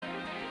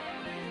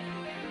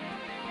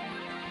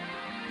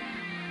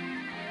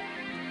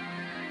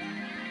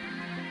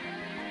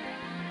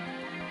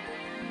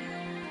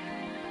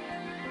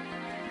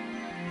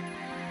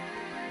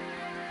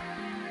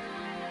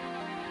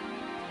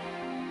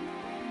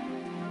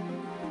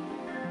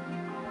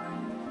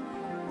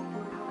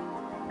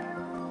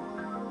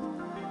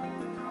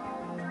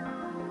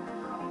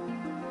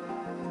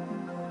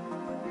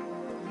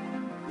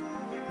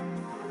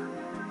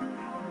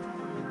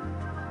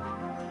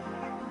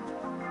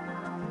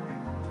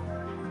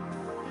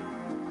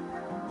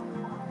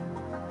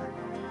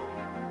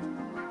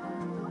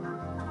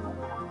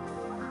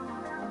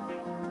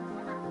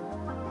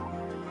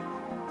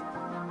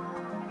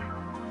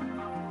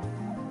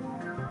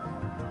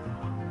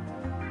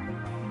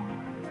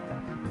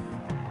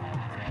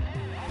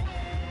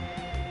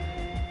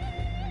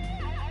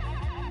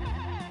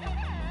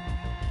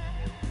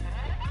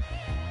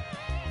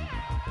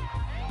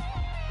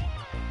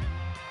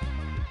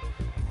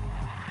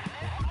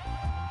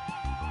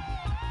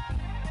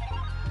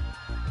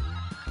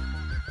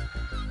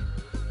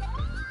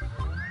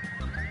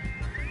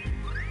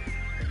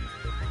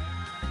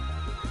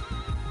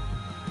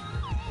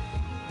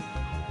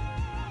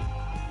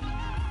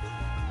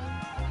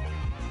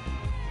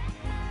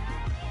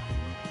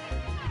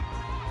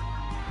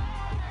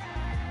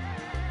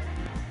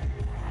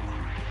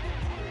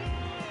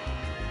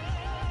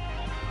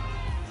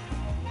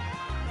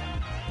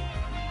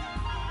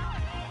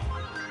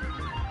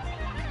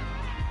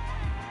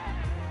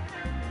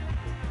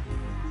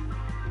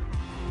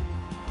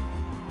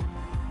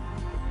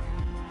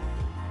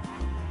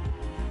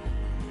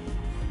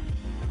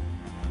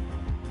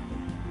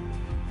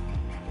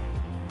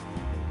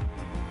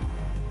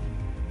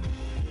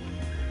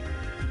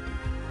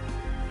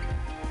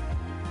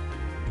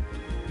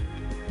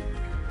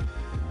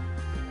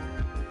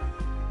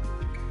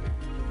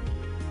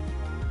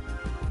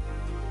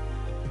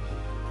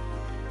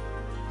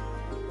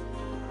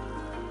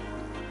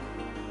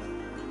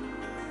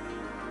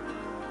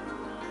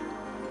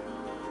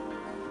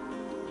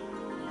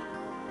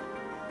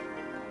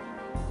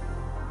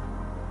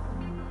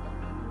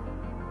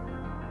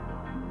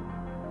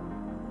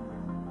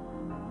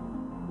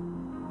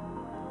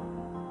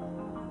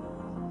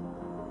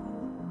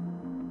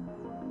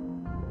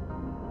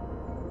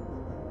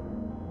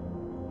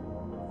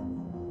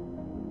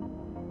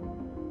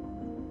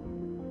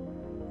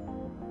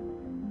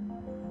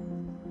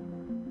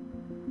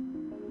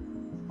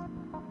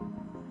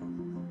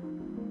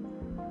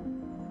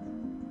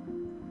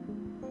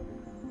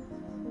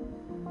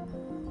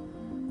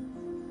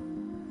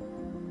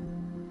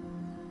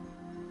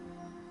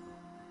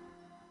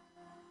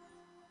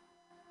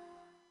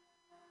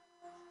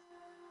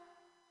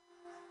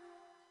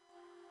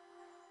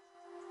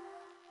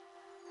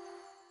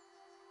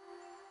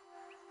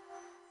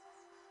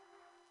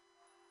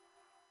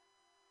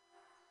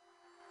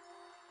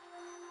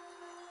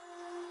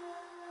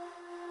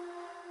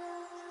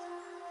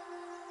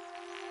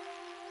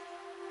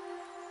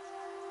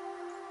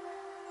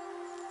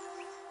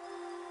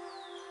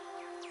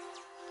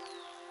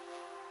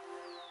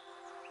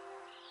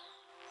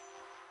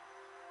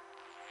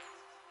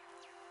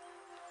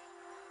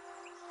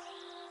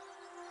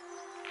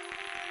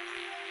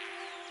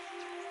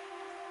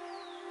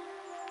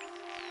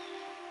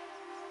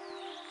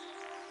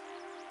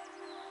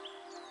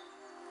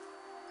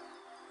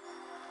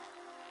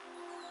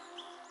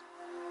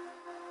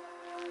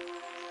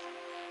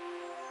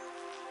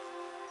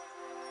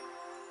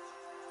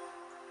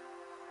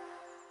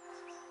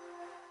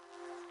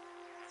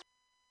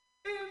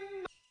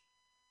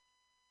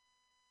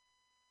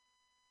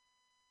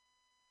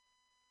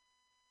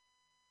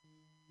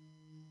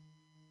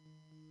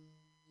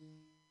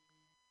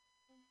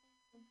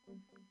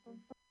Stand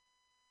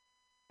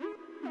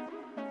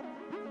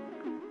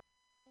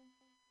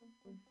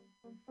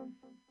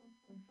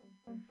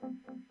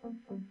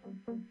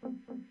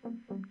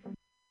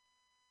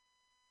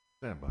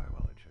by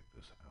while I check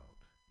this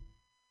out.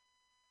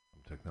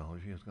 Some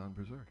technology has gone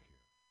berserk here.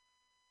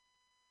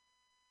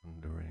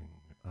 Wondering,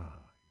 we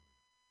have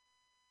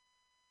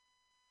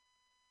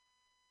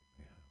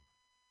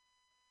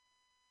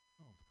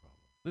solved the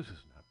problem. This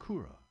is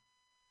Nakura,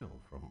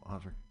 still from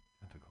Ozark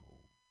Tentacle.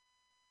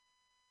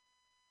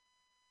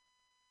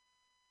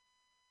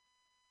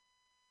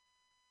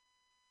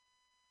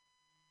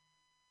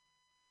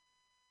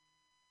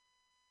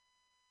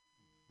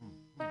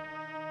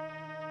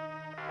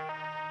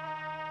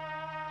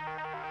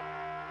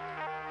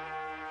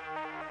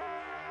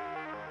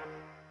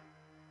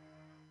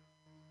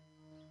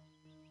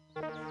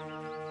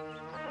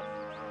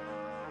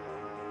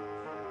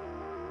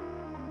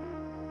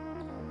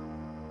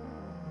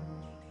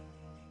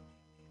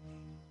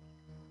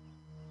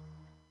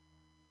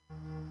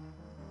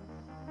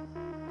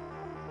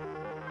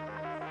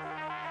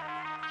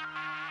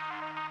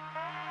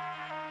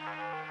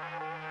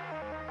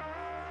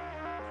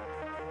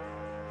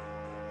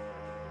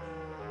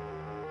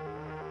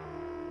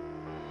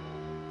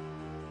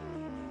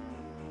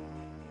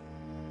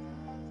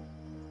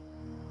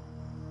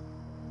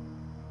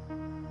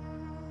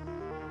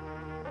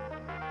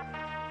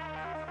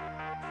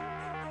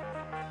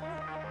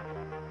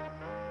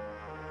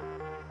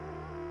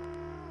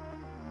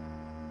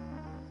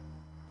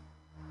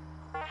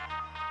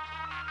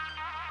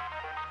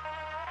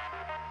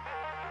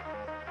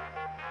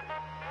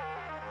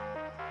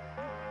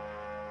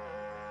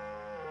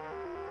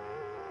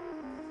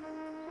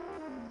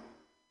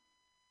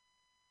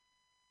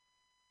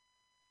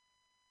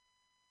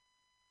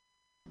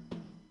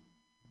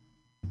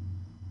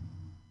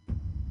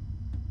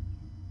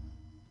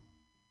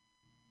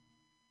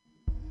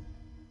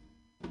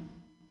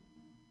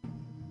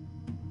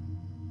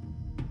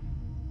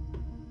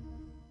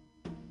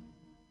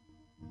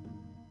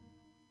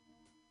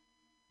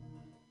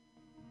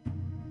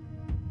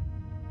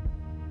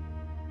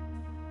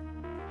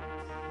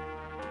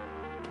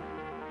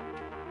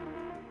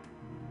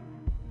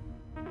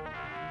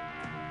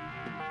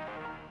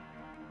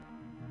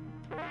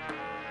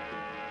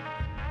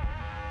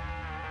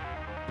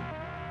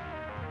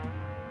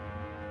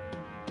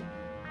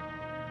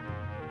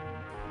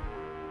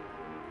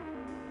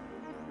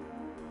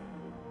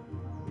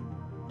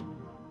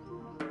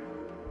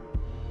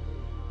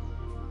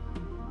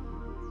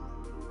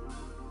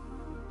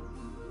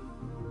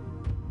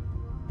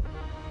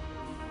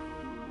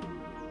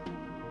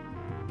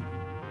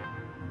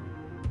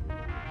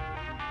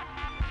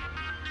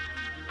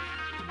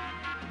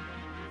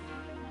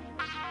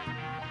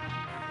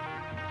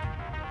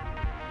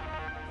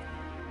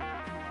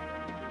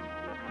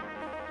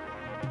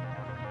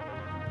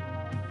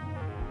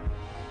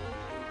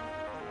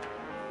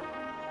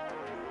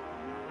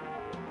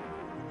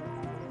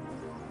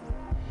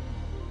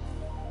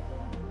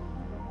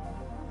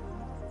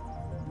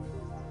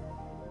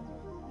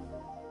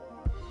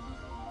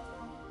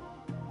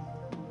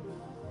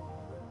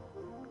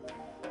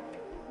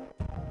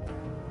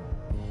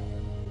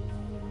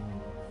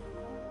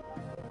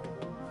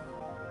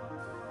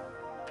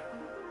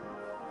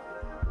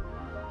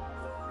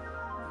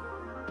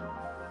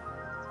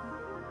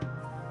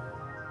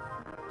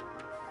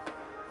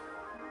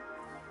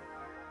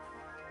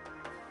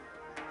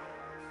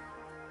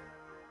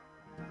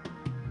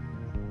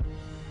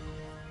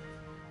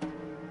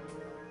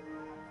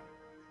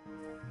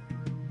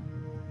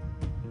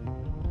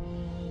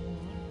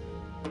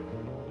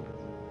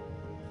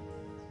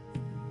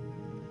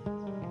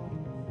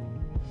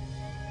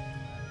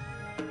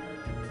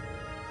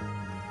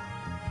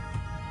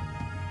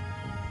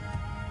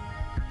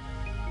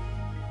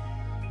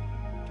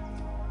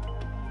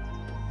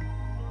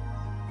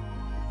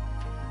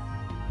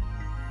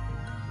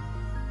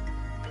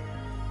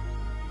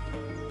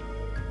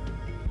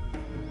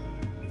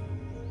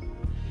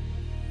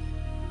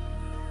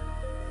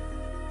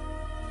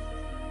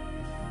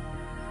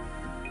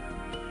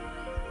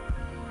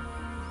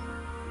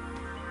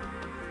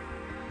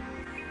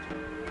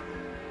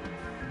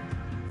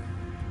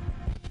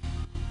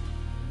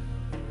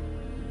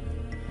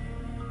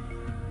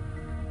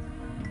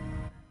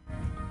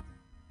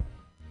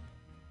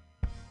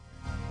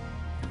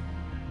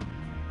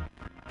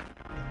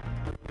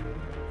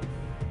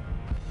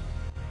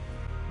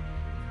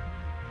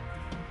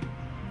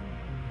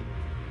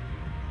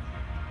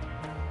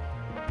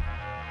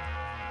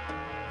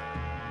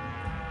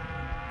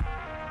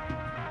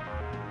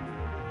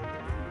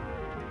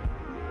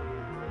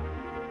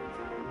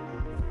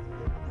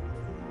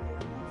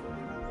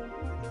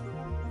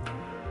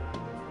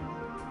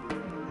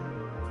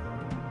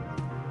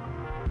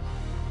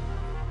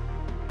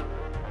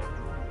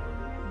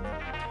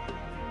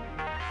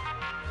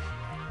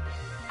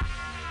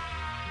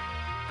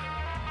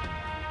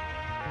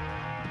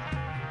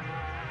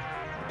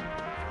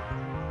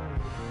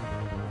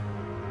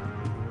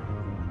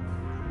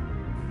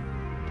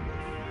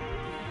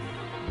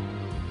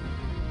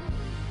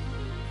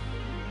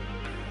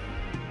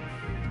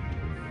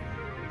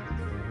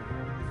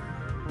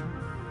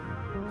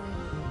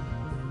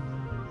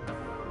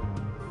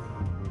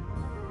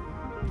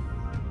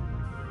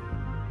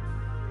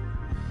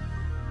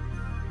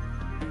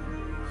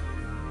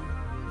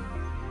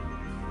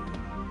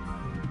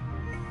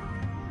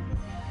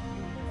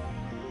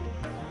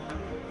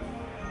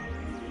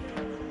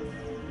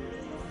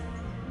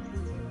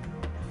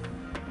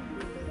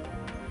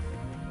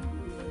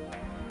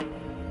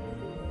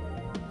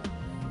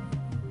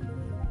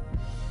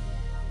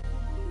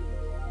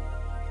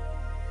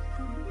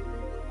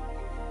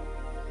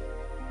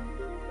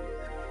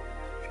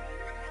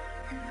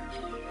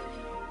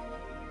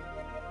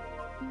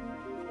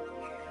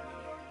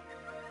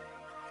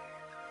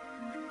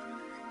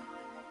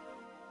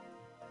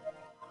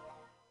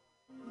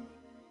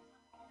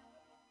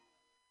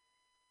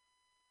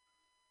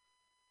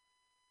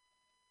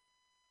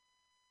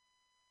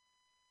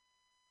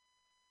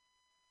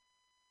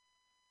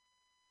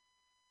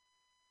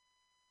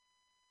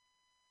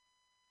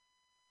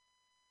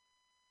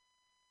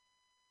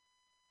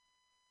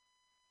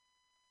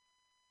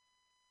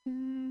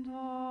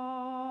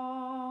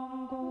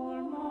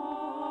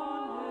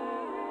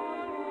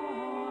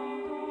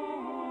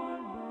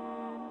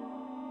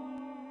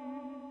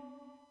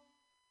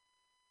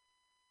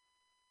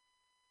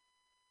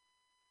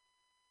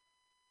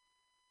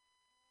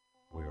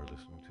 We are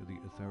listening to the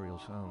ethereal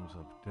sounds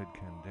of Dead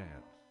Can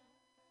Dance.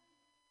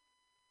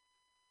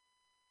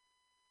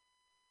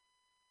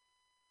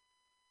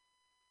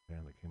 A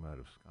band that came out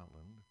of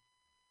Scotland,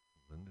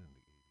 England in the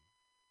 80s.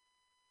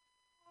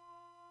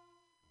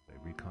 A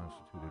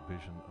reconstituted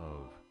vision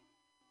of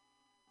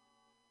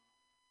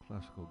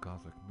classical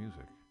Gothic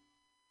music,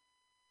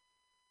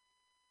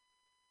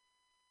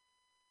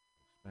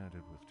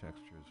 expanded with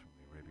textures from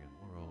the Arabian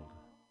world,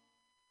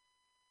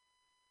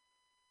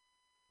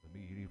 the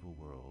medieval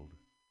world,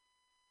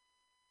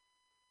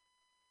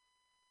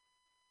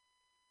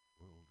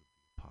 world of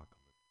the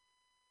apocalypse.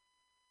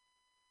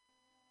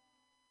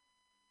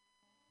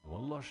 A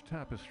lush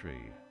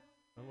tapestry.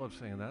 I love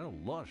saying that. A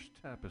lush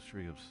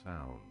tapestry of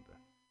sound.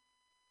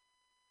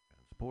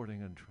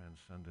 Transporting and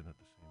transcendent at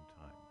the same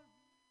time.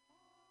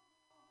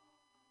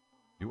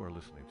 You are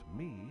listening to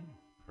me,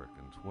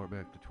 Perkins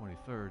Warbeck, the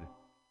 23rd,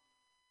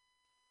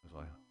 as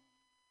I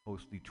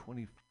host the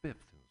 25th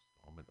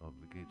installment of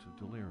The Gates of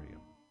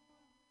Delirium.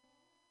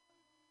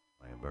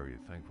 I am very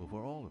thankful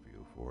for all of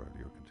you for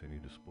your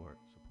continued support,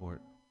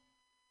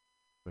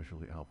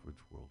 especially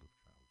Alfred's World of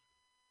Trousers.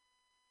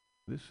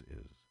 This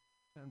is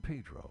San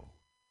Pedro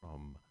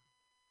from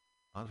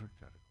Ozark.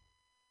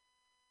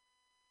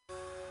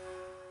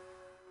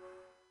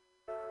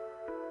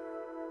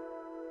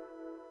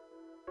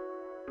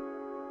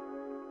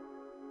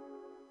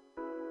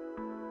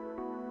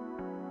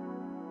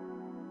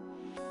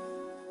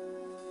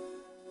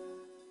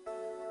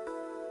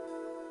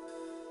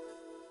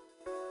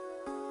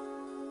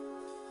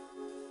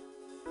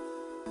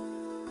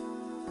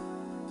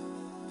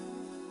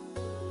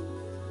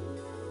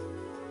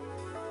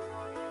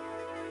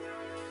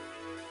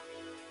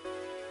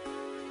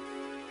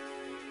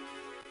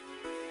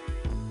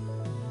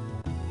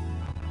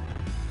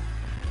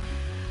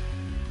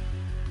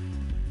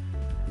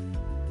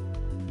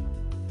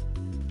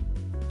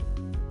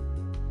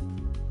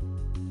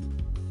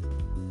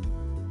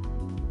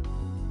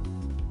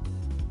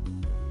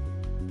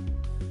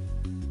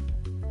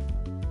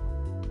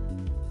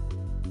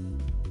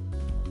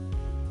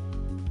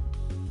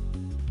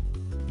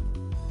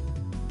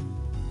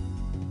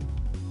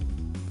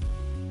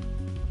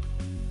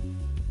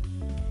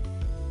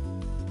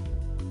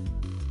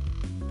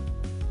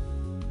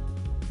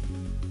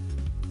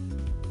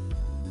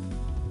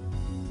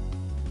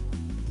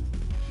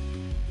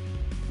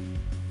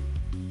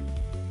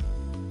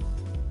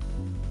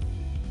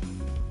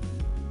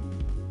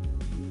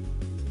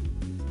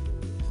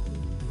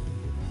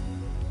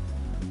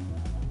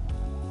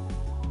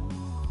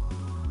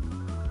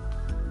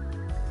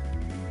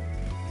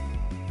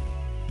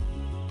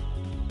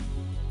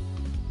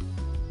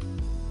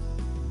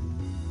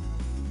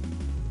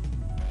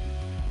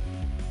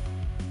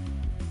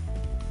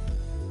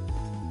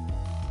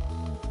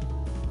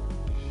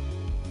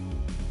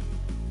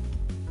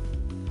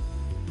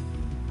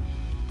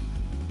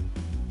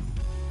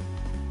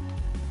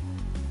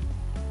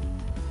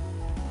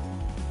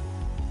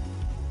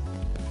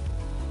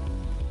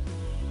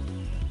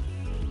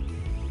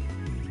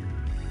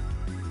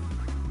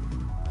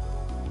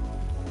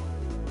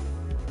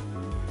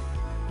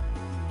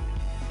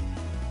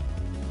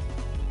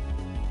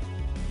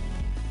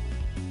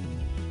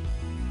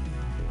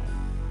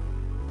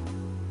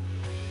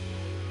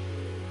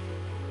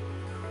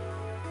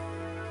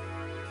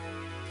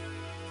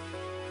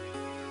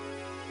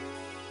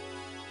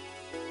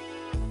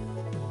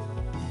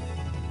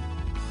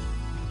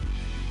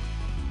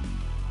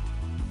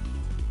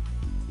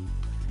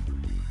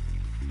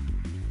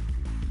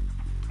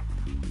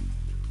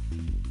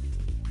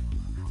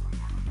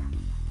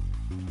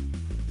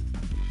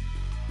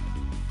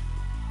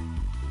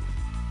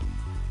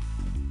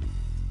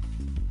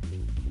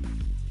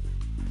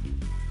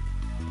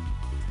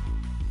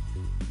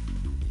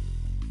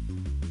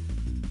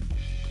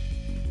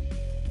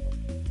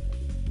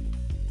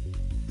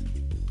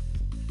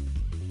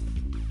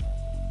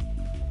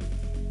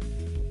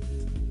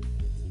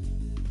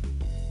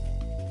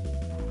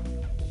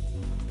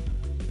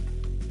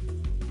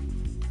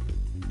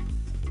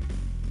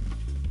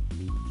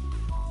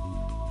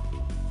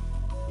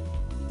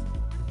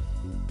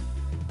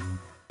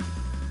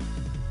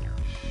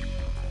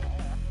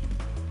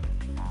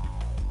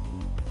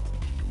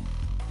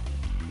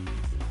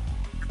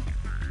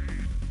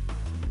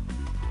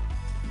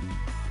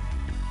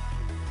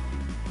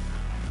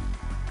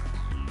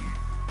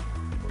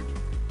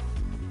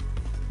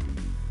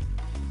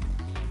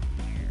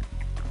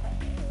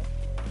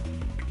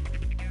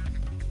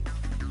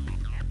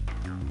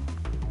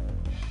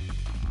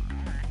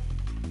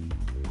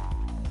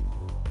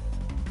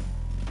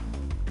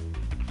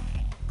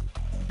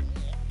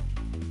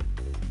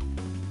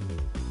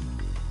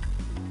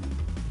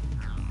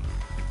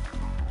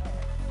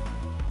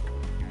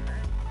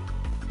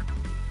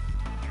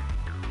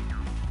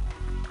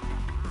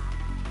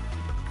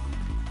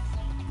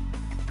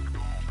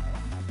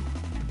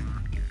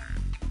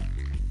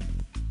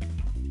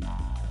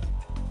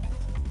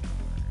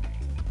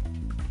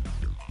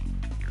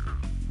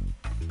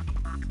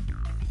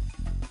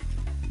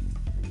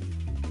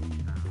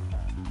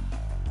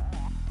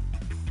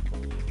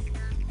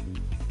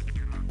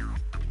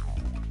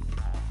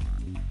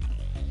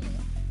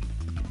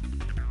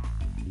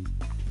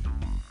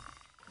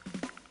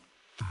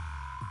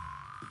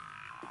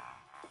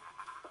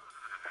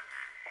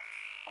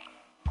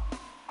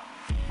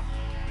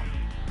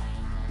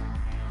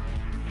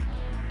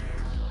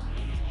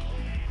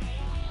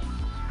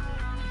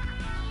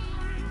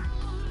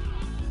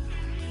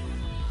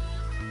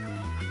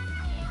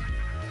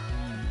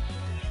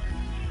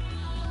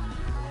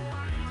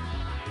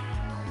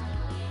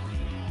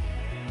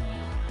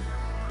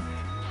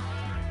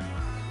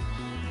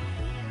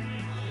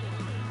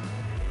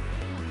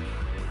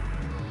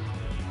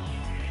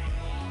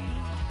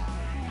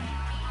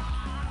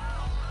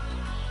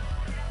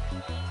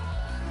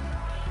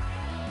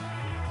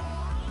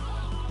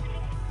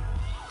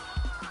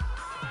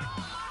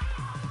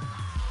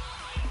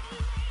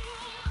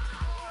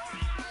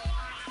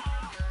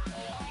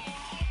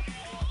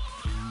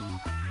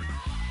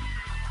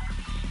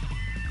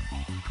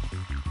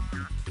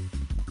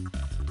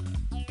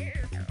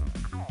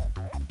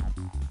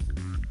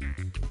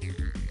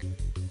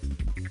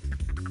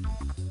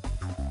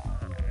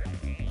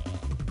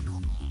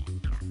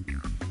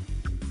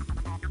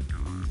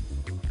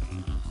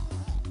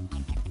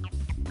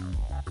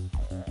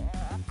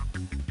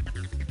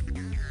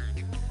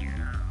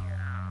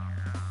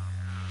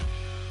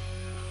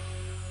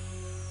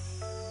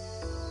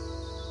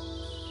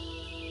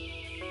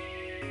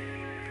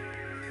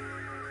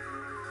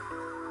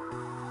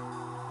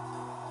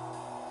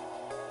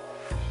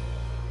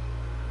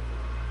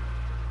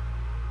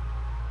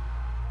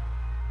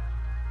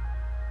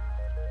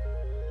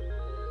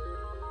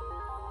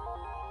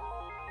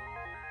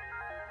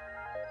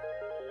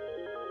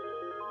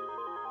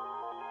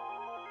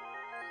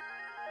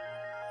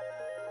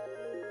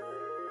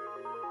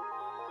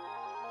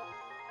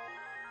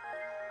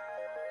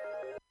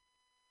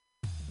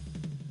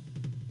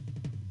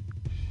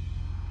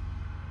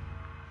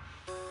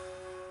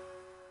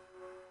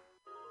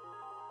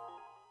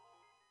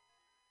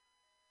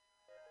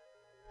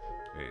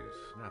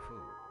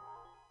 snafu.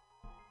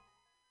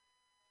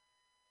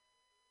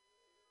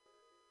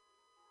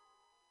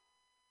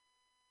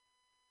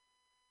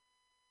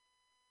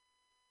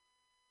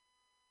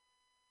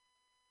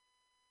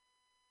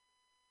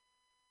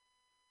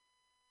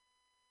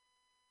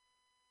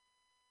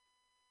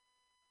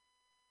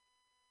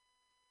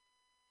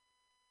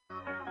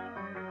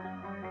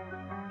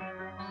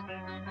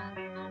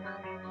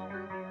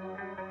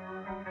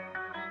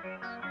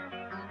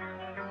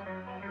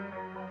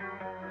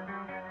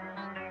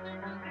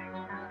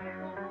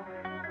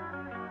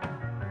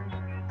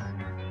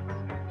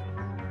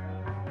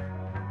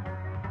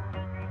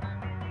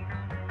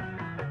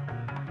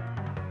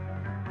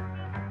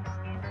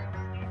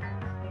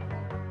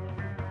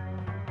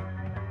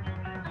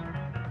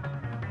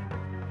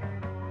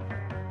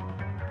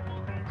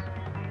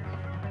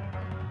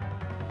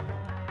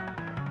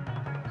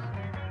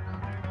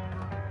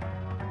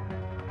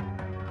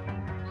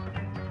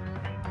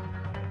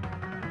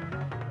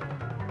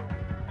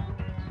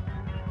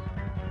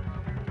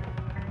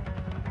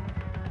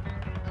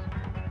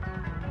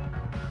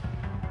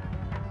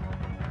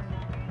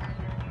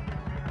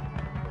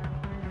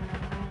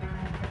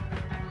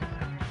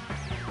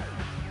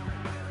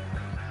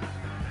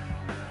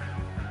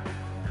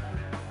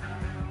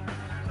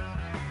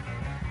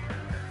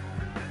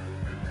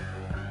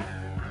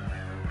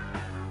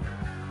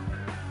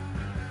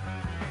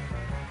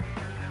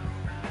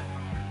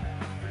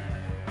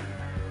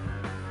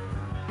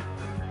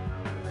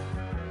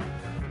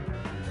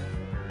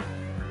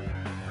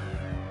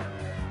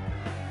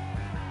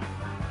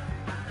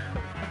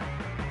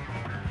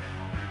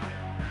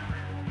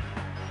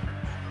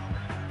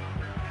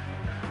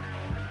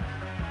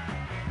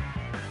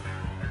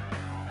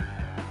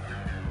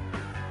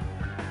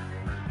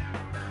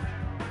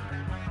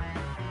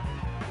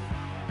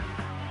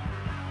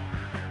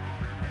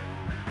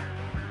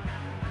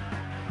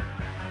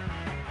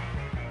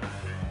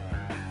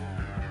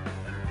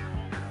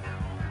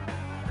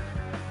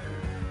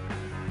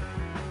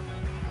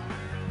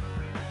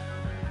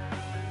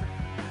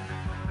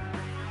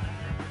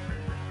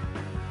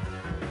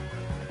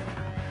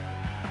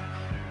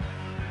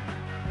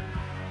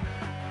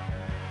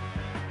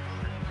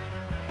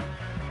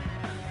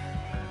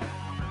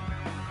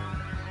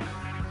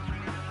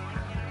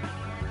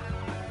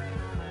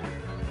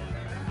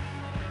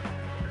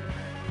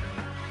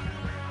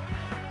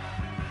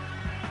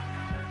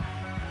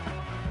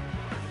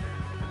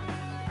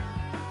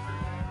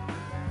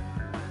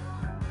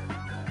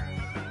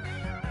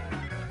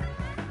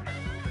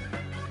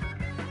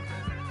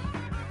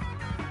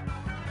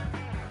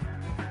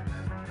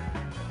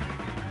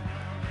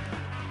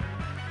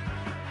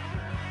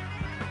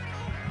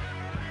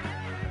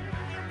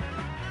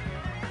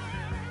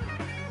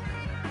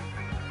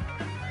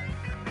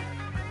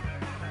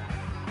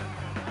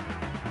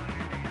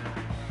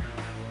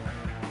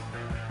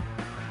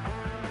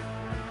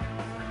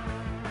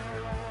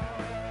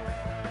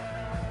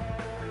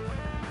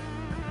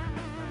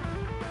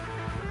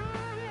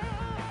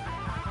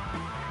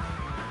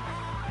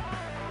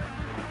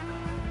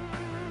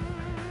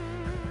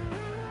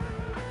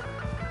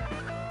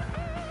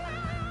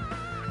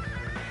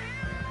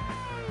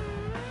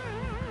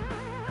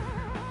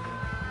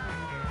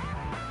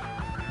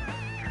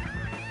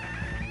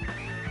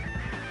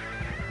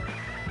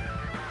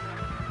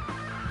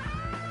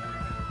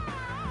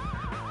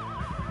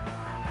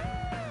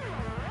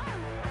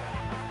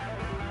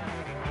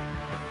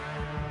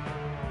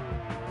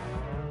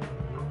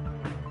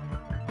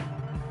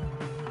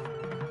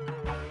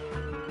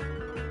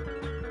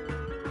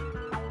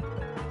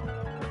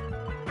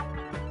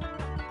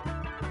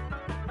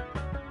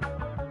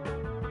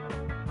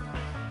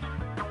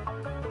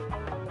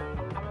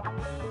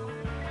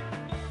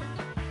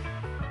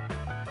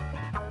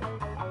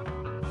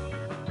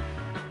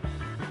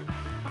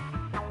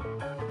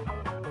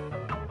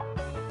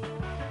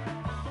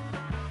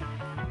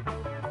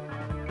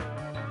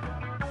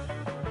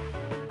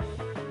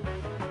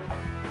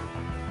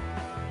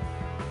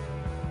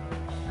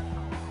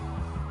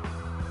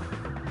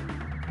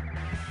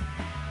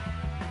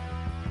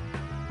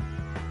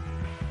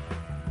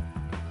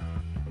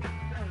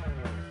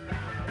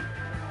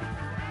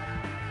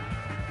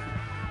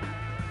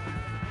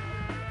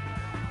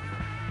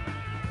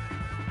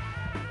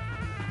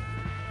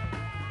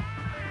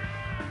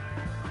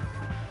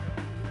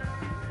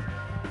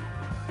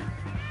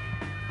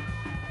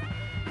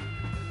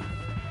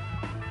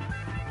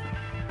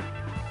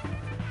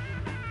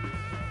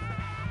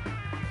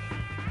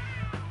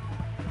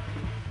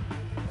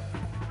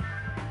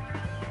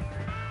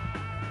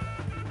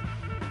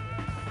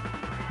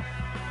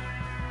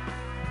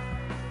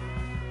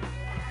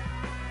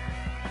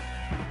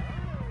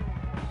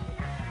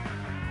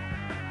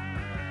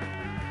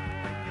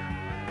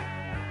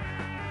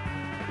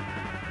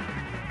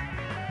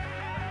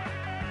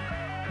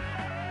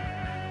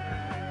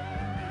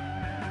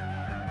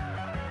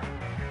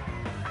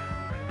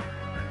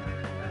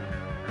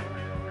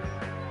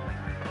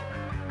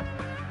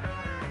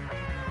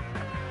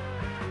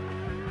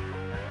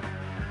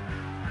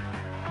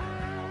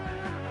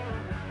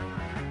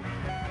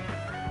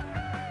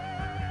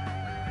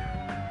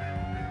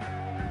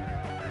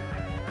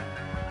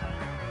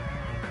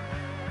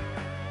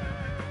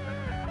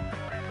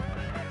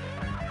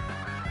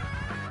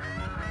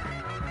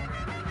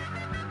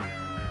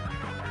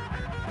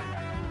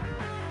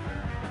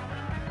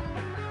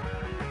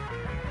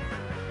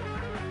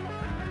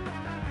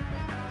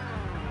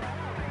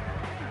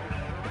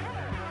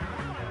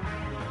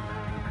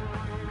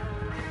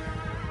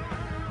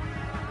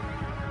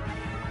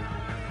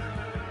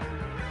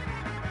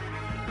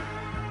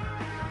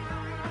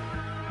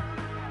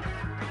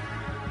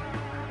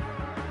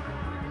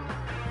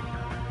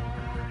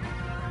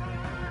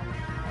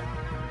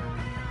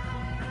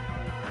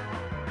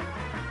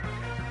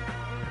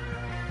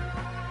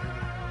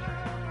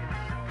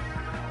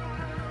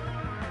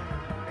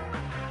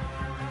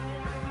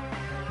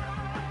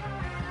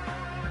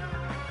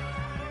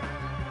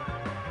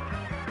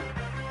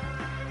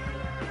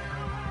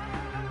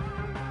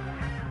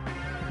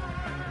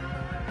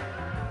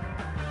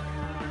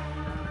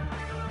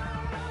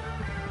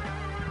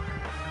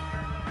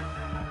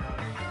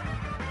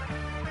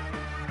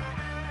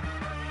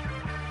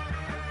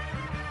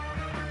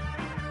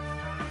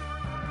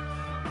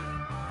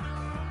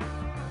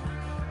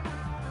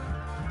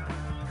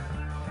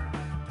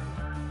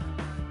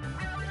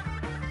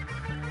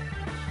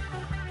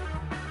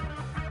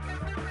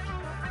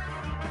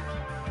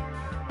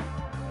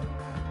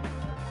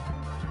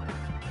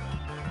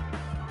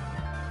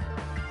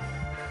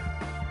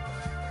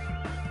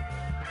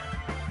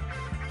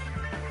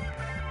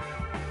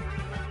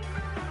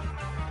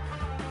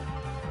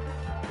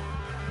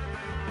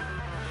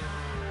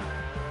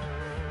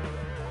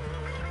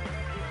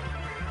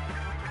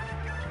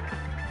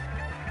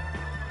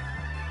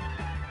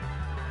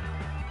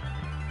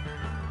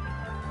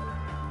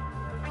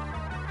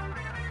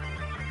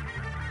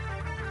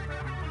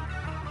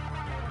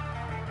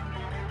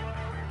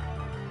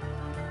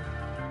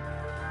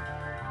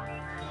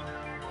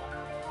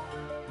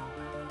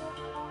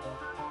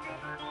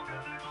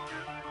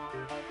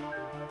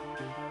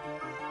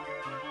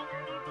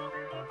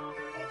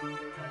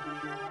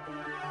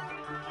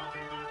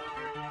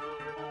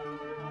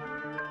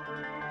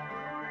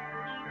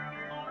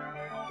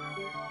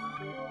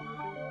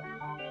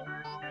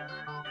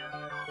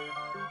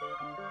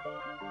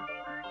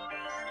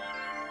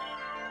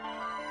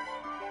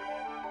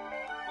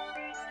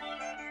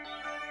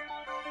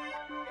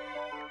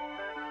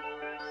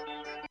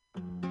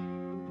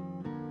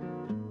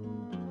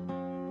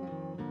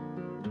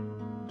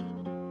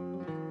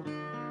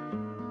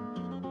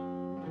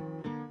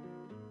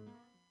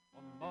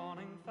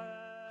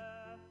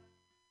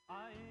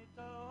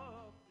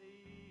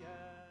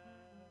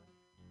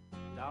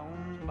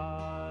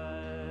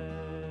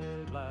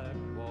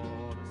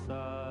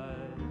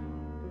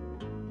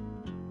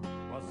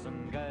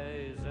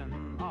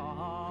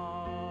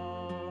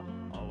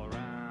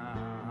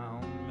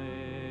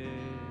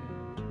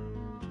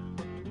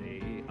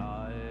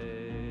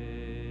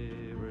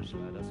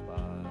 sled us by.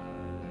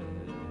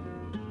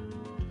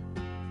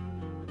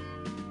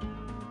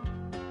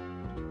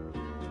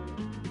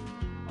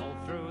 All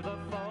through the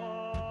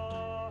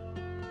fore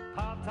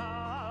part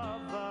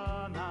of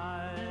the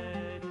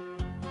night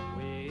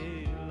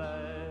we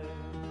lay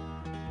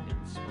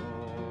in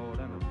sport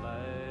and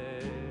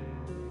play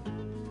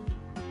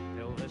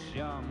till this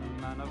young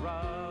man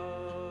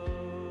arose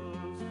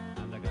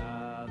and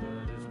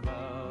gathered his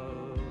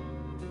bow,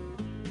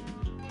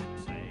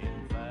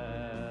 saying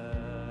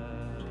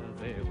fare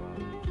thee well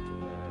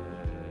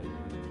today.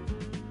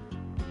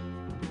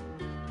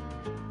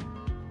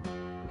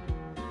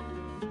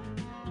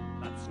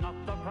 That's not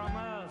the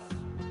promise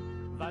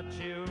that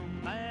you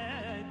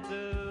made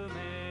to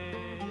me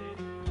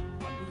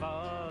when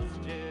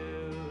first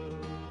you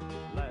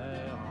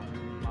lay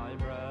on my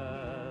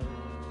breast.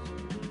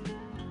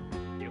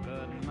 You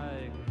couldn't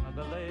make me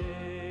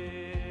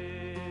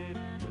believe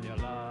with your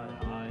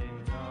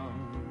lying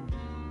tongue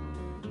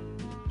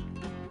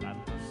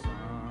that the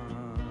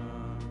sun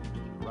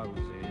rose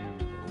in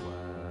the west.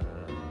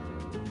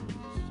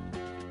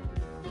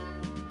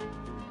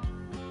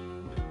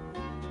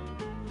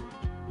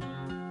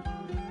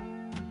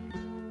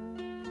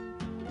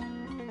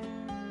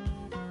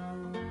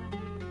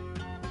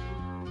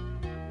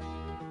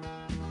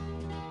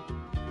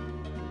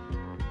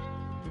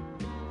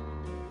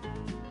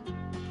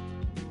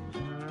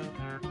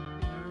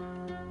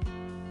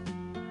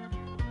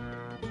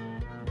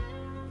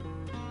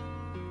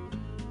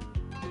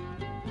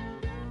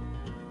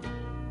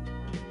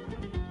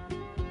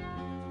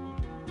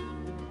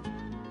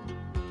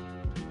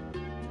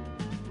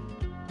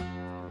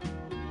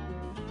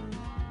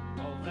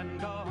 Well, then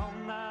go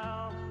home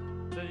now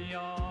to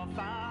your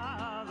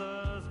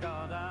father's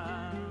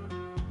garden.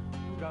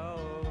 Go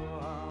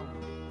home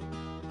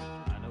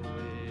and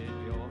weep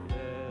your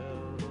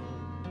fill,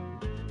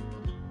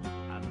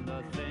 and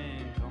the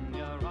thing on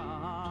your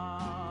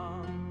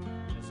arm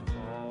is a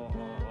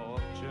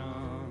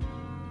fortune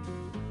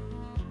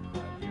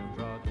that you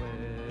brought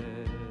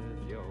with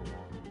your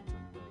wanton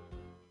birth.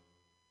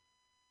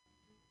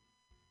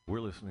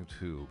 We're listening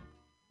to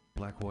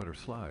Blackwater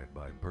Slide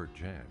by Bert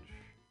Jansch.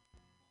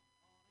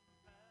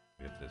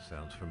 If this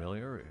sounds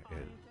familiar, it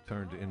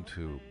turned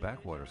into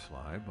Backwater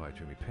Slide by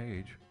Jimmy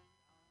Page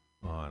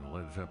on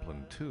Led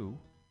Zeppelin II,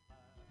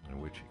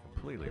 in which he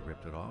completely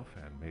ripped it off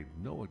and made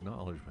no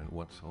acknowledgement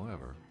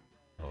whatsoever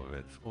of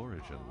its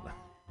origin.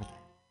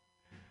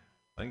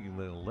 I think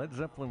the Led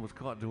Zeppelin was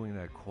caught doing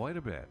that quite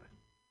a bit.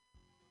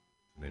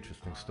 An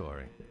interesting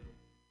story.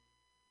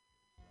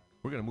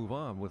 We're going to move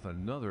on with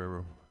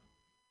another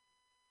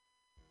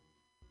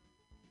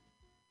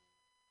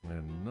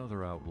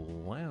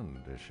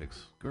outlandish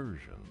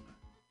excursion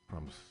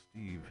from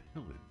Steve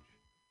Hillage.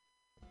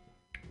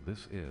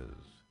 This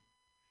is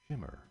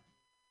Shimmer.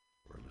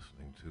 We're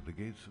listening to The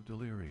Gates of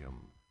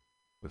Delirium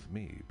with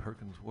me,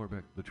 Perkins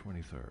Warbeck the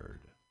 23rd.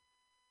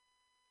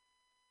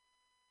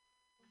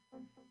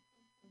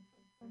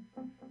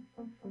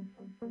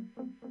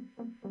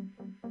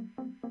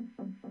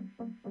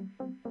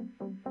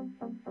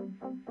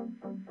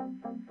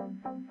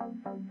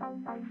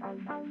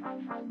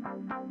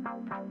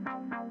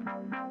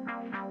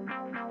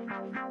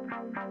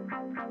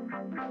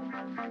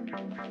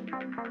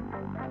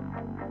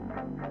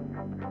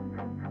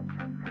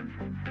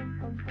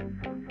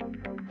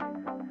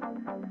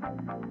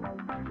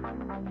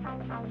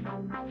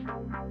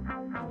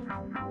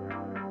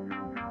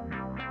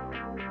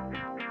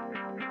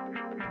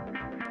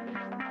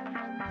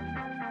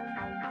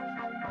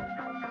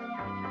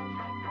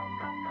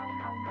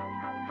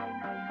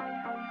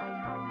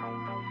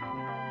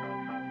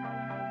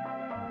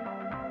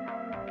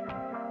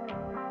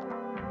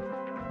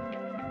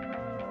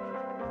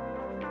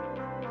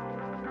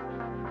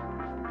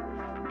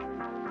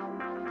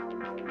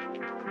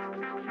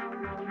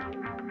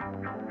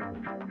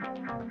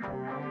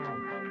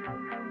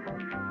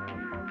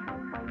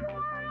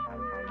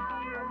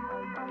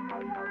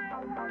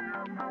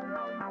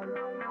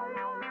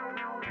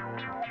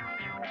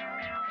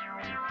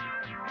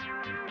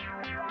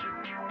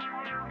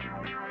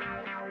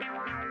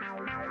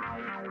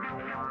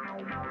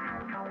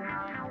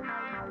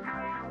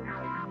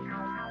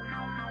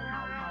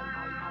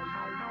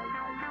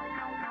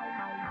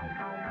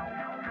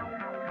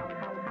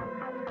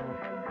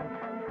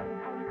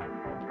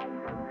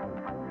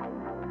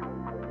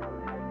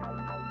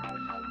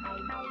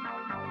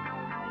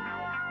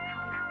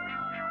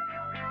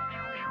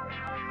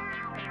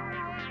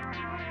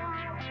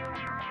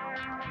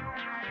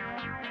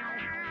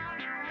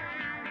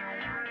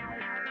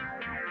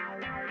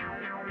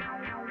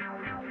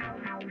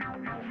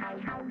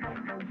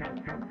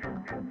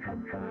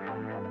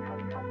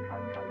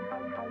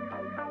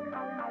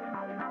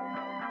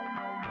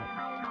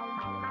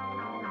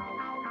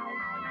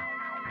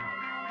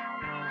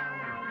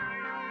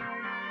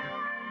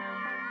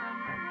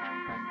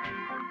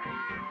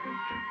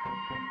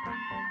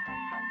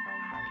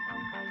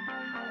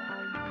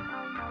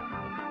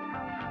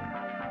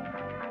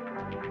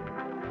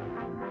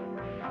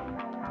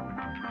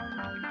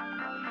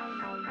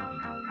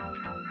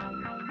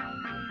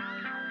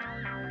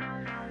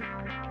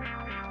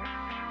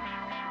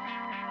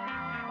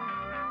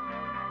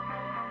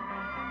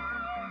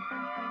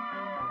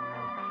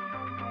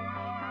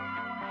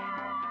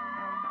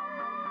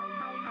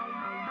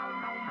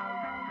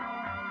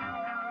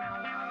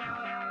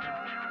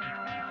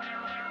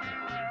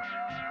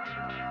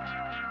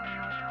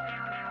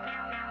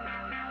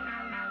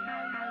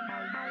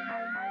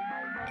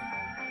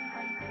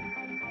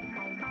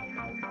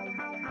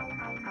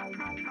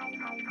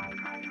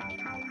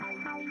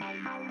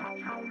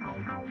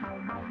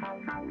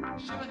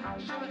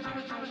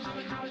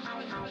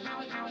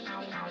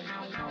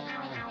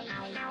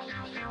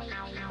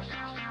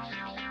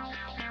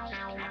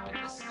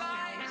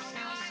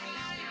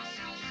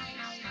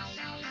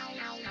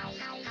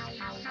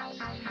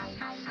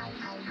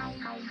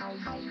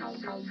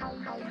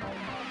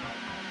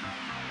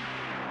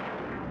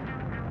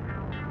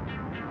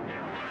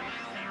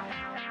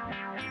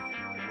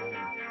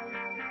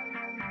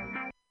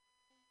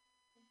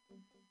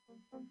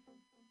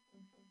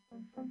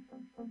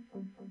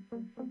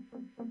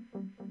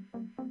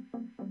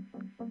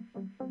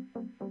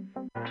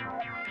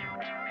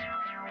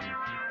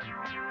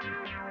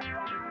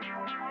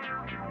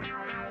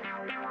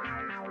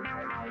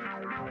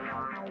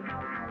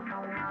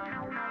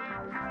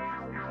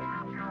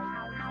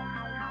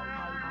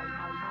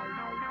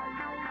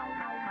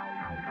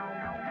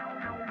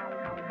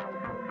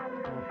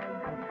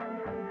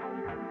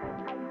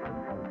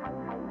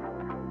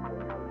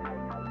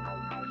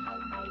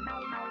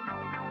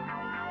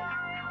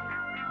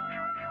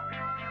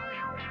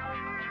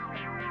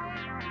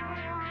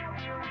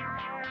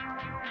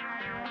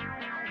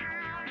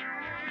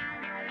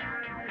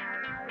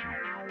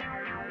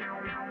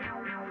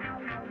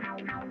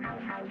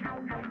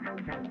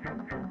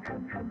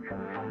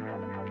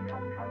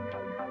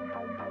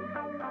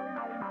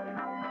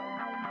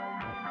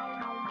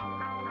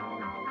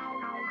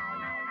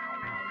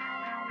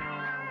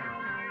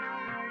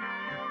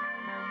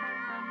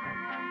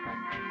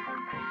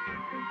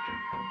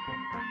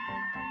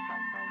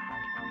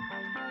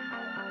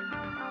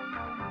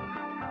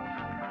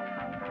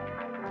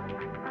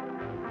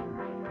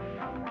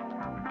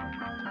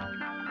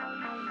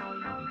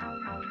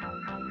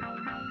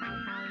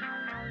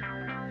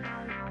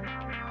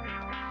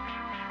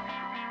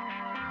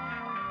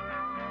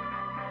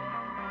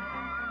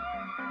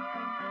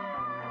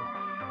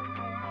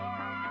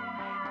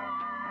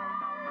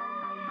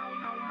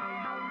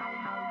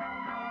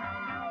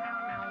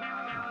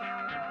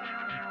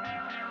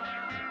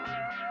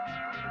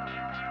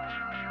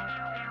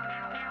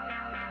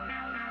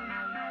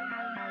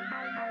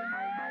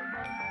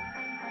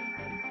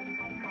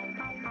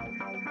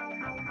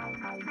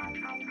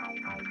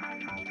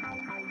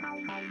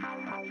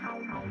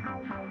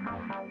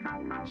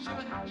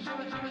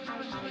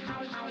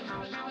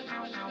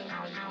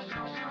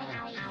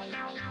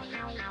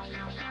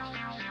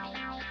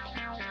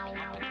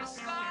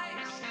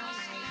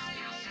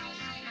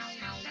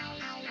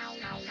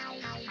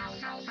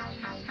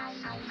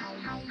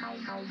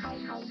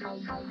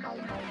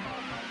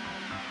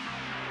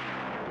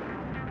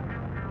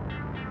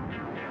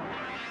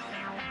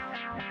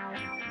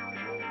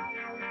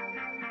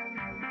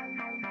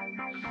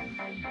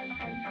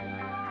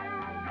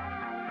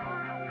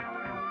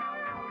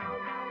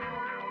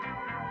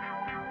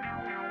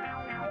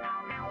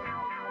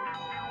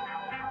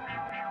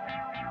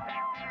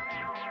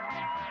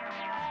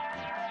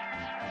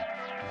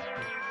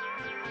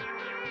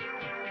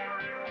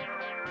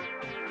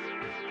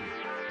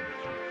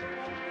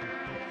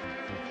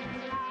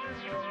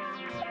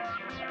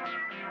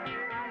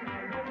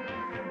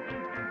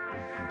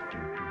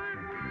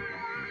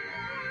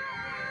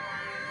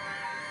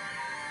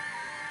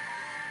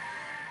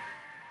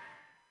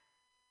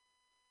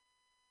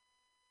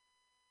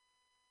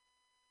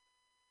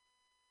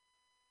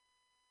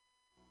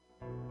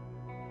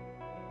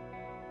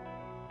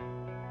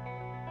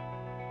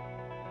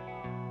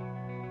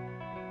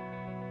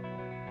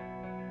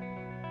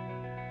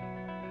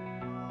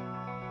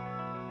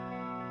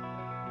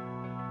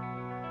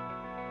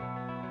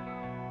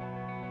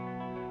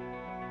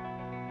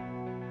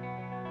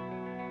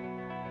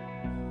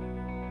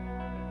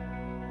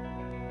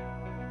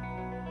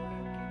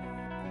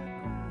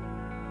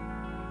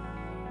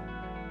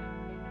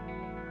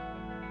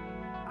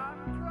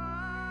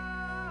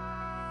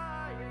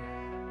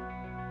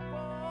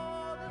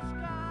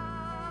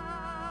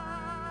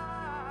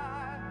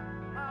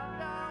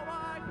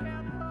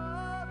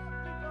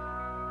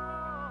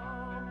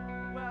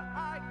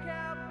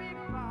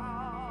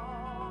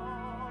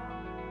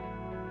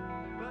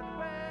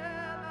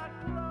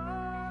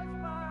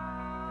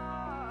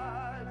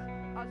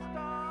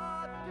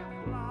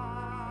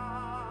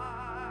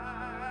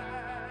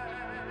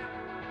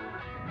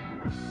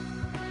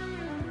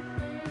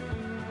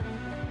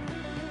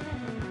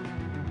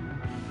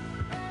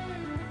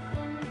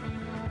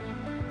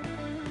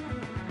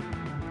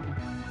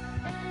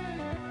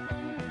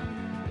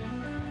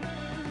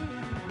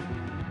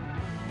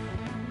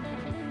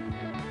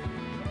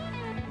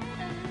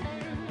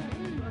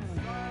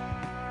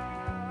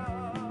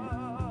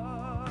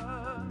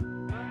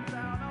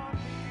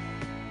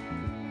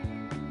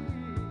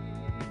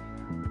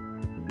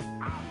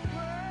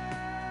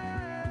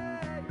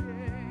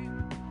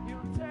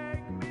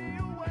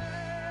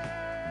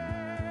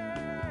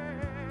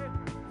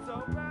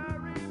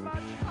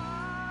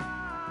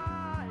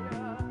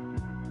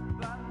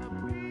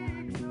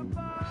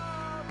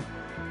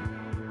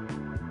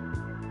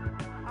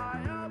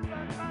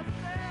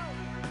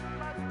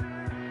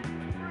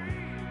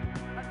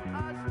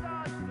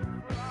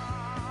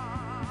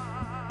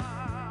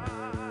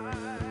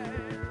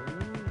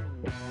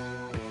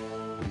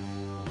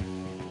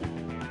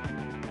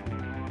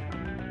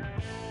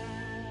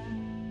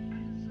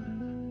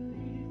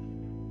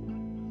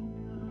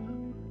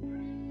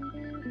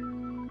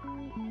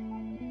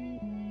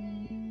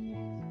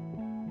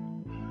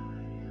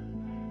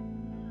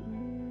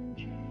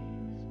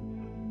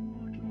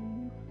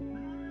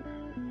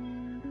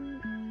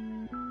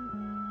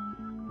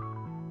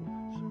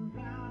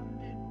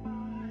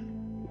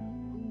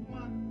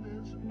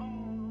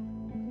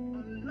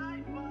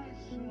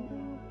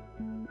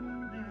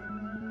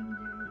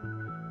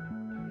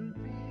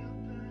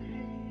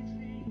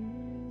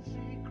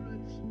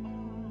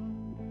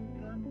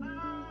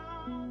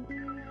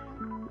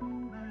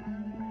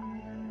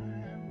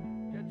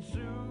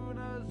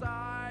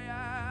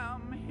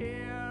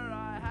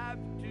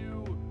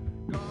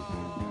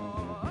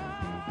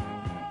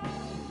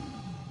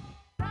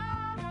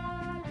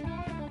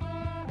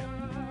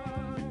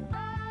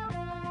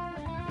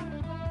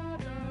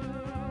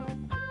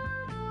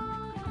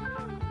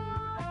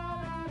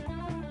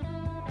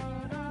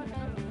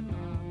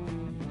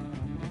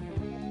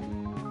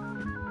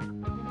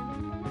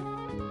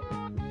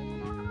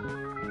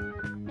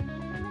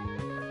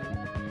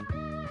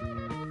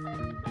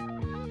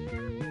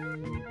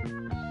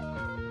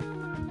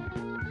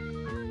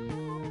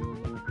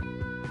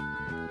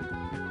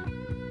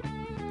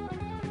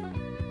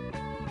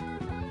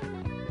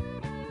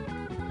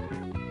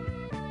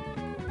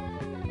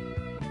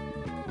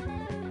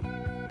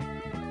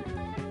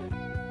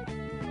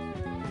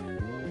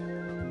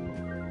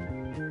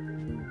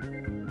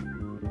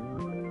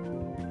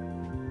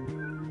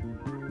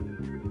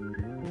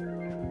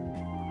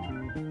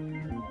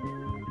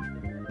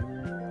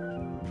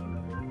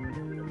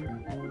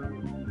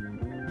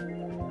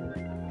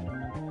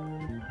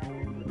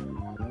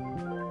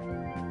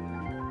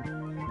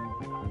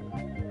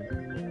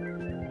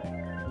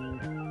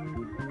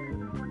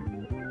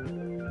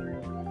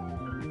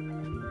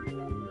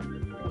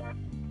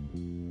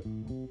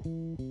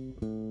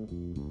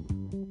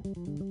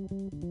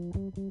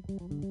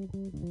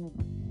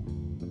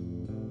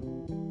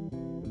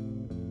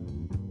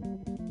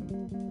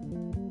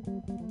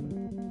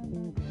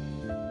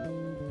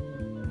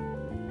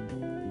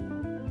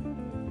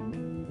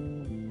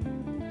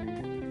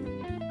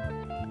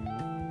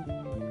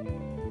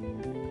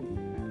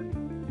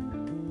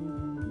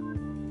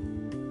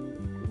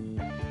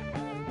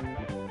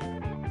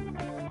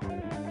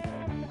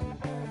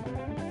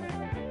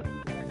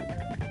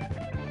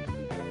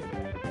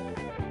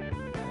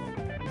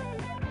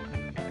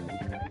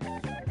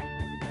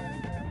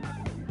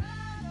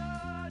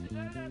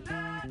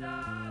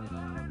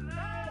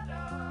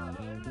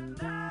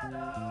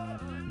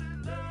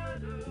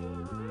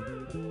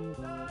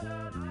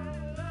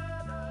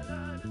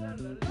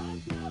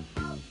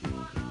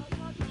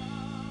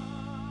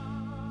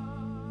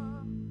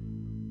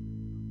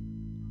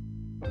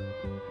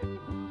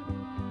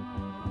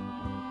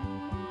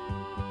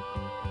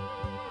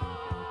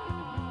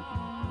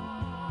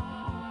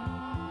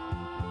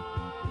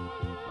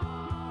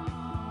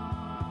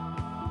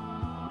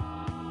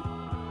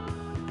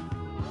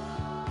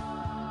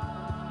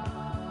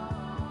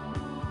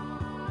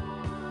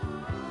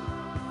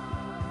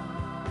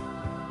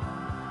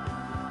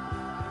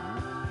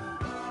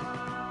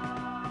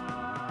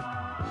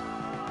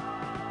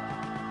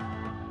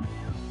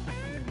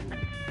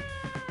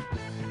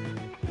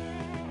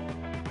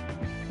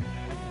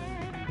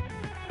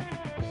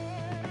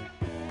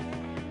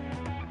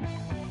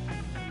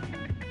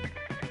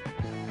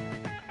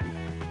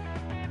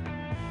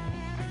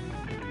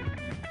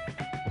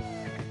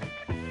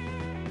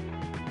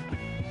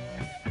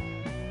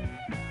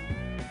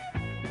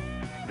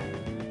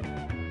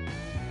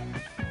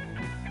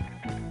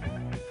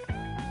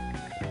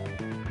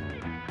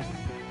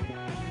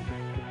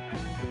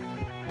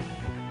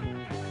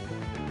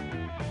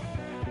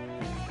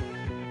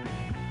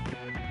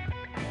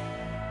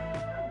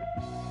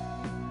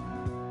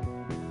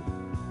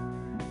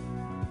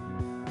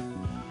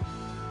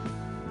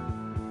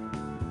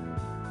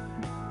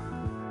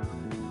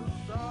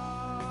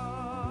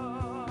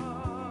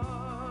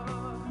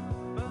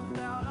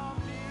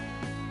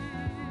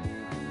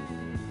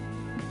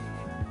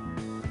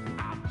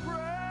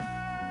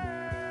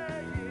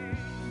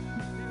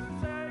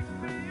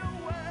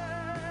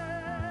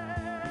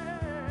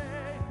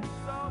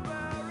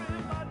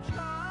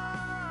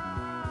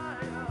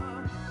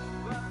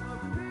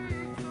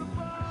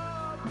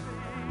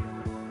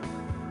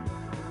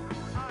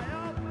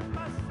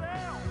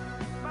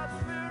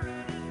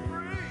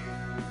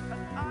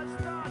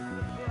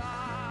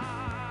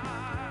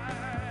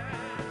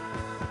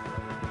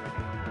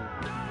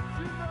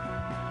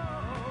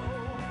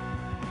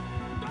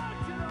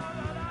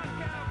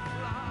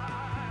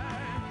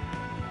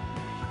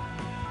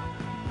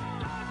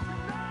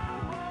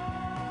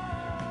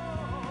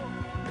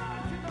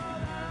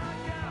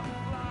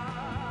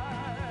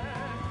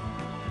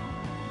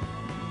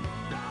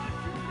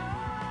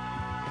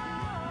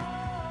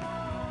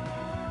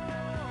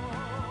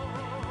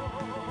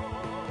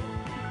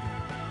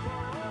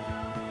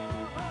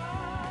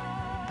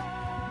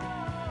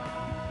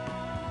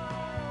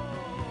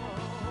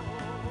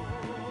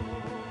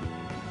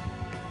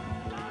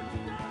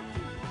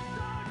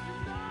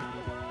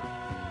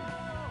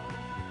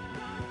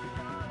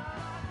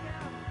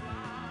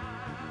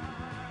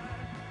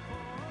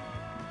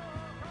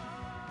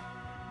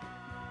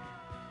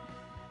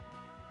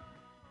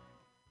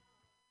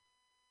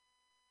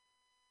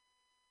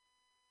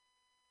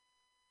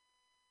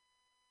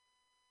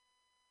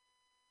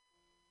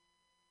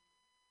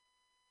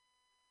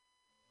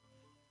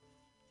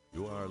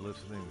 You are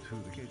listening to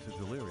The Gates of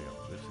Delirium.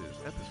 This is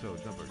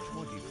episode number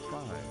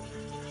 25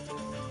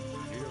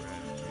 here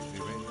at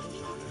MutinyRadio.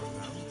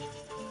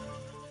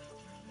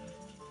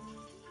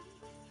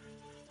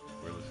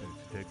 We're listening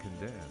to Dead Can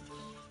Dance.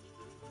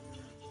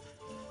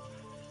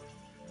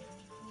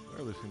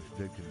 We're listening to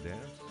Dead Can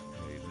Dance,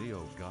 a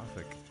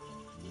neo-gothic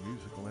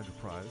musical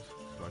enterprise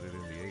started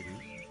in the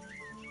 80s,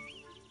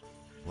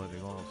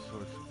 blending all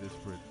sorts of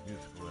disparate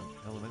musical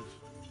elements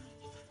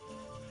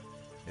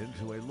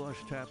into a lush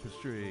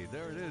tapestry.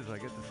 There it is, I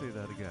get to say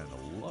that again,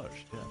 a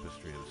lush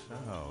tapestry of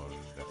sound.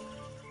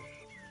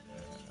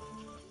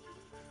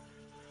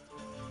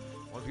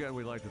 Once again,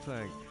 we'd like to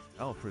thank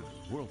Alfred's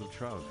World of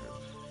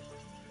Trousers.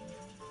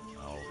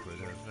 Alfred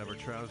has never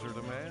trousered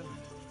a man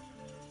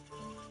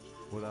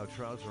without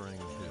trousering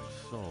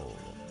his soul.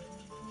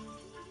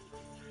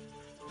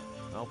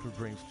 Alfred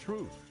brings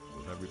truth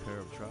with every pair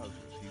of trousers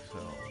he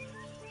sells.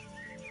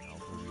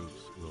 Alfred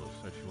will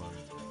set you on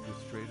the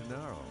straight and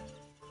narrow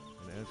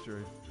and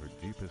answer your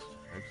deepest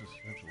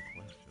existential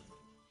questions.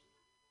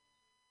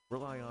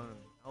 Rely on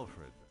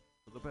Alfred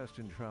for the best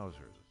in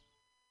trousers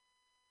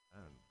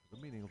and for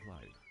the meaning of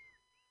life.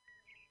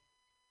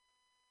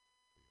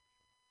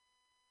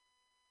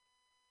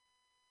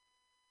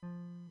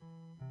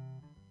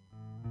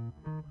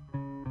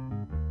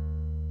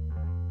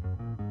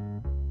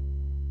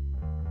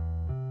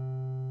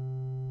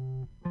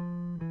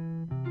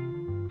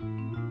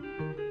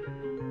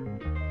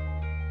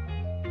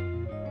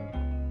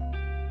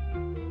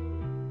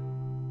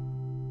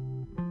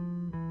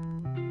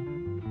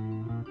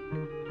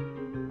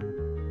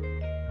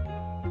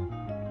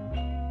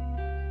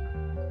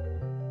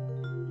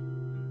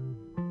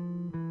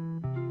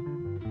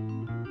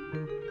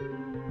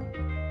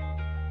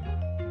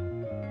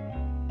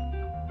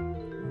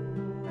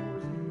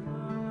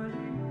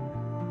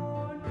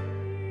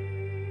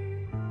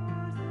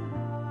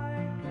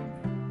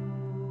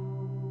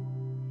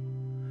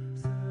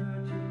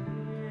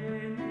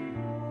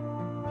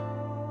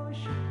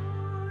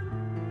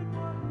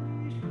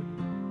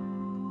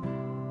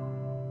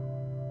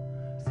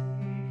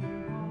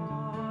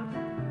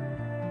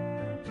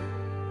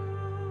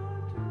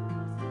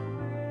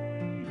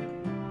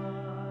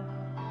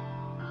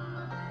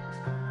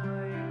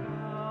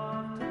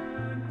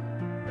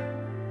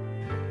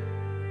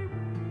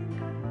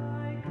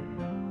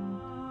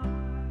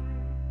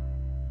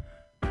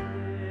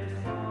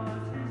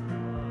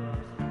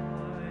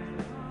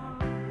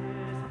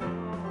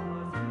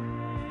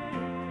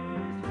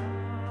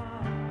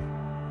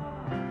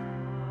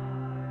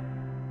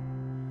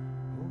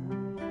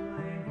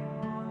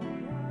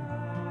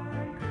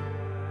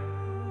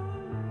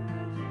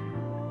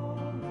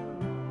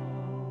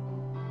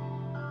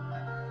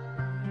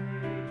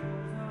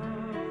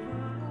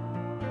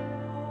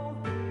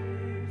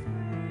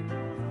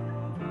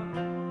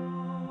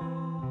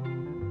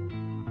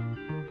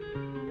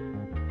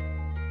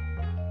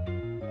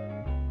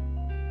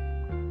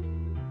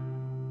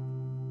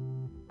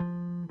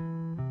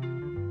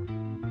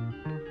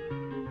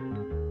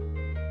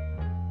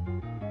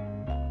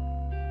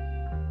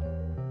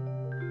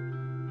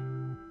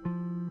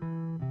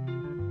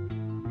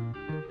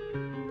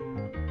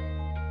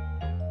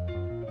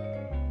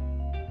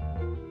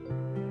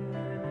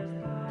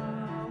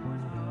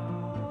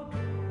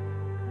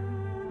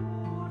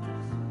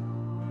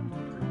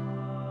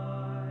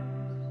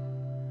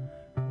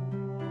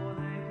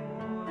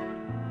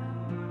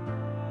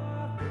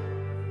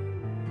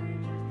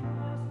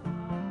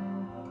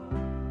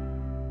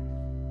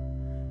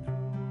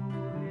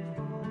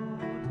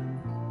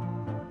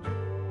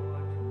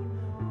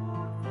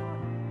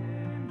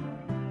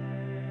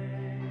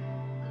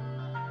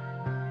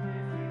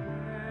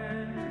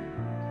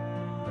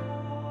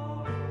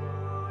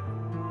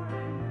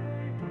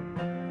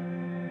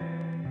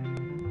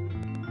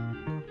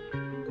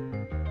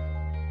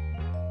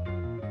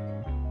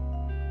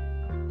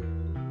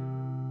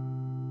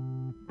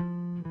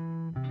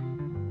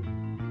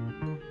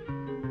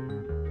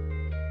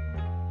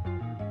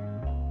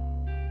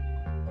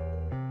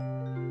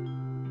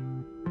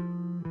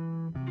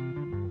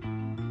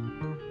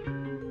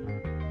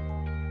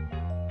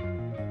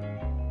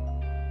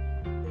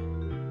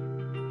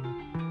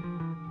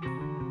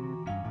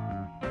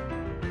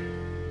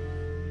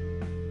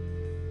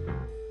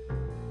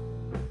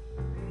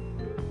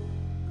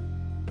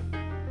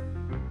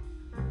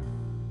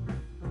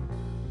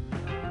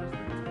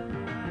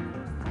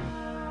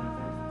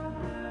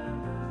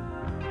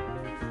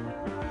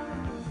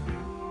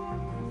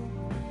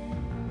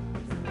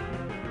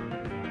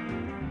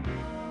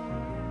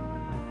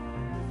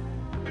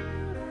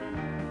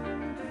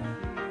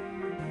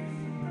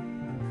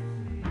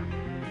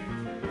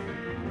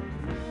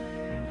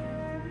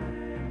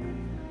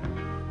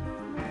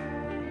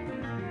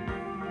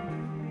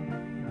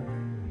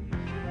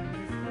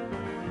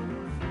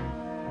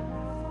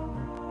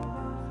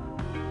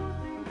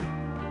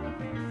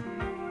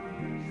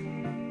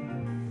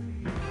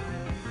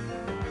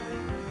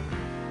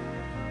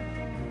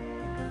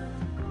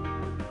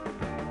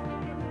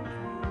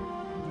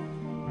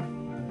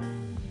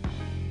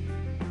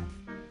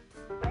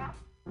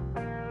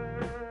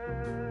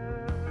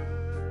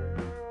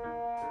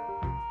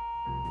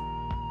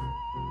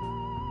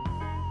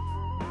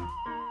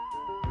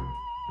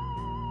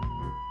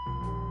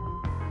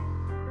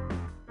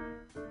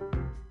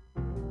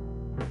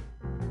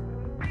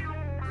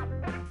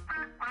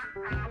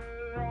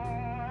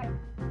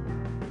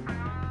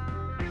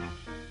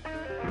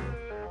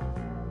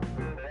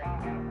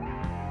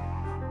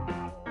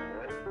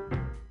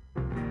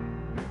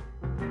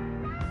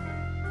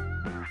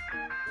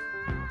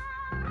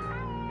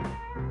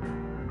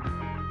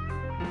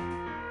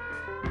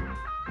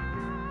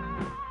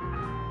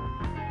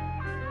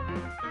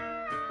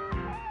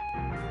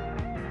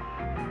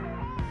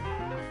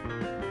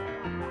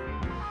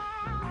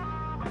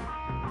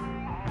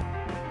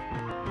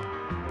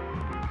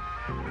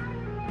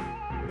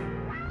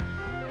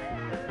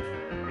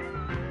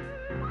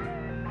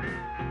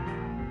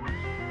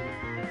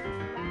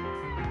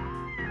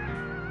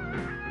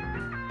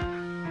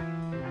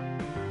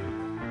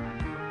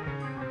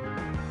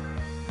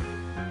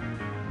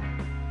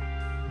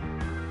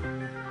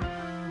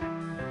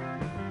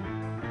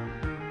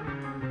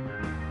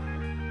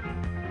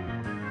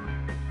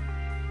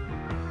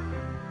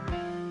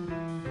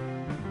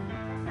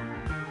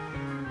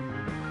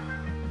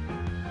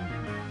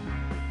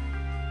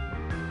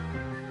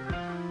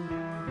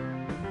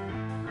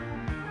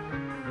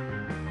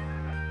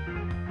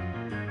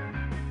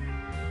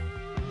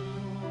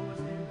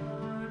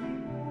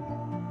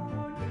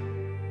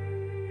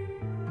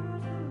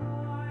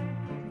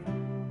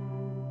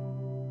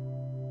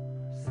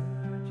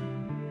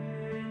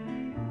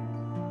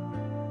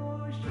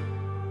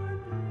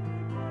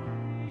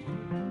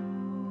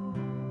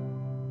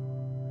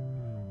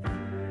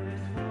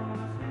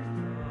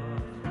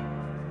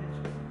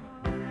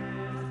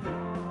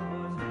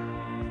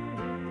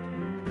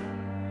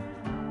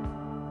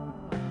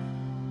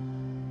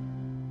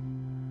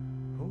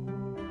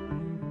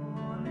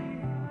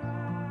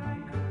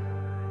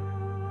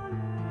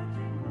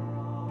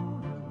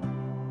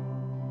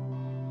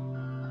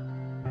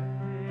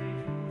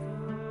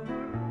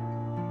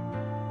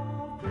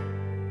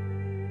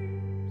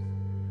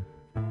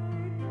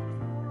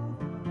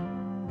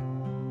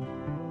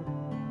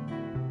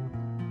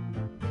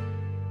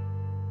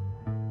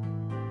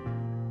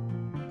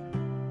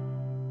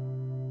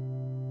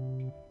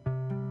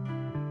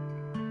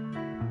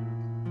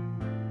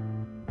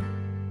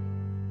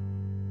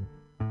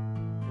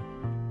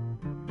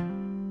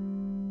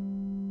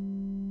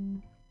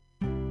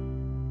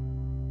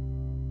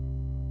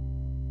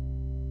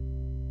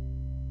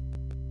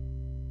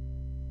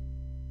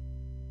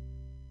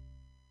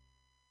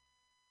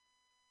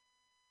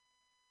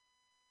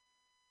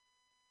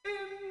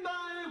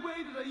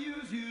 way did I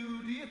use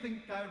you? Do you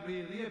think I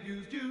really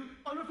abused you?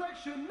 On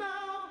reflection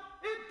now,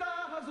 it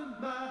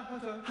doesn't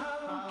matter.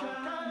 How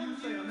can you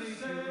say I made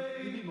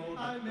you? Give me more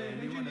than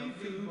anyone else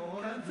do.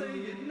 Can't say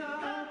it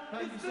now.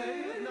 Can't you say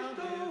it now?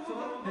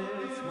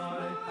 It's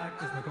my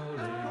act is my calling.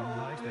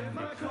 I stand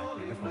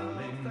exactly the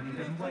falling.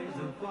 Different ways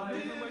of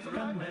life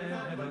can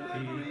never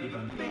be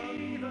even. Be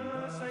the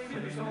same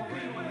in the same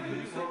way.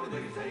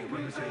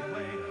 When the same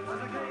way as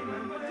I came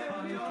and went.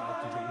 I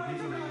tried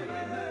to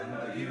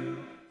remember you.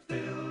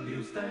 Still you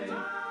stay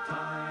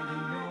tied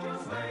in your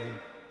way.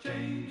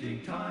 Changing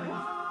times,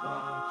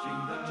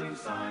 watching the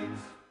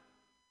signs.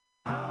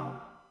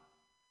 How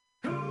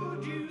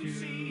could you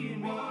see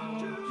in me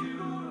what you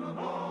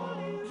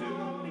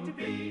want me to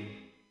be?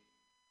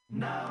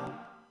 Now,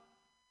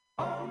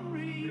 on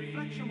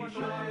reflection, what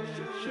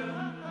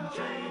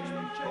change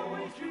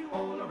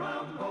all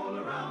around, all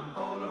around,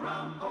 all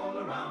around, all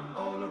around,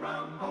 all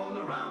around, all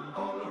around,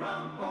 all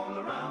around, all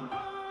around. I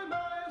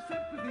have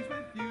sympathies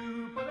with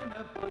you, but I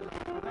never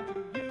lied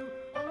to you.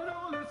 All in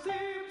all, it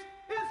seems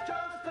it's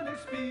just an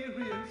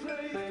experience.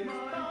 Place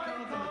my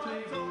cards on the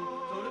table,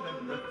 sort of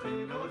empty,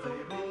 no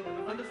table.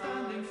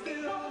 Understanding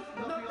still,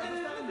 not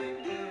understanding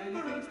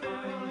difference. I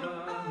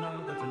know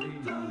that to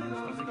leave you,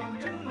 stop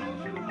again to love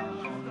you.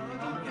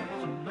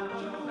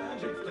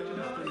 It's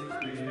just an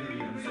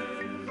experience.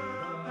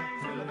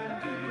 Still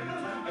empty,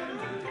 as I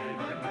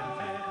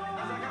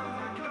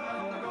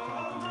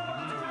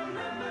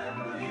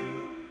remember you.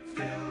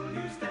 Still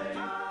you stay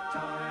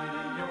tied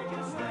in your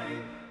way,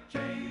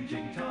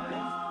 changing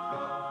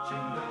times,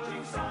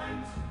 watching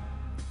signs.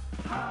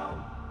 How?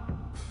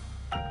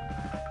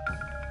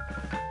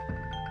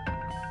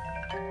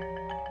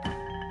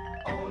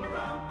 All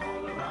around,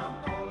 all around,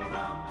 all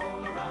around,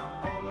 all around,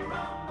 all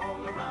around,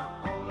 all around,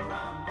 all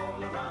around,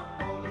 all around,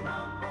 all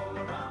around,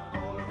 all around,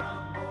 all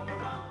around,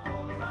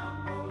 all around,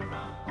 all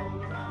around, all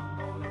around, all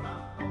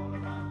around, all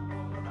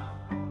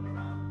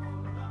around,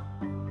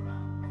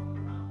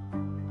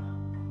 all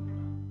around,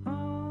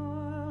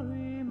 I'll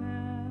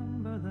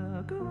remember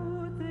the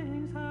good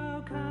things.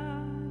 How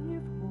can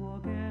you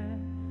forget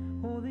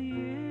all the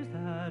years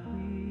that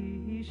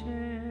we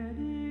shared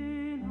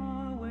in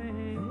our way?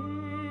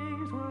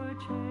 Things were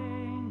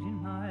changing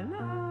my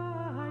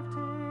life,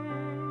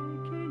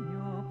 taking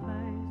your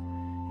place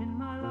in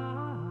my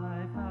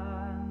life,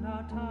 and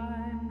our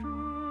time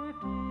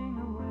drifting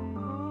away.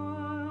 Oh,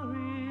 I'll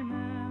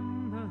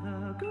remember the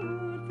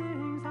good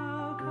things.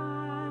 How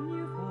can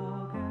you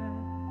forget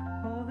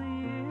all the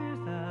years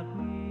that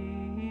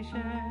we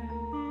shared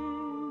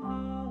in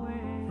our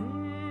way?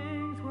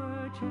 Things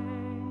were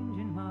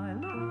changing my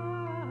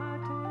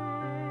life,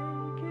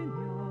 taking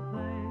your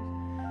place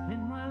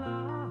in my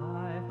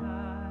life,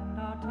 and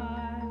our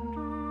time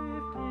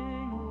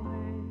drifting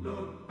away.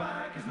 Look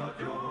back is not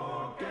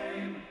your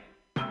game.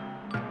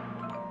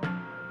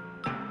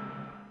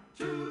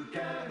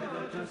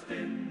 Together just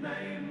in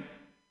name.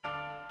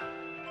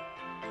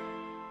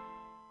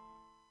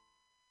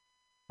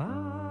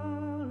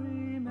 I'll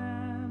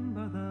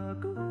remember the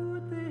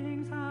good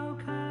things. How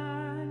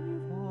can you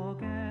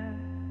forget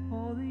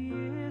all the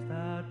years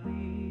that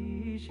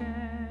we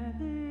shared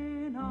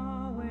in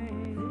our way?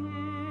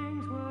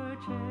 Things were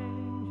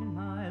changing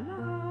my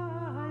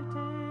life,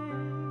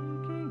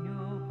 taking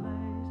your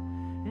place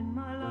in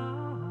my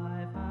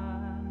life,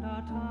 and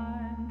our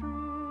time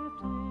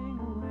drifting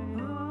away.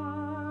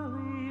 I'll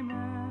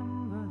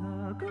remember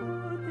the good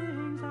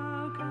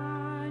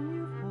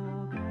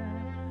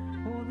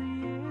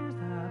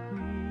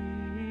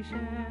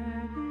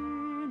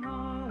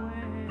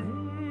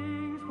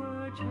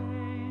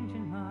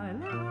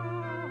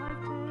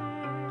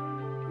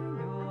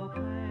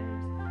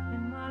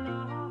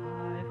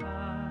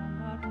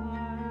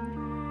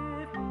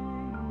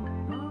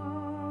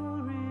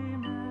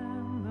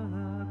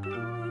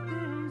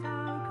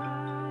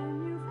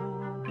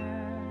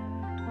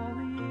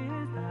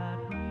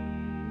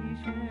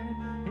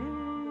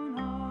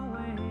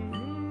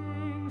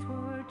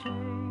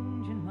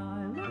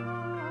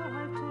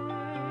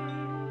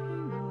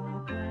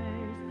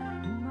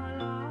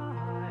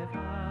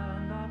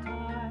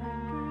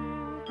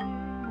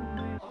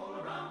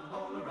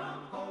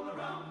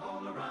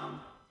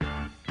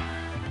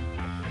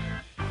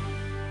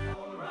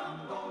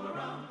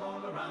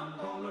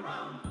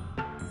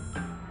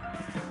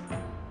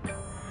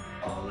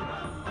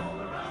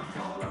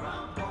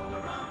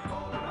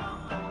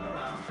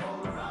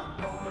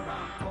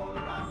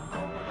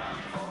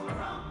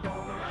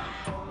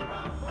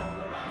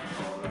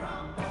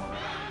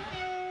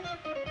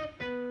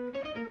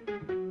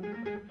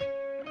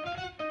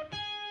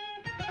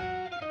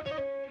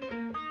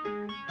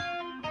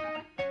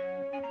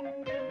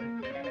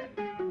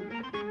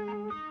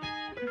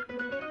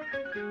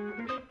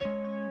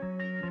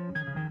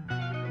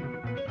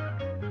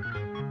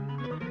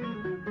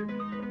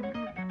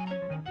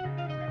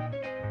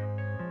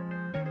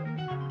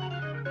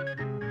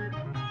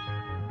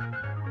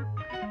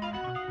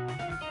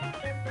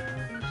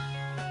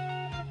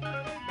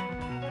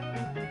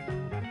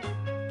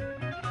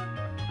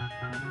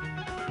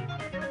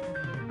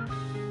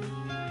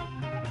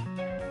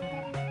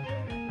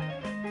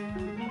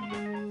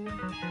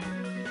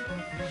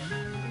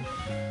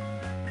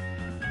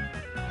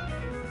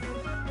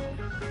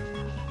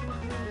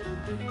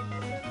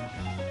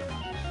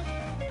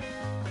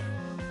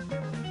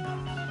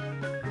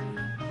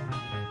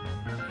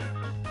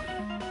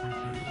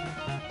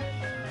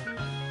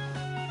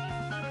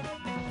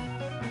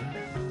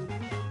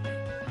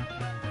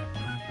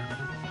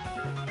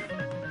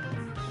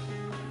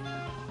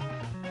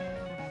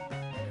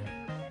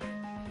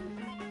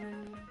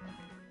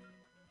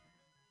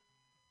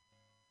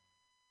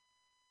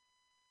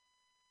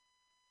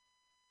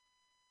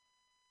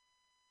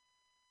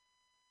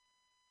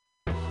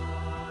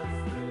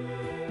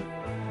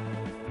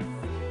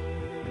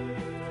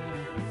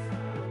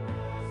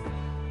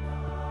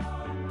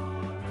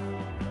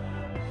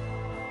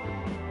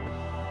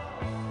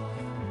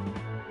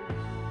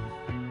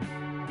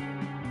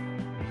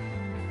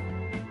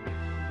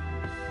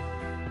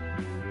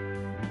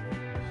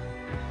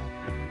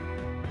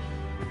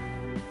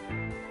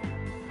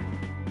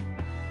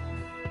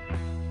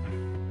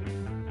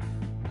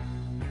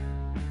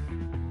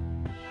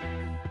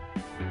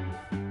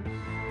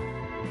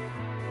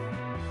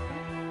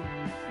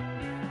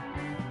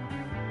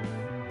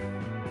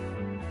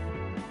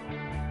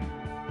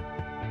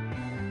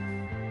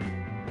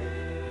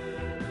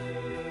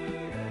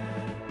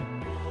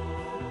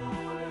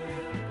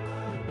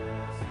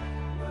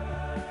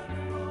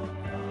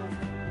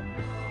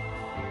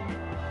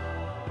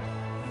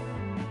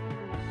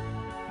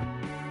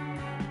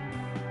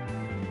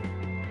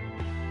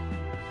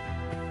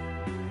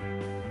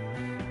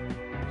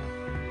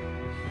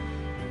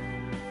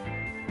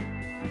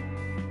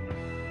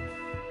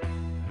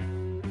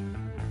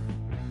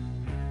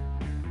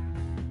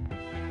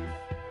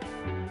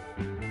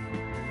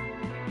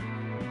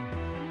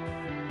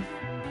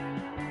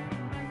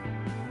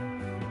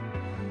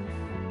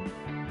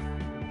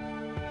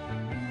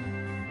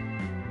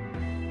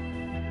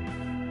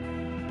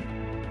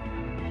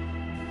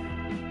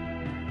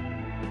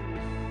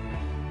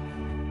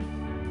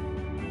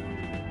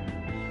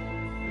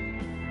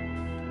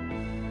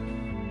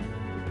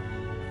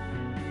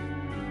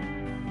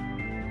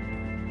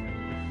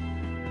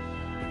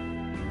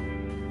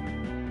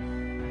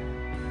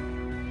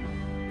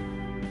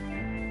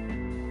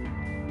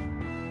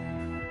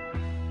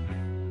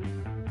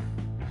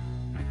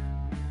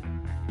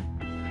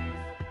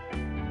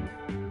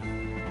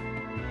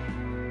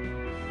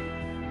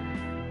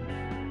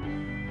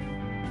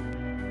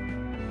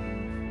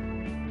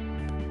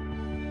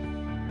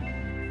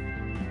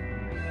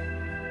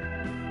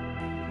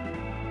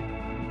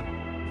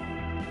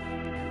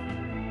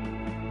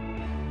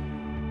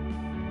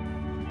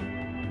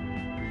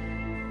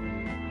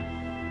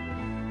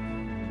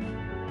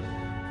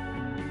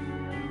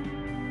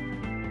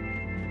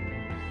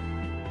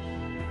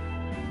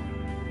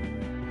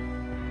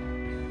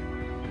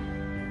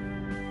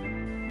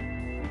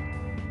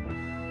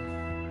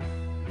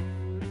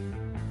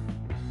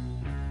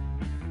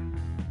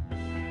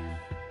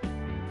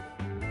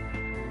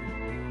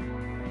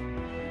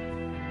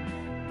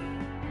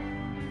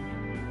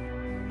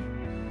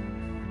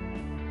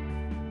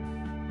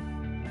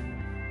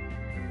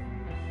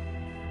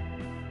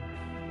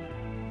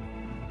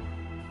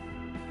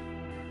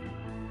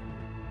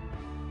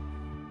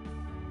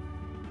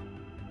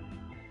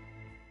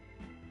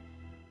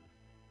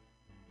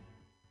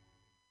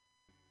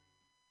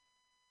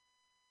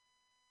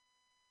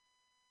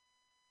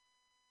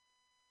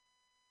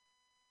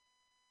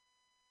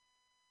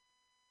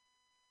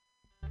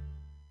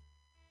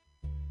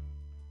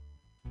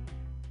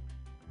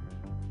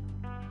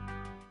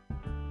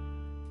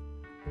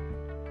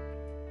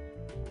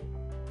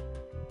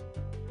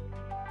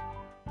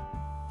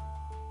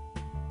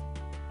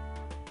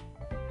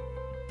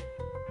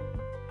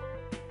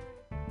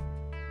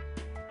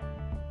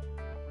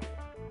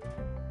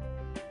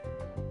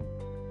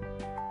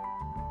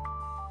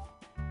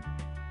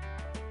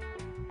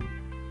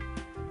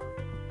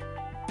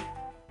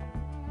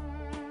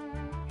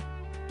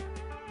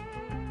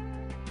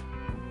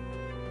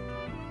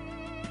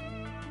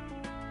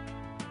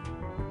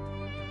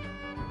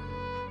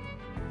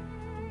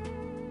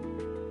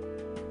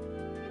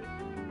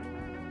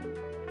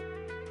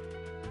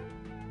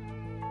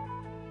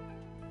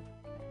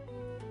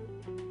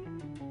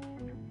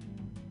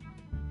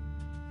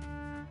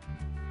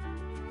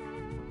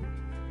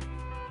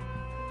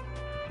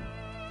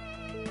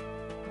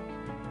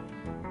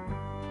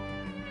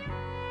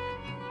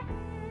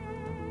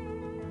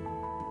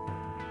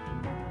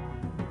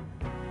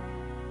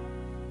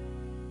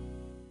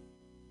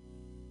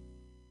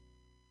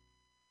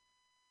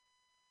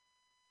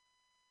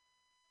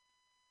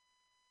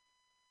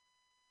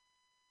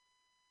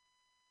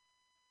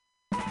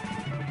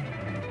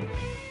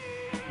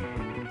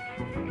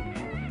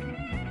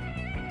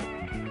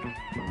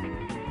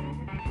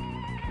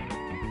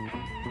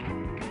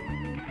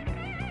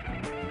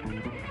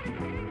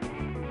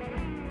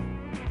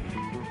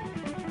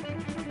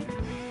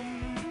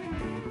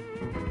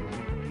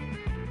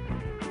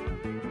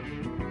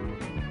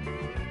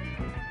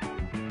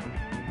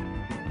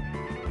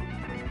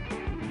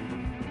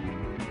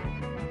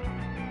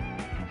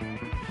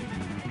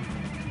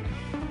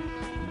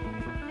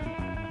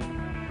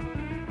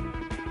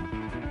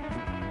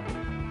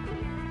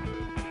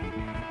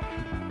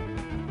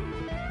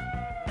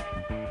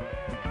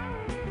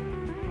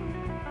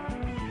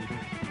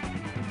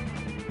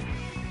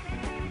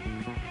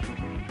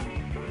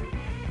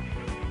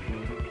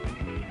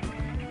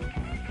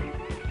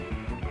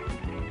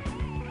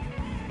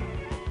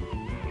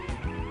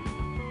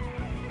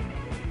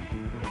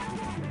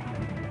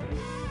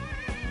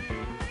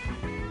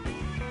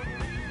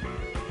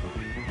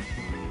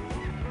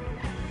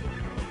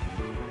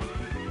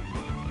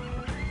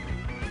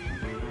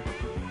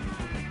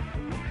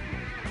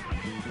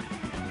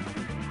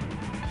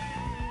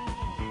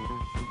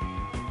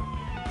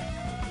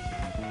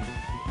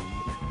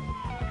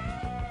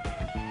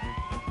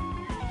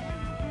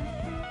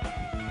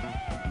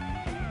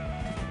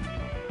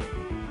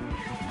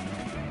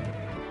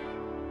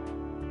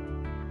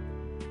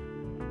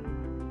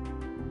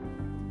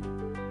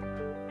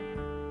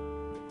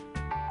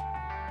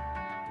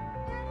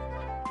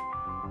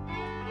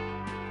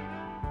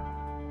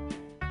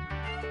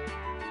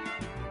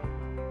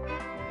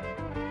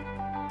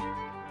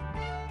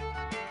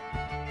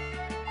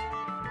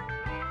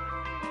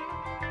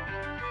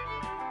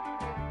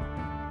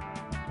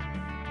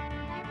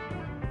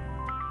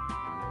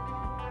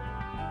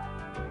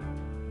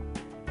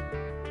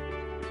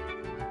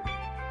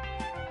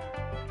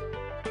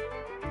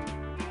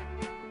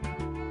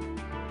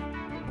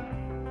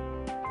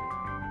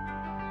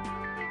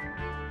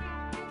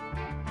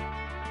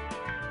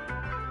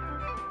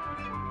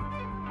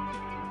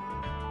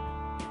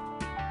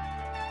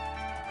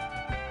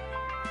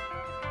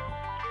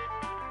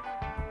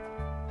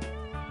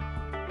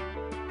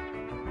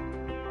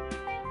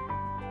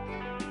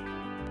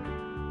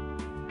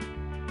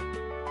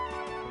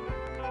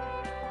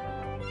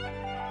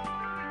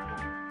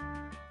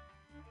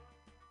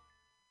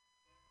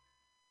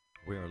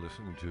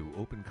listening to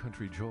Open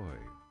Country Joy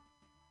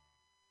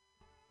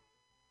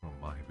from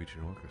Mahi Beach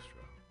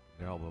Orchestra.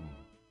 The album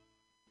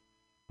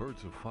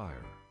Birds of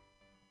Fire,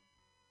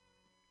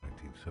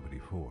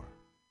 1974.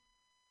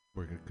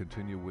 We're going to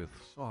continue with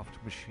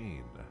Soft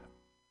Machine.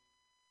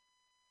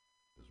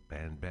 This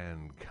Band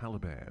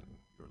Caliban.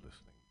 You're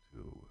listening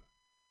to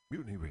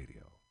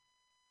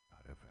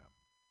MutinyRadio.fm.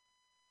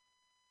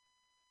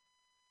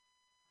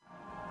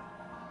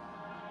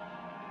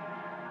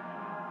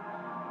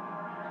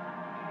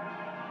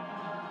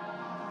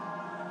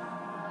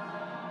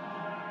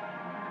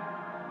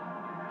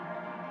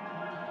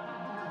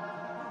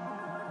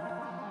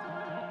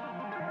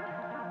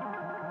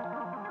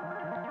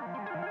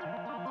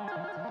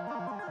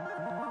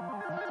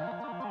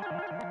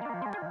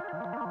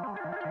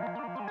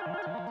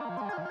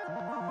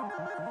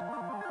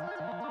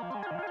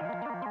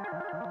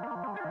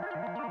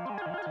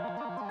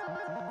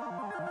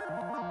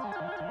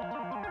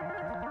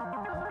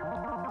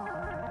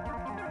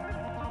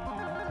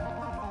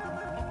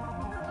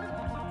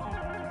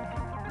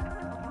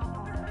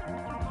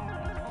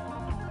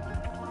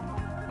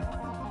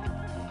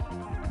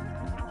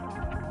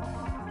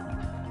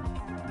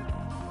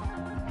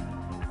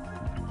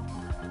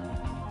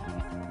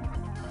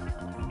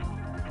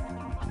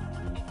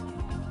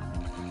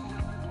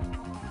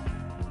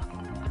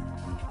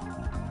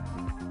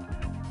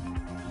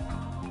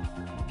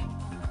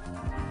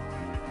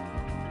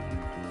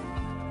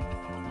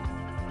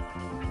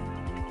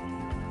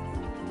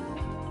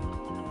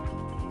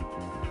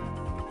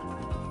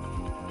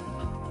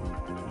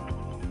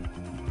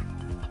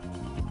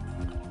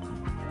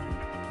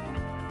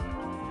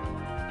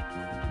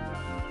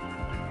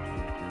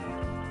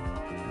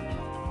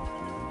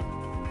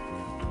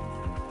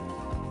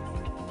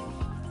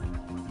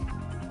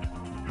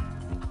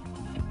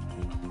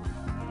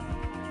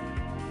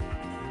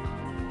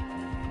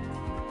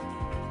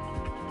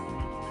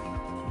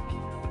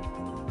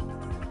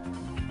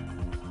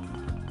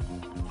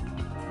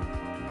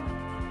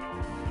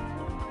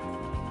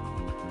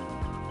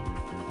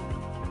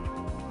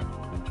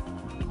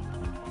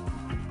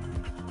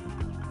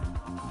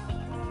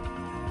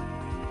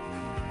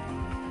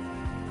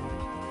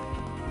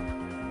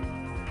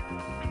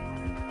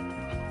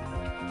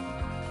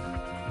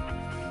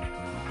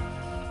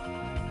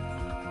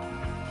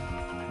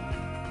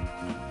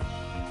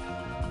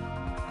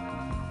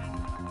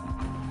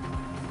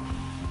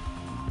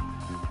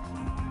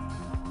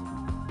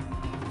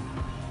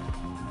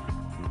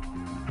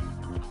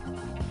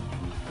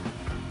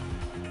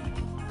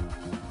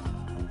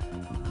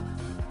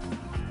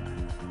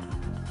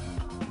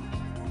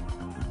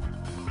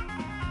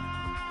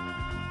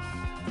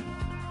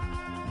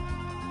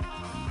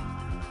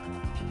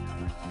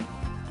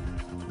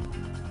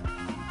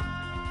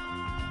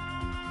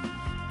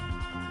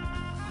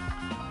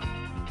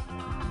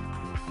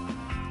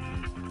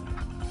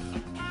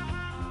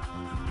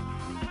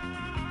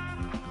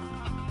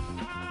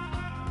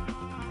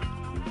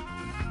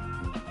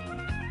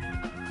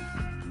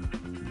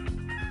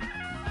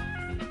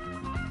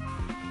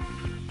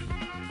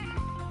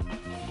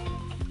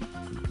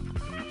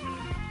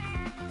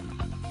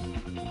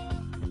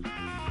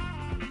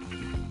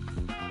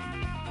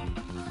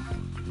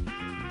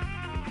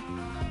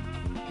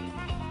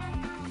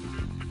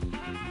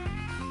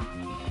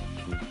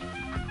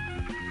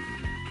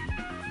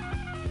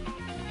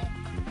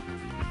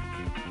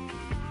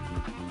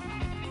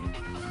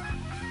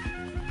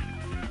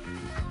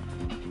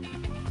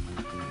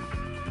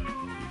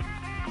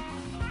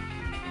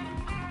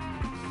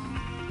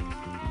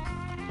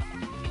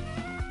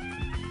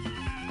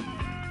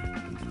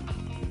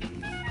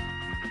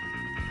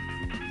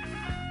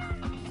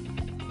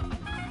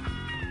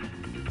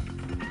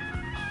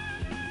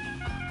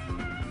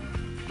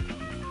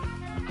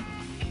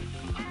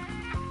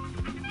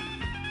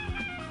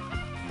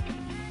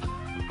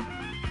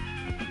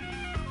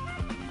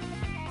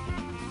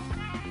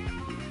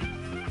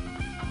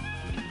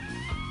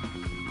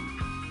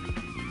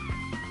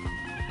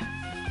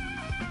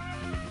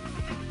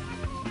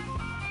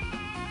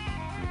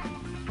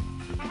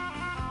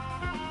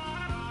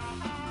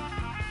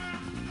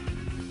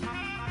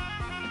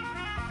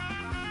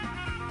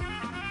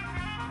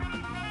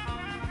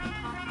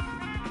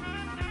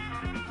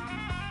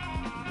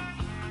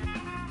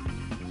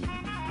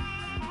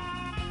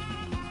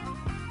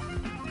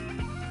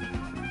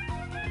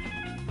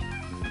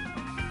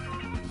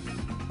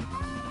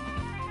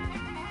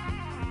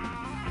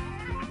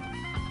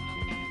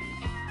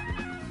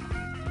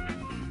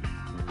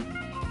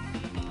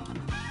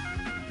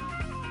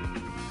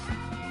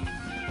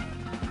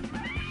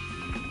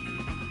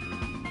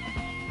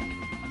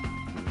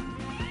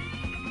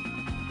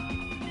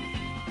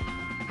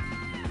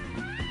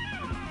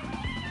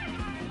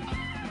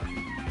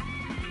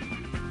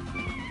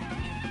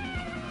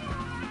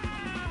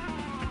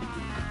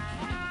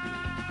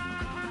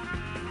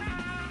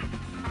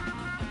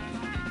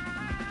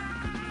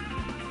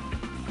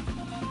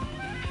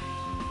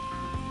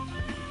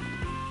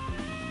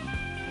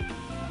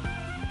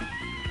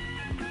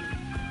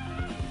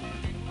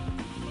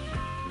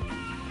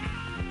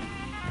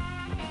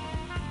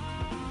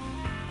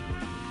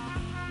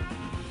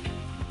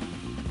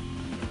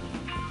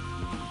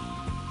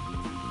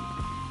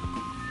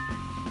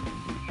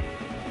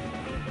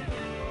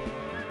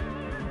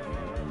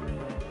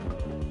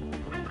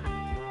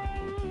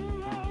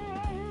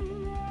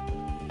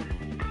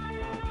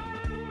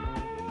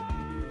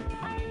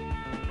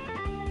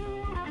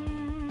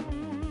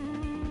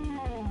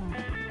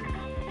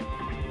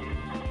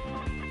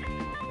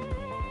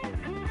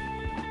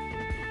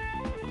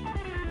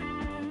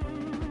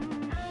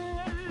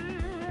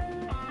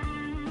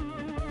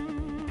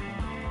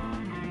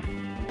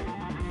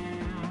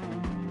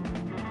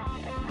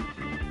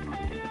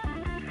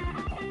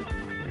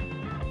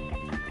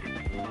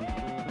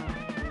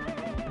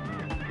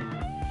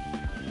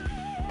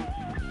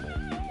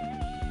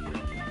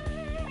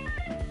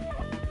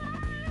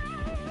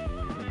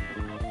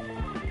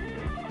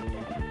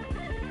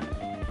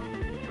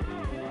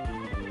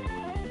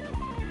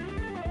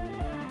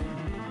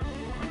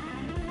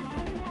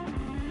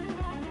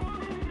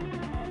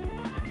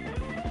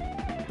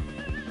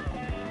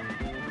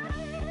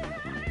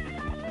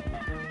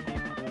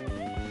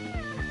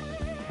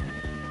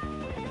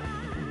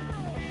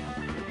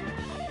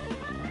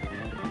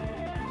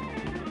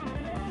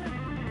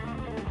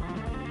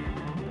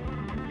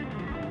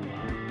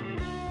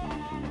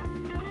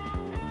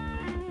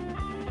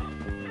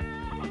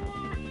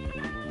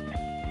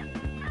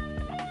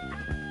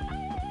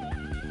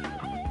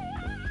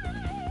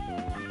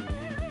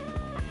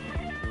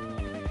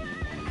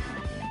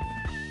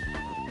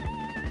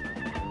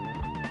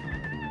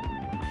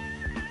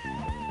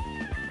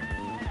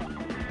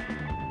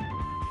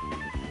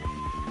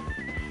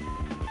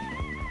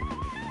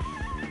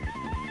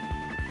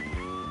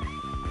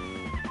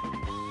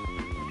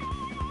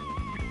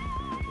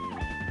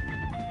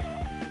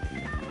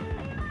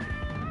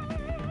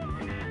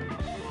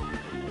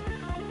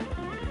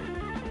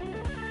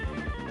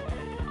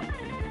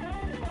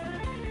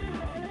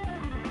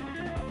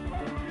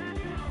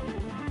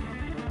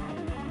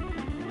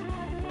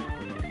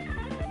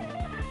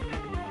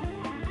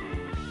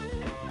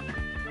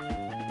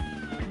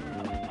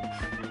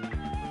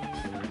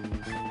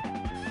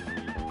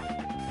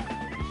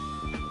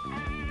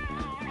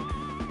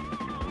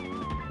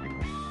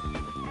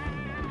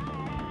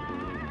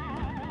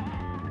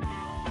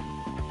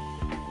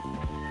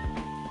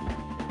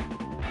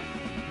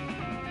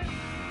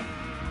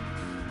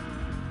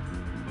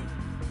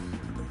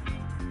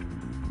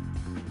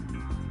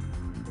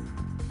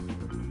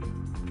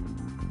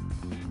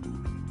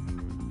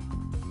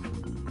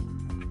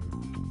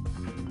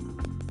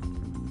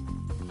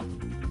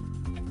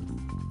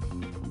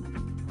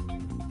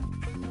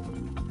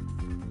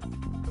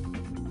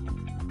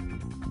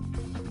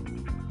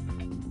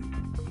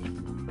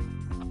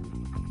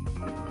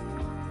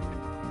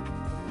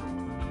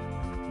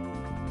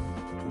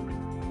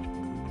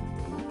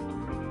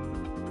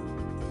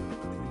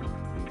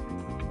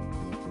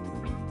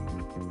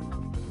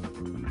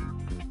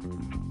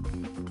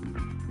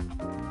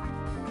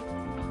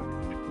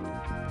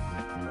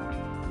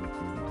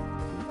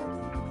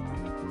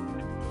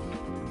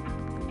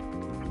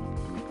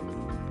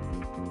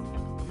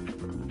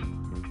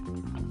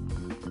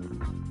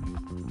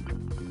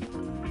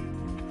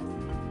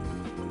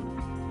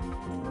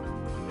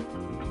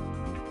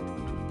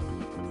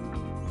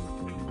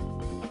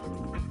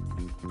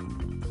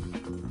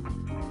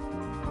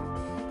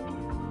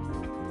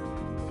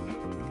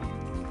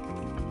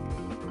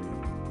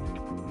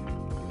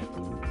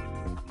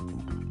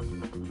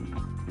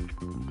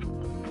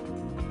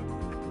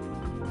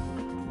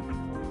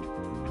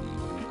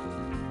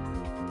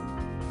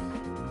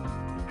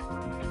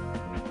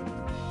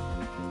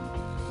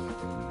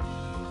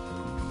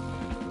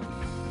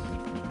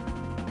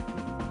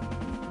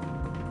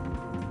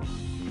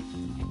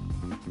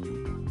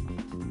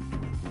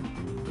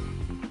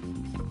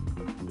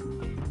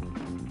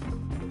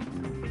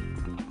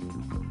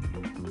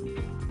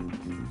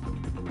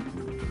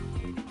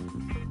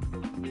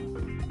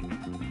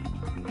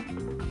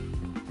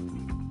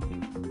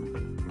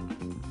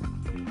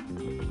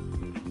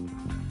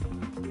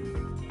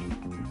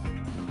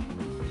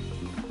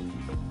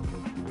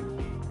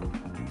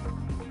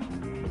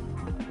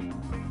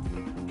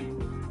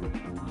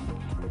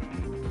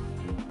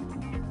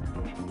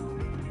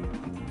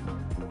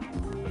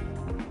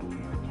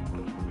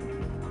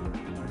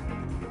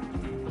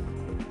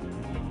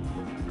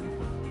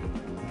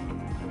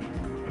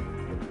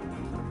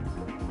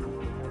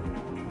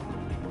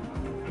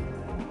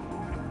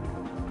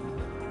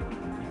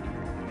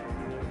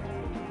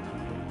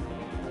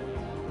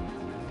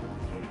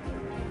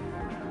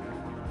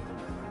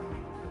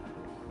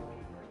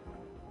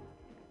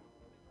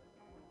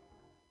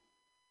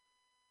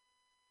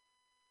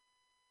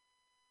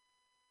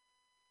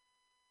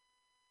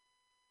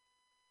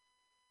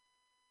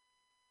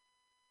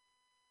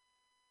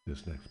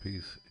 This next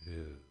piece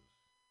is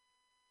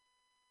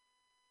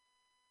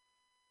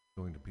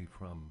going to be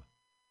from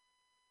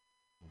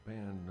a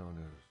band known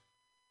as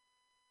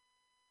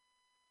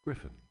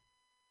Griffin,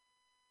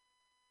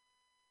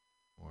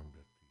 formed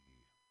at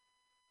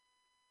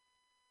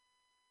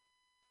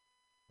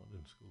the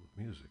London School of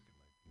Music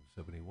in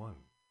 1971.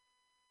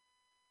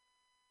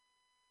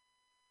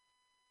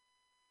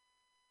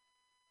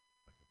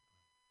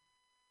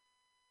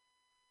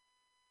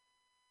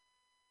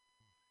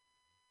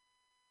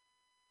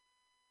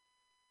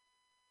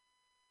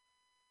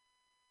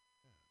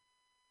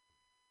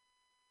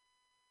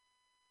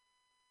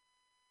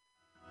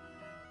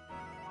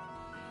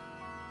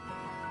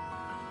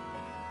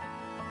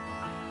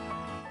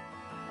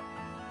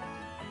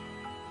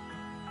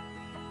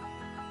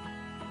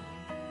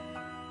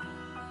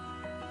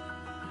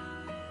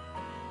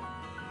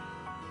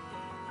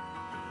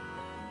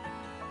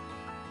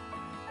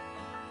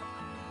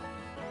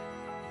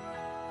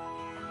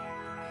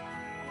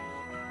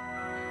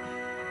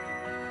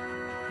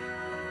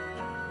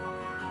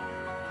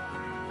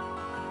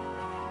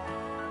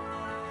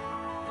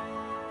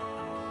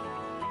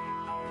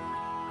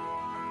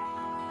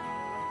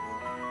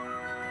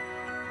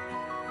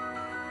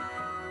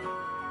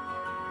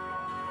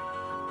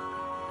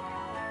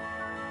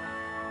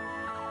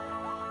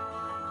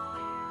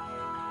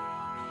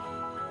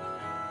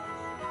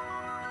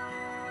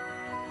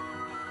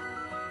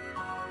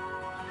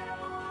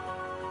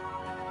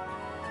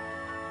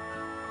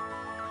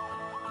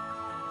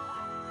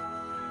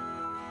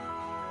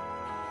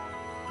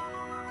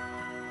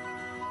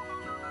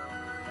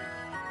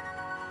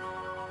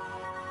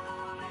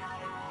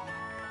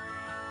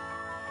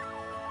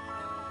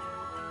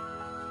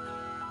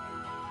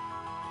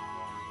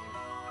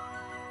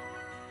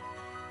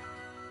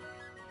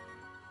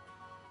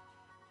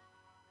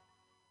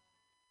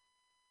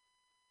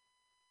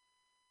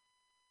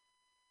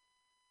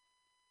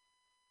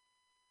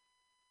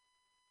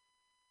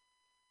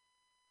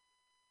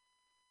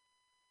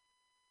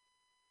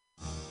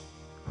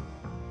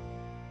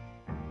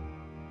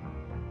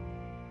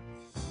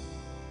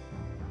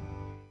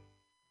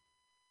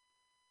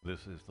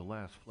 This is the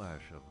last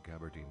flash of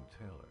Gabardine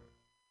Taylor.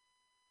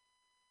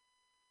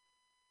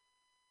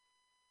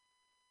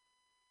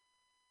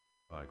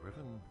 By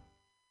Griffin,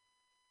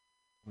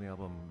 from the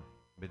album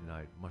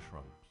Midnight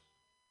Mushrooms,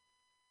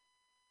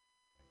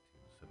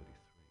 1973.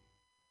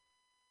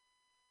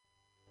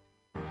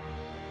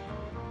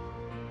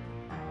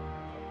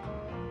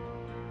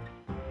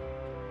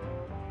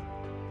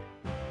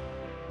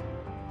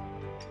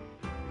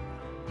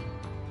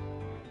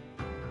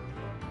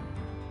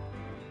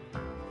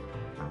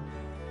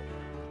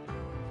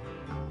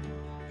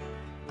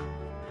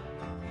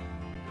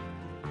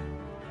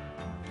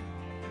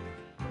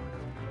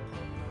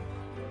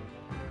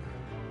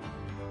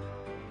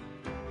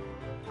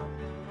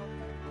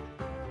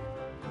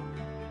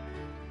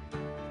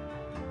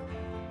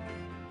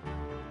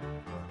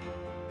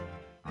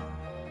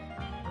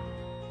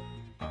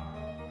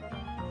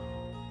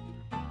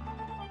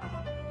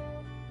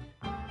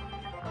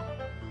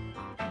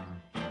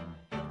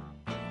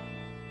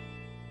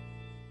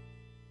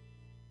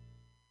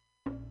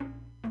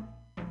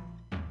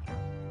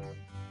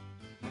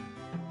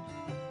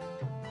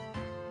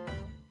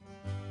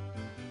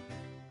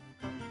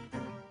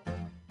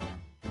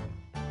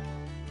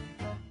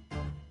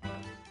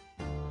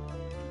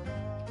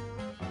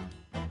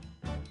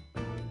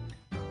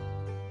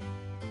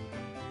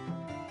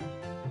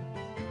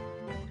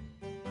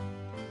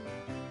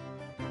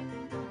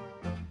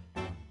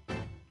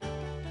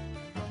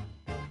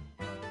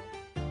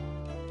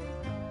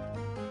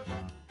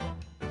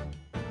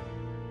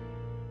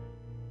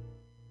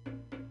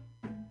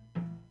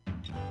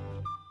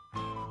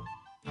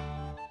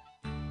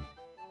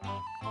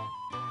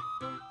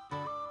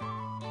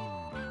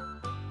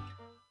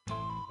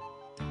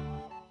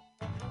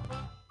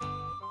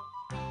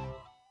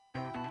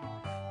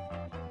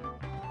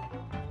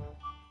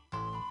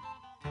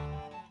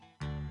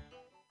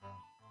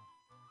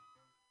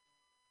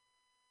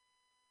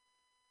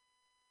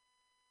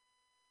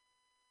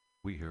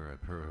 We here at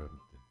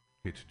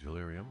Gates of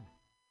Delirium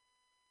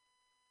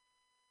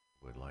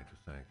would like to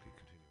thank the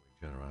continuing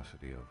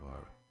generosity of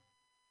our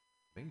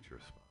major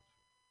sponsor,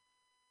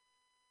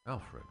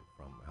 Alfred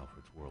from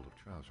Alfred's World of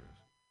Trousers.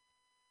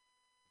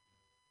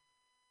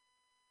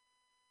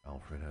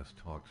 Alfred has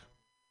talked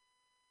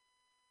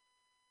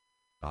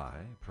I,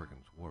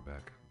 Perkins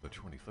Warbeck, the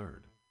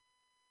 23rd,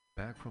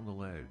 back from the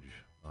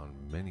ledge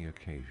on many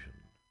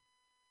occasions.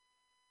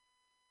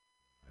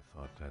 I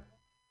thought that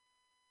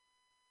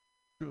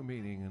true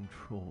meaning and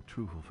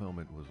true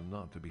fulfillment was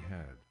not to be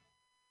had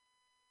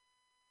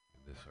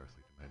in this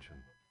earthly dimension.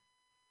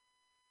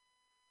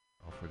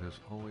 Alfred has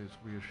always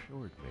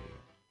reassured me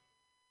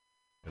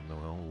in the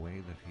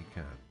way that he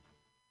can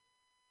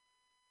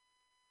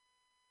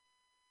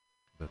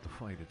that the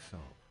fight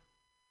itself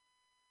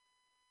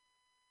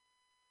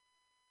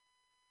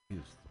is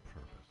the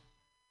purpose.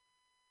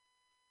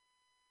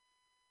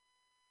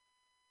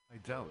 I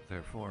doubt,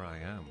 therefore I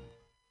am,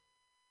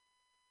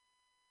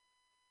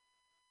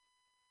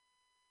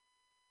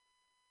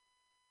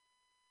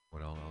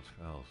 else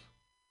fails.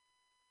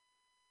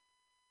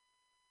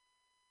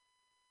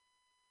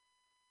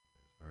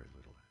 There's very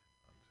little to hang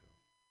on to.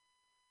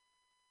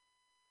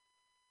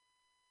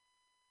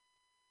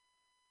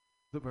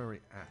 The very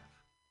act,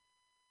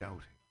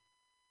 doubting,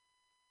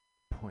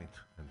 point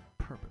and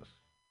purpose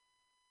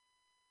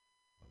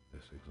of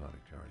this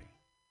exotic journey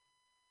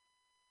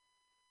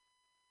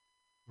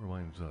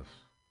reminds us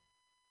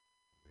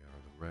we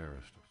are the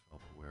rarest of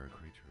self-aware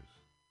creatures,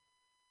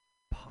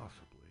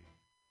 possibly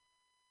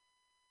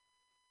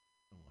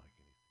unlike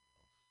anything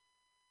else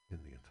in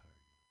the entire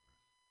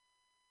universe.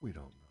 We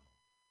don't know.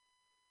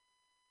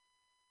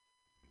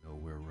 We know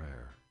we're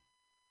rare.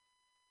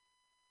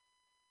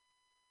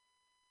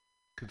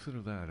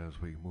 Consider that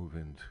as we move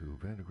into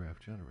Van de Graaff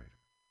generator.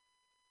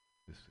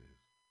 This is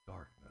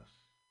darkness.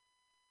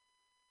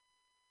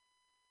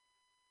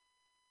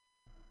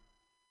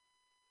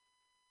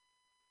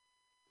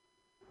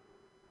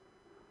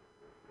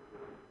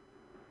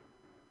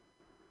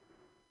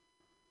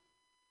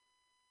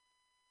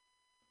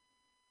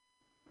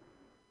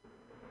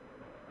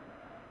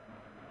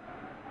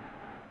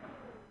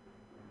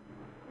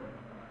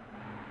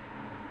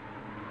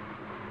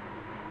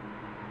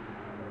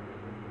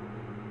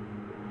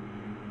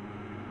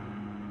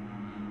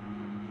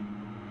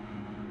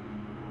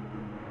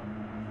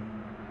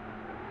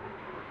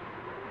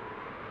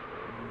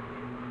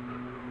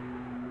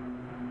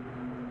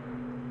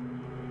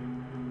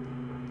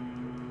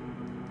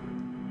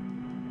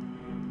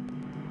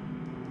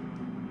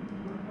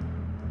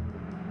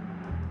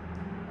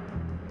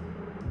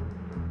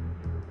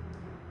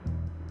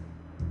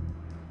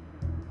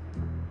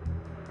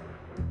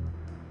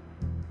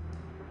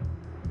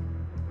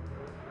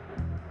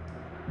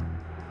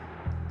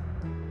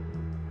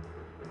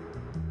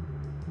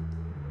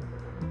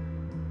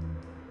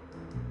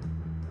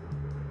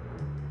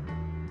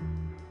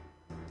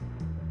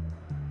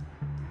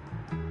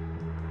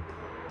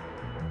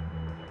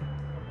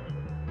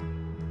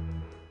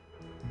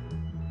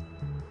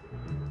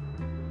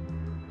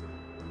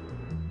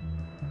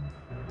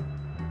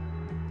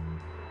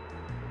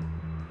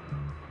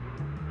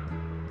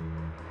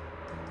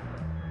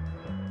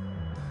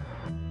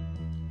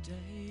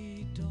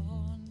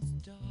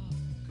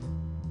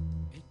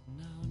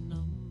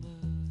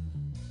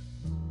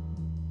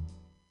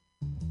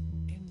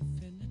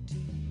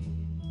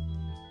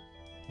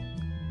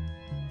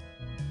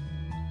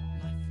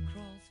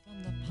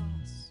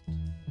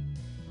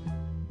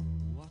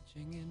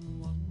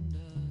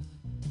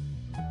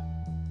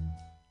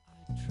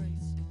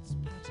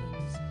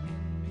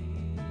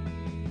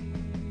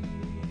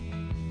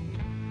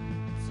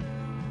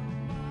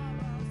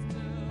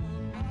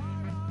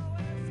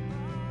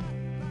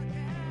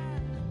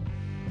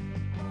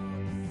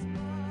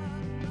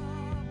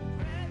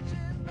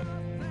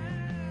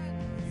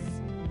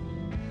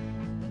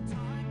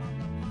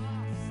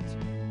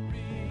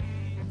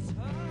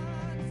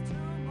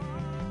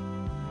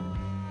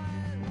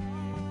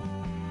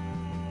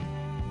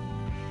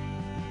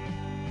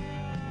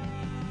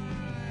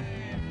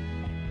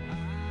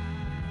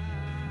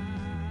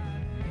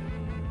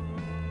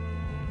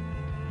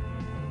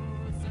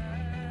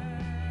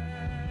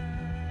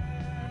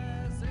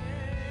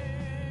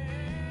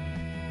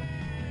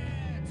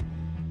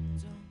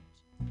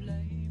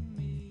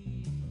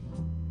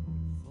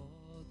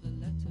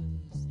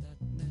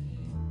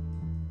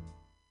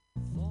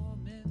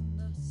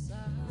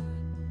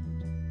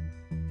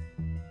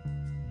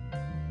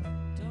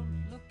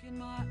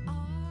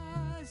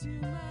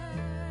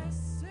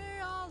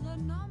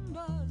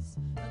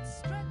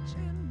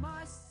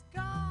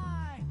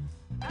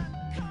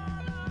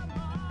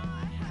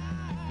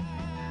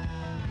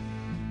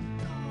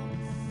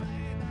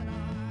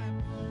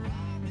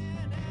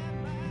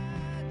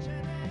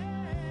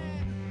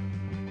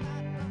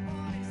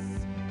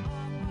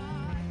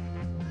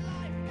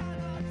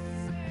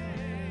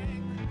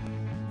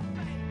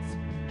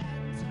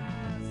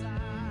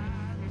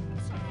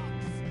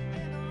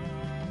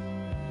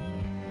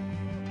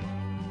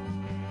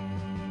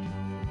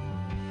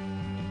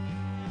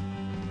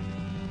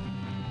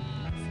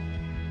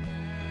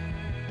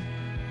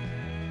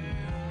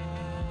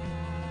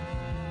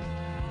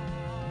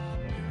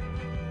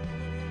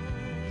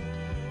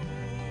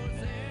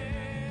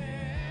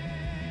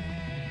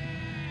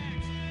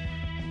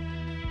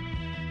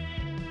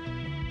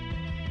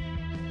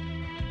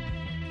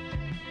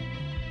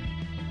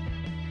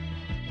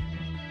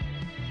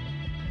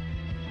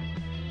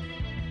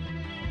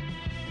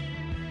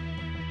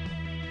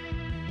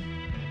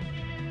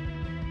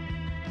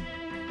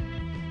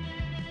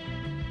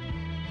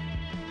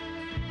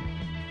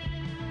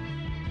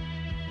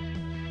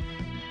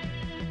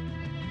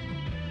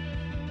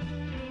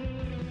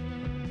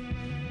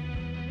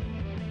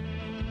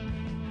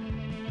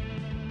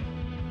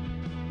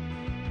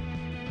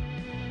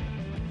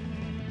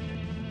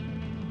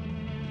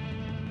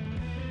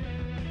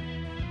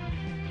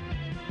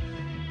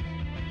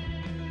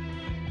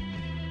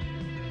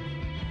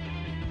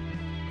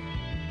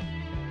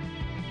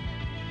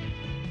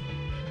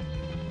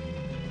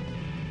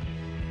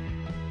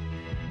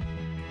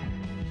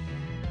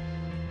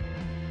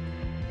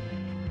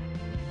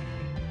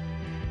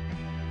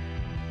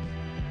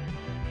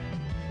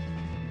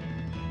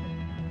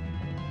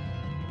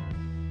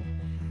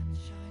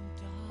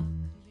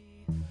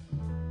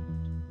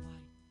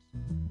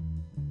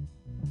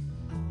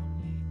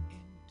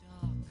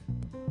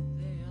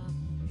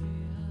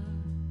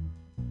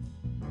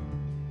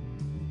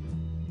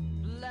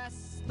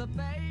 the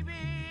baby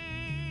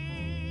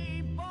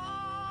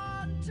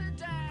born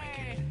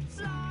today,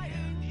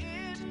 flying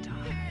in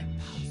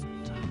hips,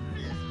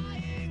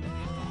 flying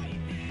on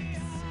the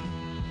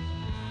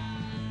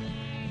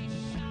eye,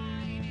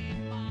 shining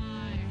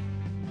my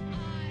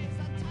eyes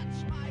and touch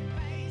my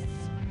face,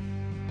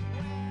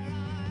 where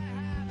I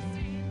have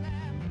seen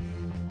them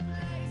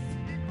placed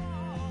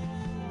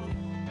before.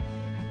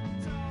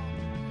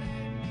 Don't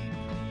blame me,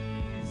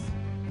 please,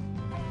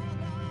 for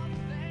the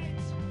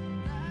fate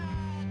that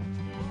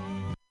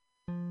brought.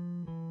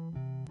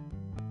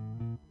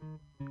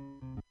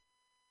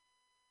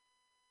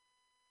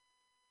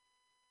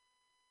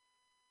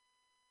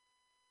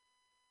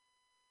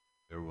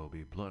 There will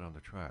be blood on the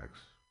tracks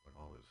when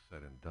all is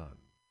said and done.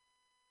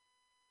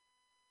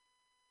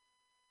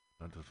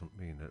 That doesn't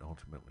mean that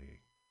ultimately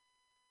it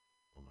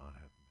will not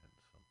have meant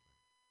something.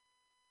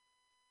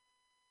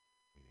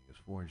 Meaning is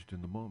forged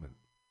in the moment,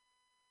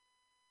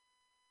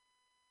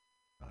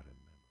 not in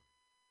memory.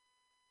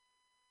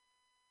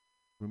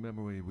 From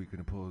memory, we can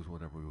impose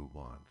whatever we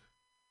want.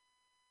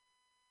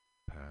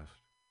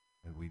 Past,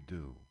 and we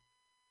do.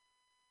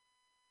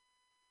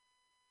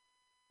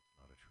 It's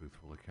not a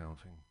truthful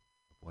accounting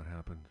of what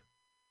happened.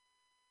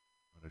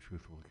 Not a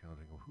truthful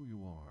accounting of who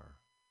you are,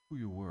 who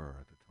you were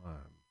at the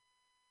time.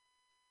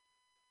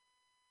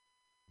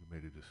 You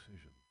made a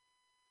decision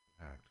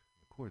to act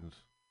in accordance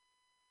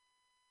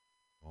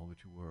with all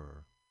that you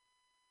were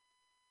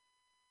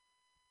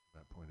at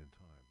that point in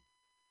time.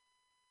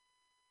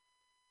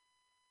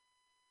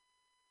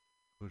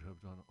 Could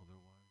have done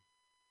otherwise,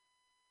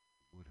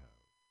 would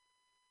have.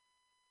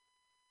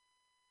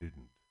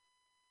 Didn't.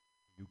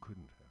 You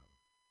couldn't have.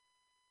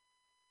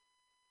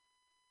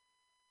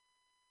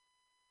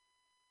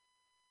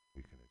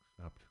 We can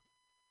accept,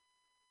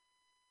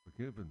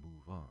 forgive, and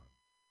move on.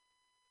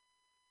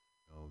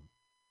 Now,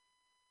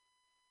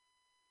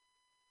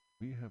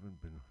 we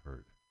haven't been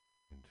hurt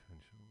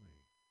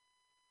intentionally.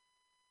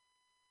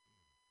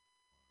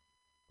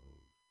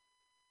 Those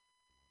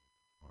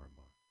who harm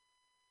us.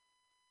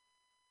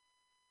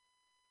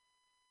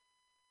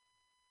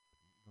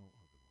 No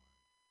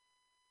otherwise.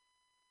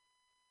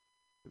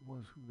 It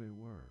was who they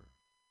were,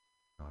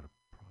 not a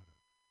product.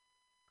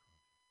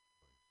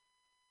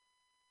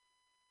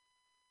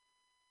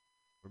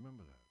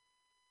 Remember that.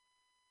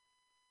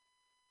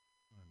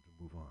 Time to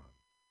move on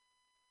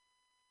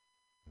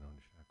and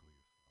unshackle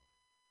yourself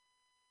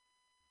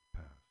from the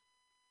past.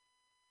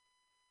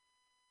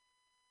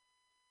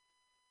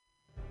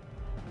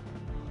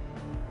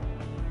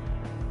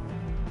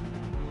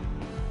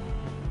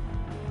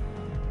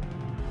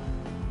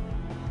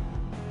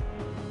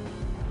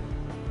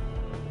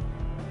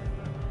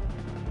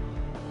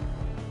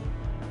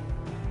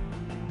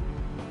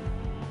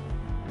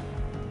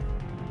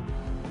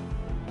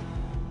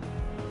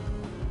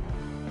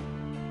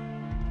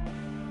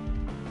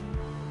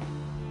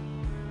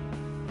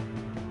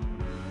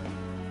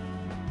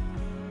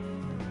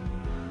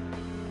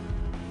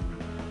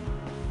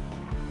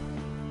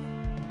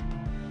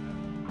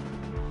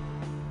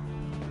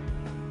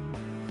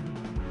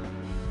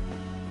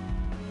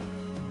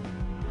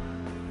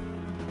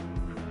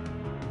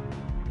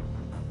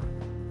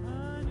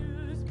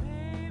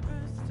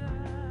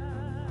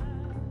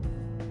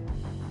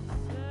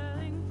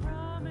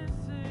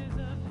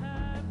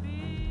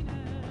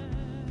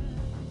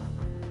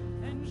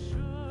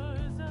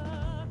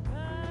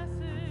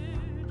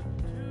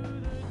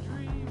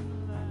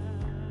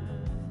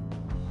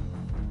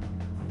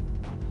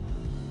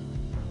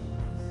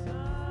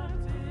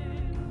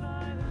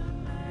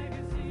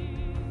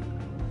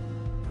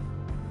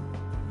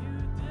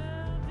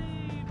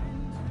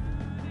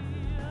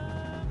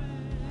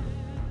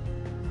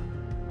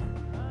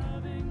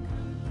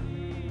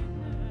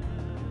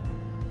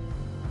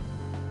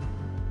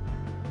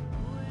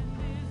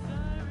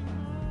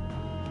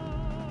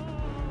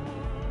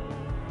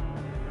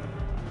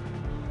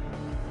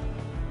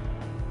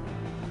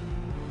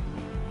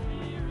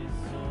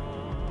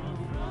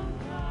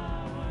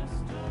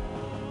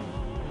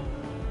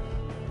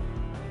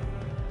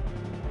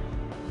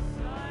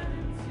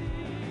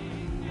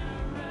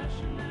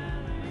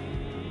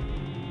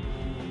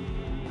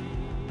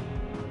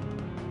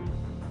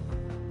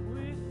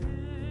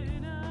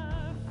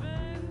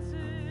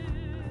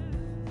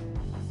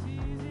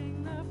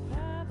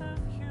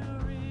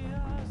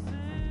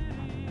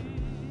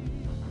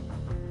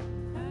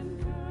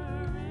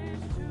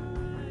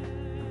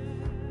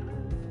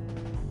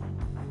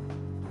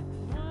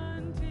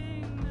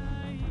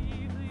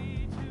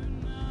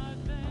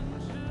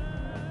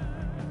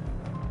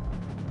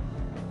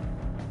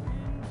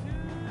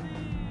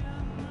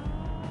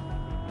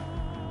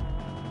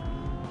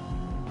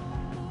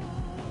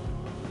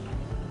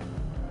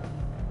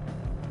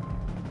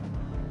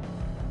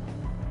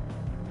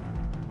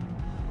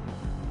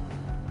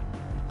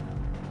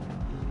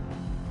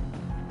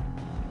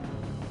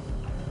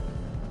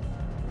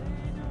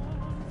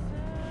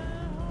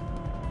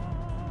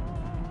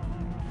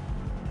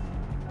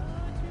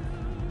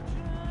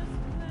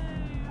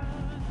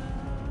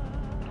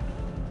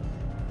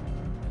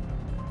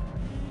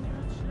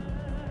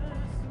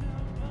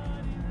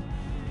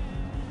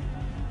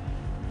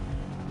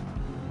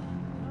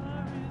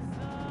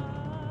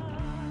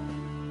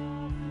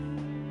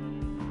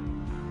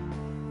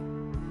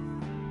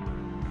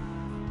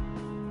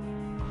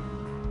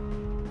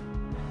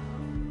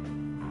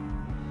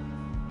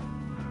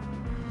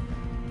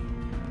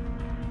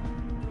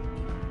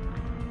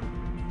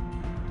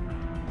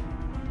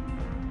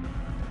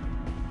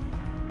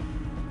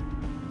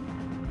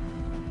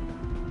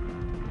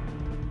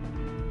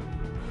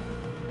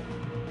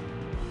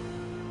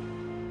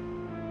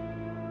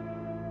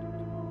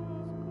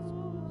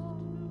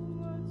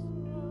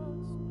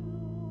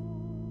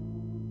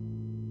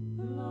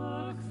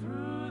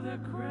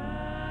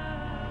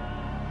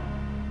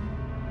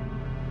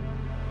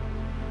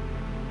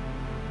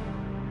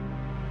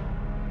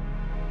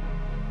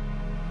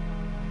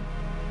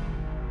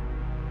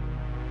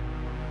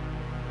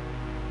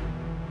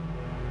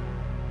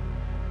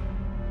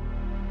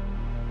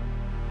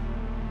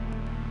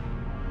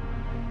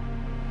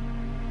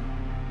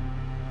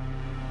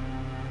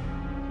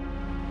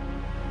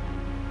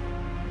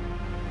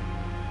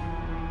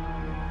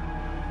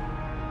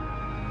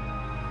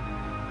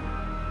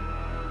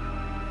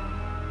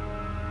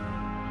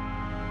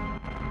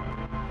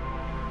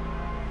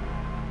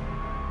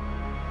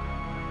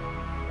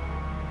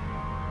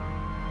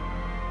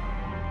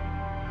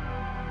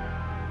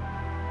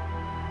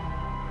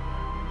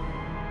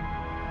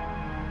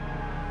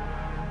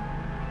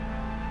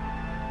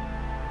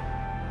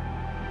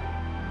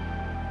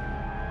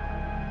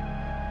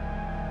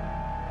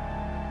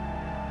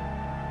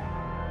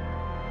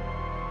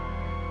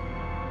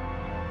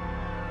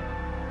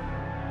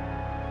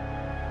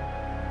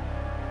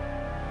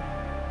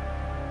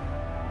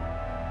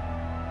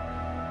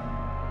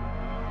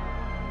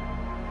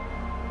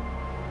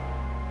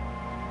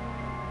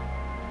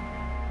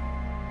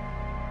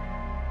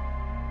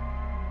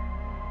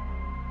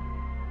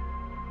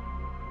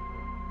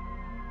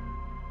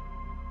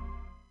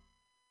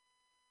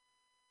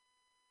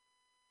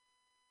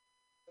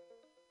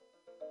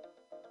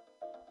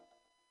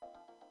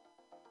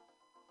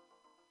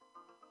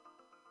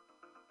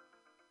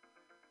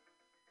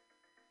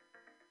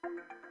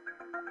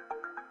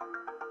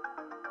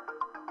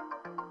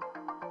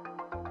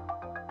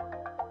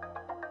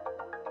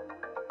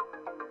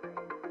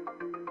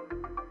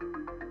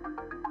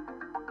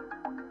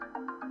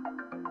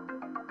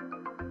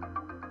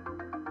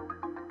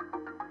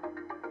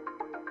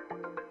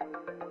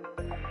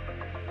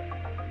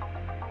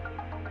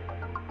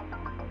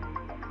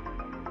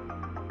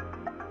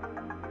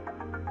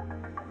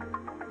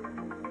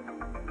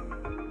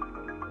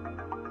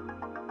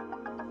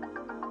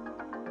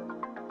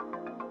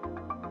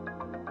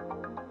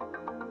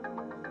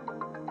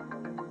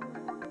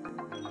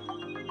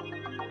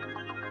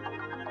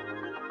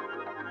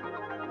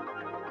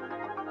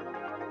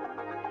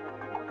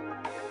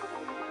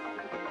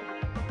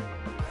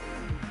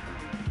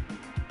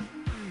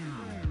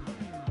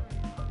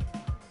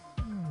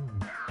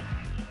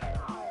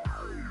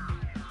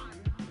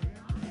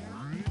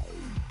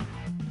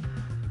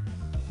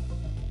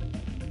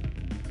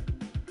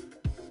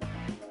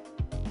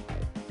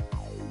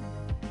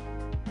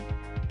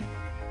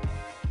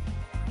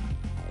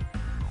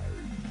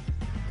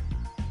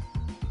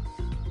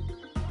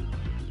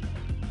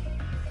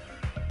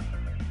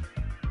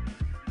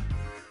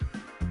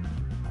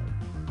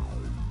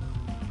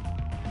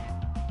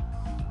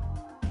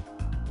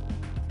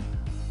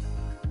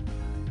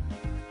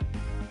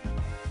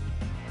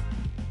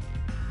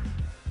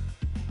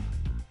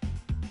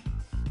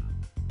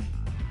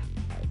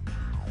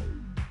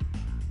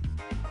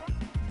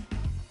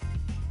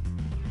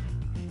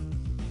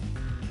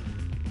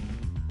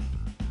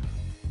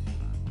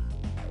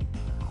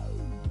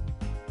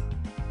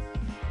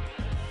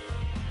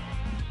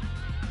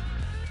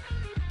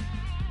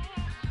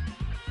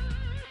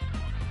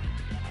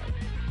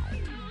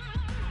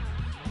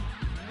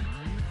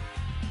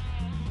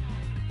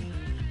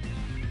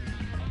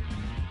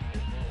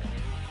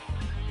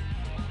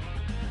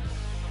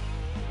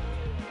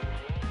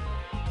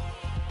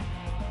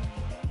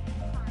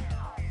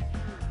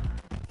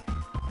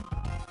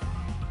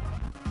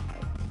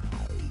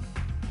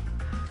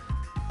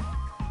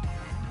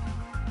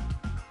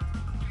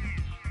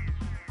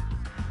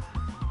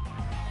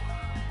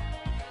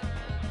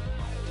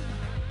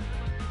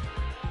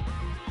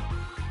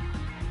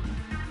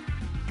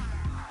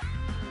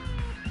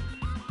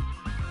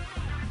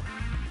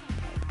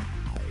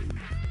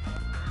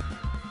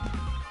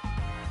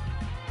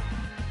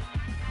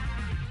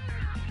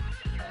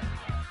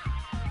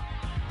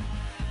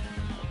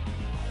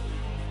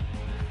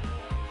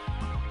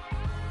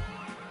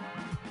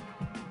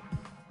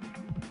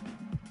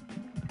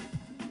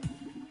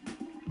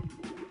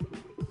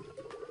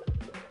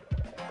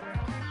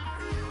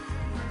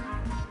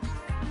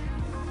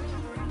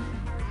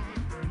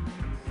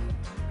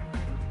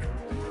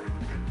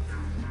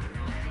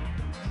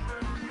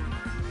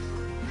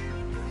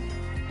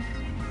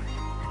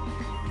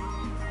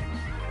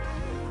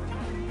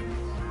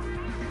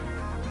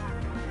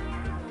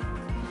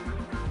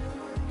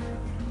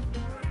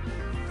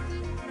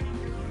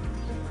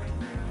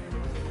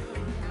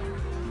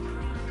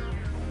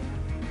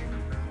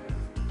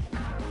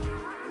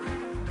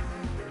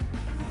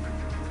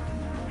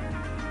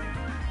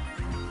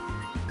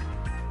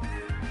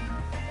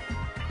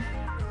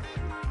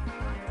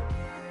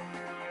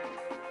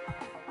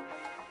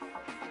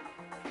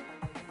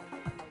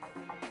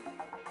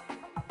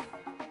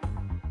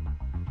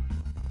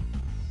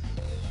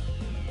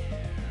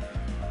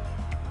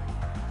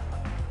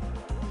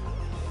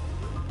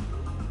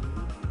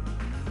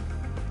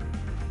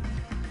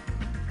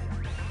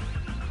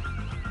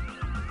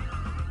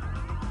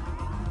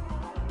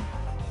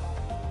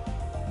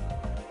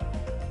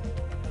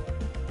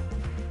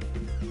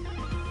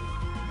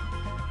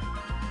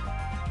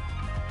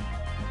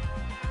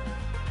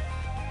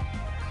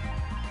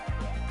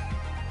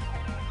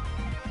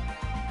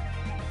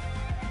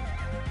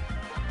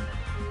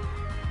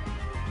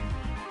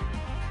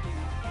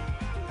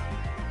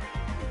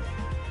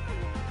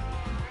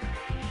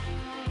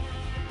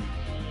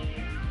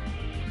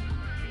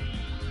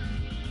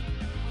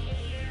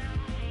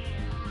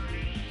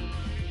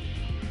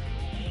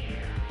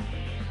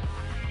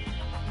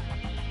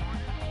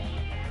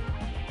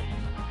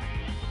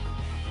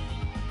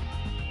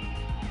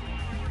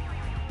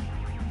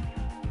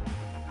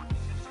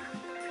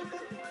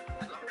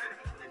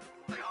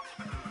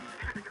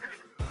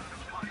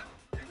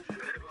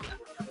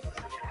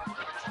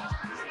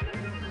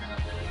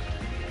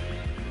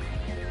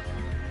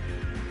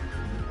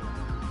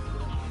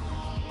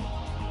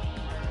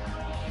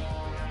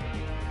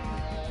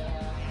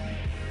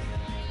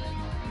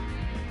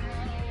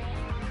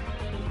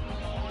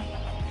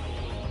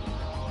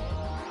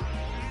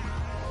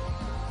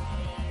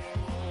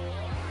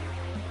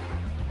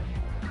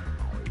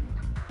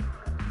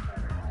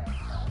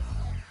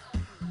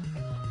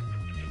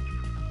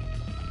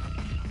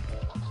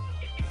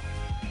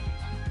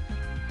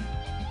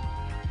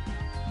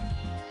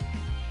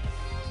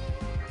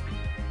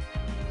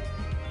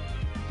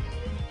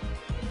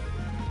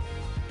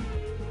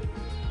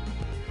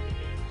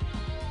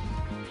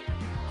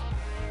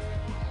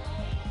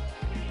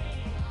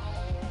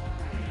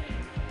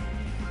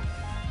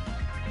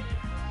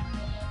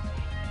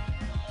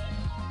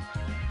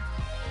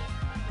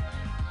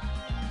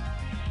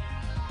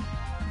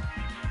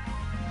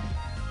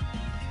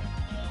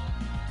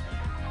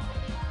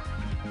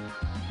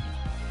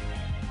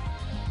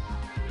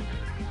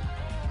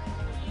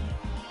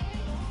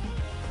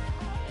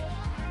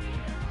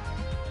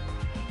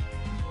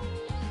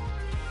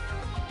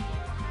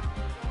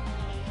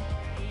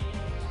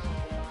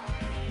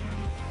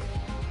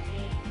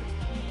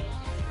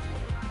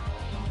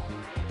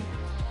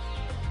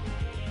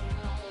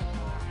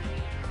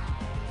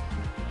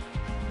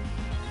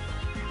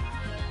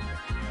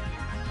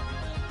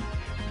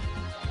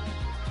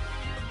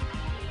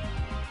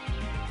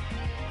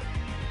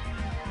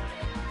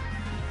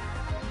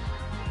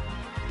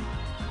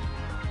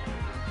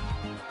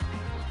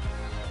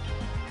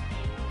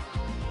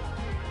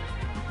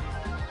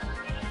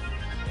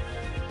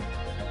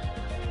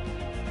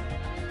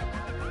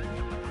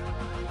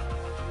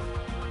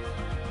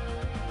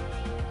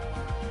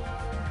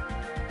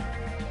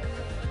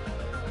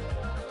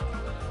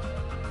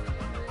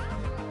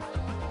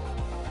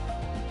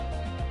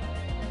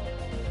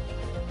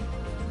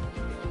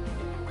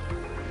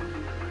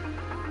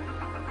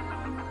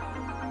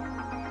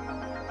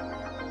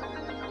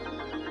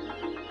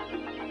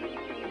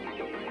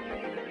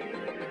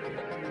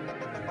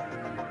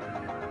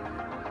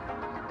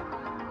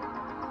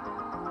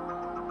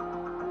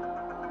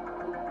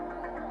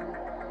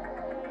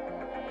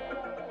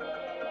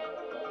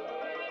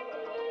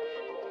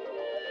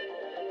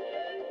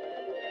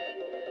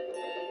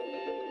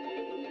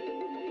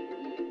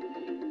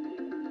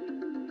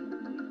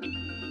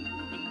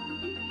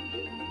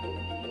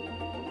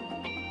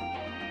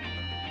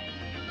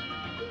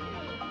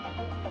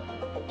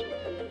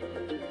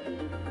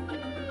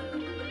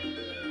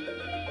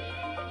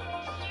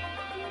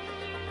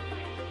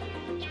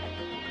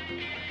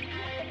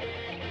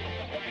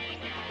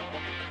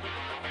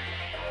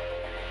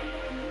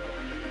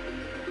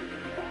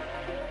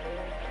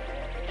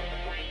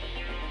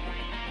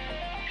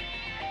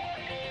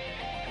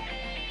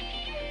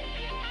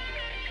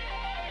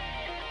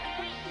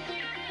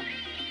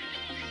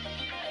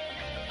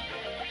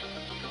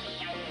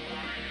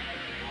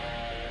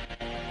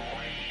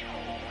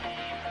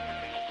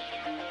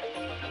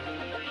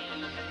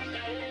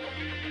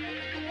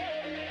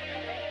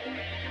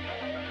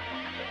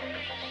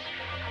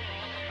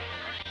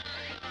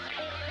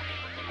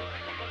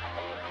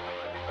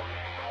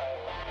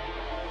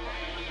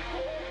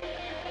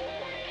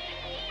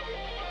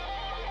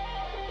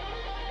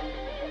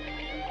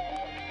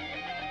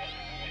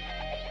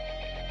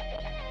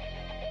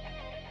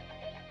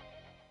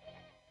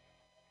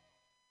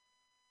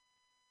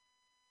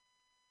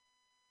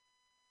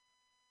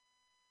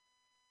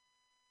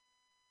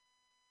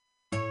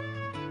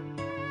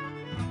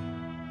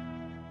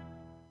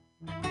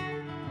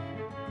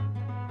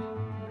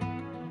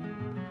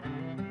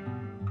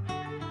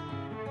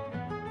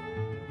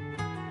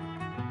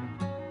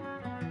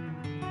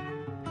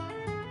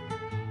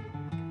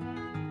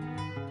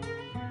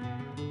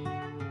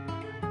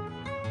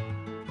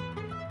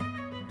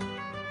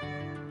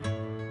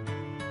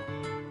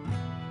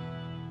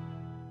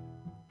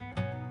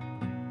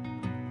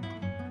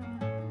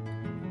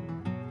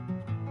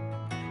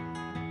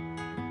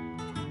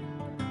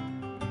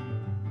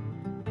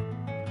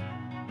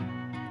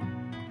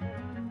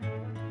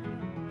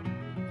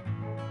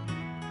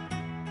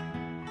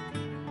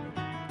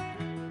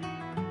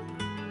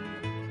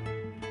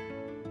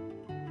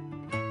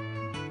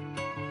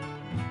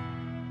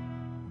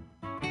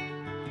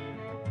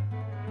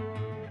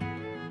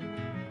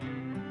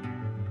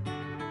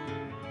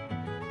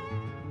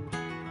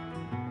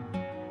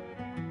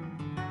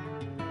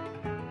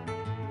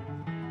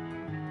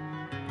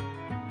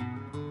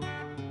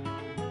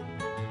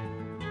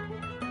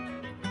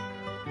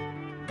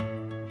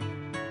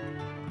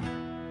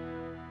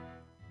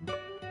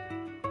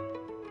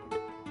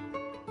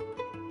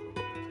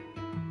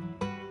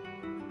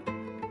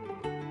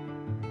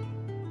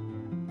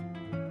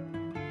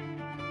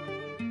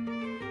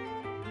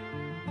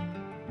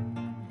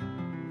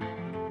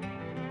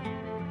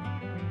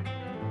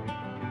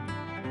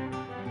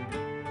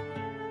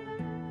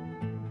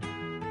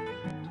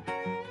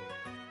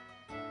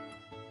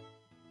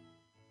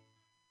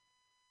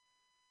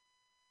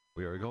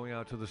 We are going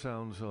out to the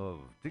sounds of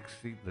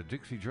the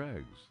Dixie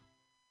Dregs,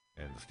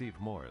 and Steve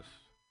Morris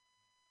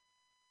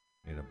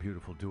in a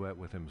beautiful duet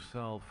with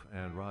himself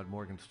and Rod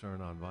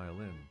Morgenstern on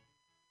violin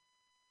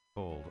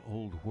called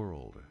Old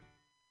World.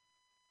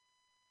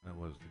 That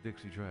was the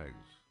Dixie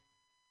Dregs.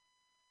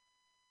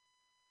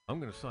 I'm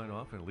going to sign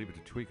off and leave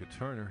it to Tweeka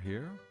Turner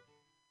here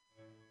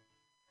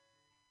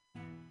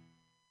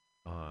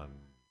on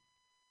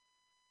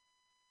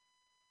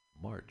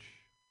March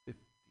 15th,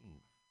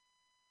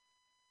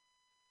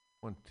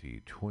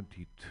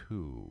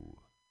 2022.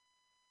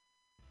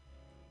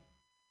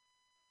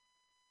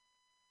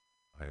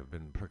 I have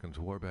been Perkins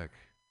Warbeck.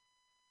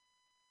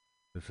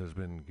 This has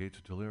been Gates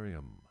of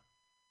Delirium,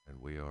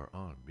 and we are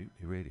on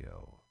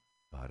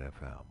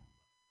MutinyRadio.fm.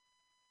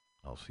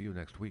 I'll see you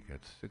next week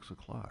at 6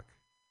 o'clock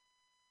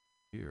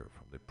here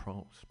from the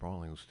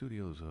sprawling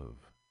studios of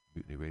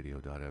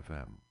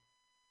MutinyRadio.fm.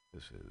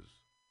 This is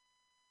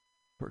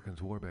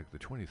Perkins Warbeck the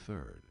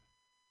 23rd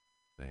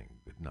saying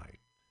good night.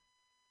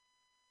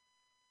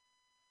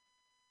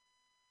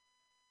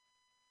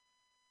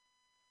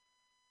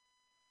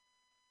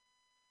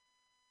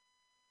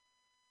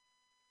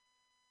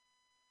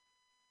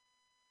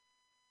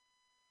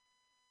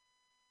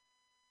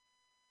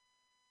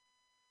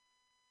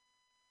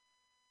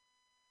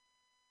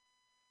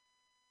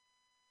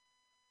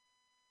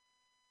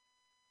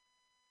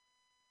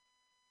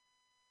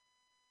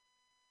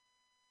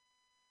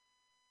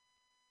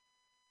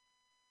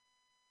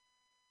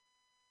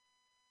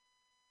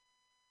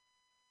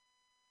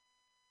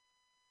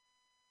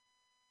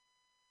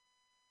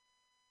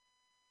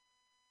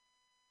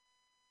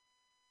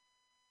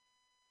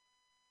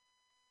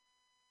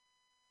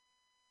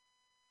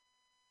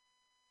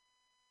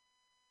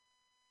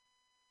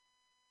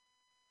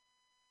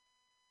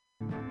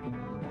 You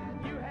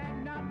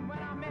had nothing when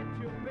I met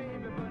you,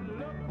 baby, but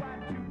look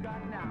what you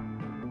got now.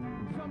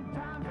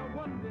 Sometimes I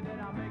wonder that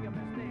I'll make a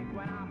mistake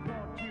when I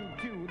brought you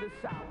to the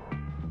South.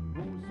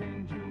 Won't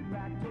send you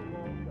back to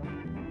Walker.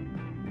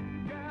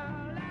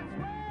 Girl, that's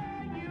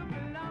where you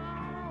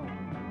belong.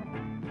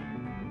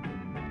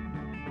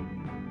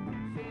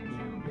 Since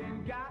you've been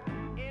got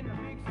in the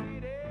big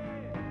city,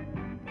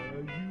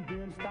 you've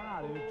been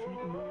started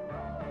treating me wrong.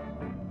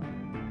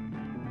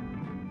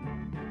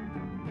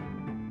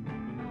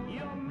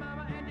 Your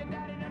mama and your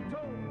daddy done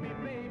told me,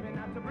 baby,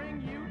 not to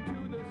bring you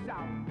to the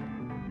South.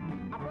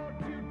 I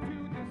brought you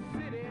to the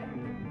city,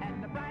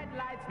 and the bright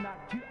lights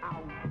knocked you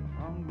out.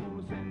 I'm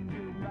gonna send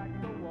you back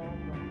to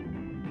Walker.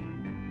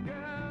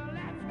 Girl,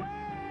 that's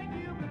where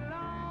you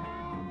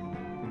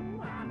belong.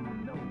 I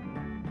know.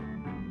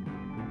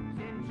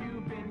 Since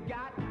you've been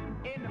got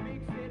in the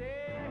big city,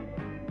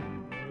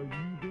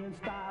 you've been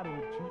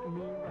started treating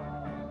me wrong.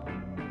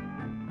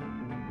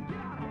 Get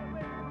out of here,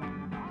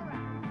 baby. All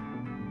right.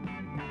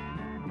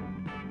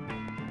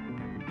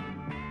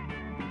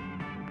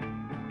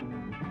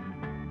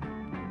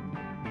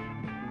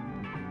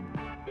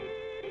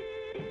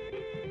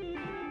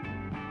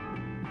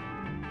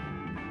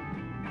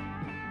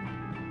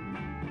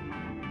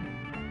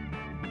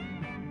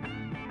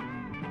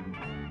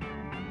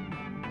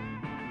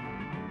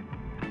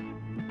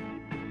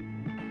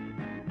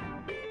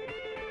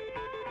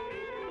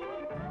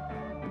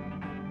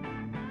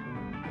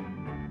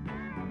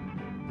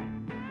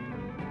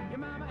 Your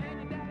mama and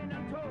your daddy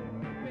done told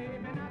me,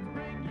 baby, not to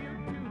bring you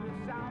to the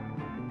South.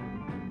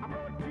 I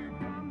brought you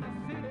from the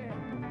city,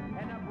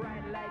 and the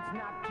bright lights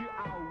knocked you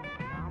out.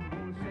 I'm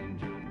gonna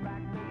send you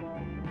back to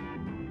Walker.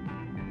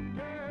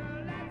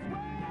 Girl, that's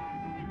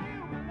where you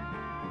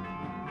belong.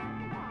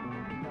 I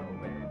know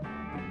it.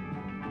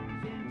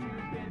 Since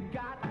you've been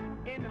got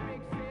in the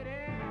big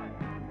city,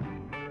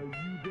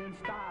 you've been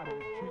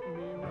started treating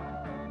me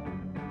wrong.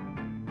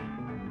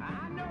 I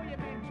know you've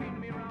been treating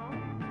me wrong.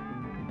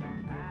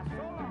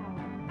 So long.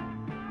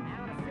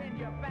 I'm gonna send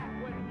you back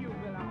where you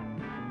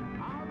belong.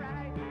 All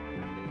right.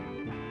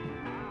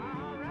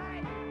 All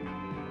right.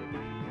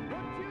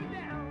 Put you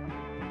down.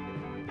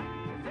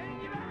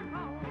 Send you back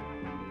home.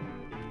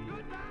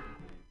 Goodbye.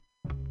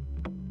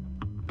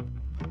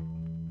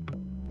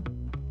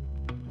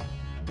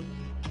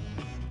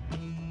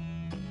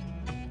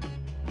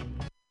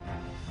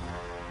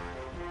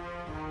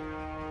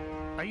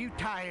 Are you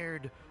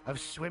tired of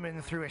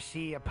swimming through a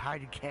sea of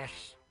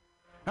podcasts?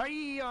 Are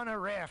ye on a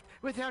raft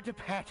without a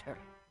paddle?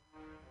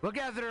 Well,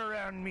 gather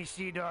around me,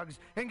 sea dogs,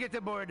 and get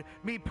aboard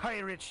me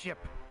pirate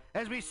ship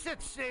as we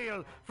set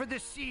sail for the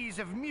seas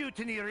of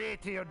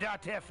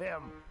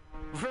MutinyRadio.fm.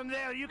 From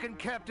there, you can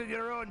captain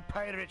your own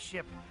pirate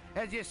ship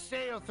as you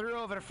sail through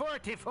over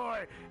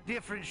 44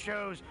 different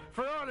shows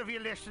for all of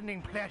your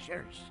listening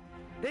pleasures.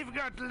 They've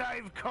got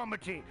live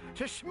comedy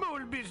to small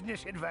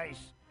business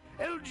advice,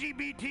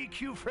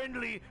 LGBTQ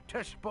friendly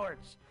to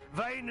sports,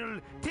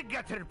 vinyl to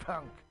gutter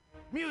punk.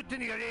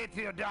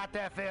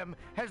 MutinyRadio.fm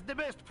has the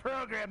best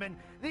programming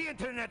the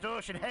internet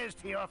ocean has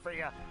to offer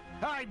you.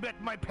 I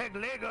bet my peg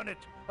leg on it,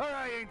 or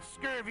I ain't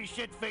scurvy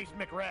shit-faced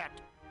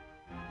McRat.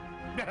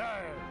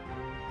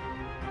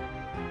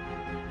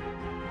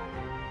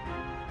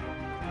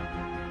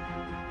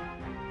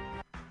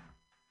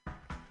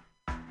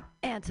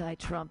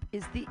 Anti-Trump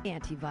is the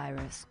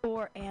antivirus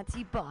or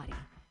antibody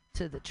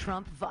to the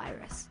Trump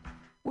virus.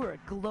 We're a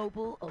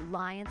global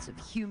alliance of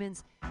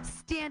humans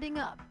standing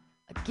up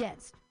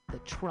against the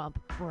Trump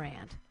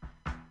brand.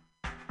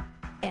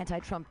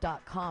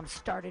 Antitrump.com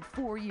started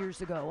 4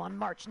 years ago on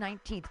March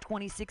 19th,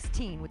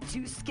 2016 with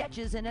 2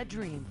 sketches and a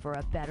dream for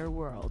a better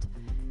world.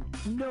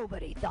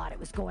 Nobody thought it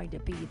was going to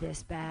be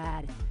this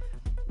bad.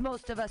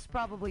 Most of us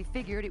probably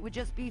figured it would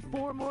just be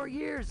 4 more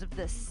years of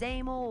the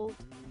same old.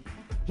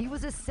 He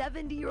was a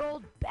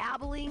 70-year-old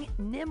babbling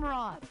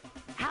Nimrod.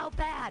 How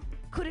bad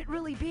could it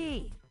really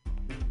be?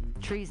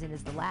 Treason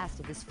is the last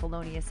of his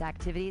felonious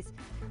activities.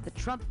 The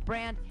Trump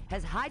brand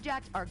has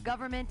hijacked our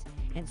government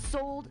and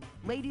sold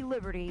Lady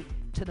Liberty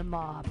to the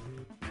mob.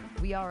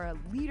 We are a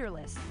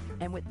leaderless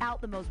and without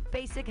the most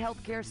basic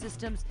healthcare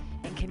systems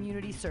and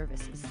community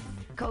services.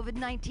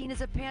 COVID-19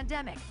 is a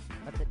pandemic,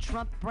 but the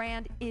Trump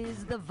brand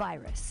is the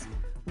virus.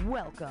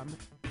 Welcome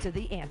to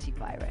the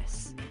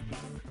antivirus.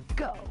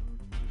 Go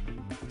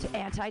to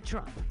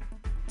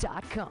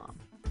antitrump.com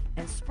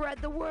and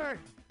spread the word.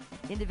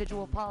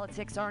 Individual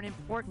politics aren't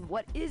important.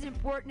 What is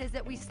important is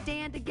that we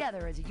stand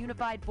together as a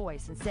unified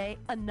voice and say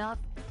enough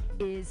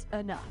is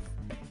enough.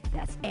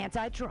 That's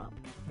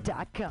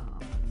antitrump.com.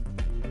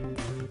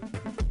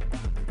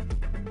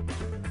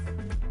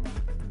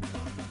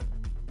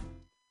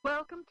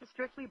 Welcome to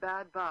Strictly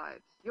Bad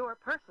Vibes, your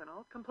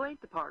personal complaint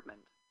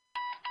department.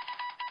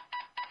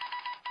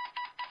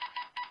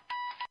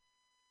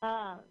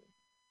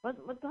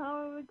 What the hell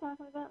are we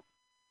talking about?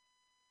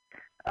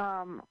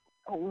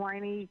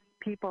 Whiny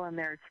people and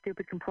their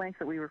stupid complaints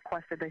that we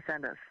requested they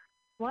send us.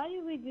 Why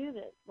do we do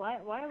this? Why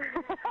are we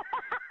doing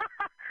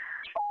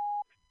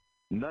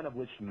None of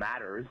which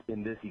matters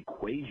in this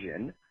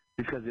equation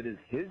because it is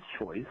his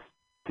choice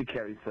to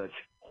carry such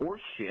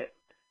horse shit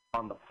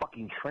on the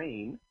fucking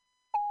train.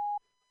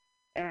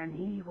 And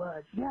he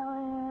was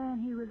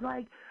yelling. He was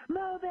like,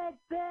 "Move it,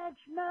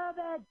 bitch! Move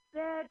it,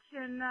 bitch!"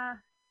 And I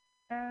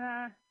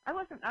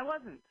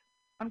wasn't.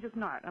 I'm just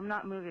not. I'm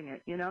not moving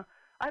it. You know,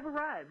 I've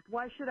arrived.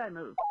 Why should I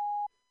move?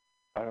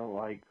 I don't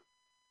like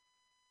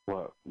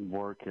what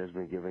work has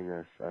been giving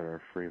us at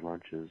our free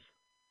lunches.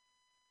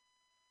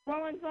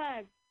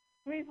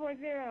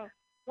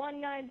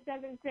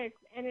 115-340-1976,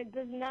 and it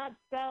does not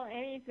spell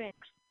anything.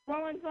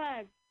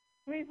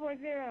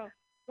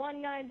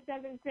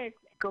 115-340-1976.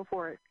 Go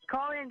for it.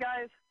 Call in,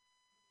 guys.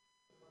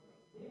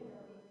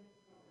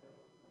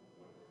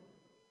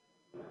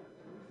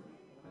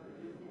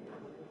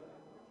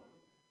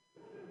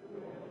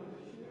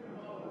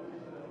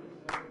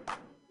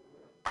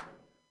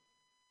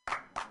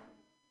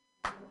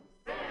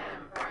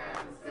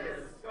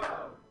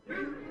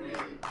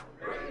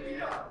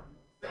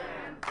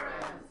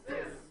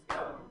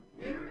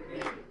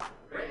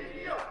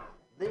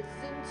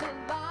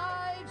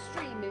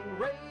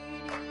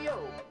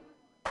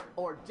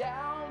 Or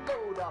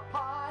download a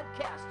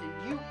podcast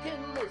and you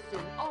can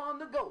listen on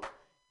the go.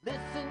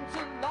 Listen to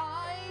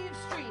live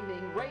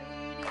streaming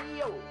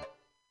radio.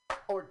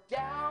 Or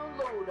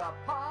download a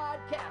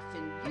podcast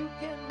and you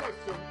can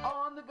listen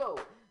on the go.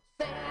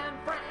 San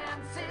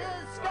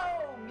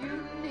Francisco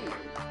Mutiny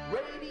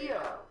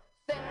Radio.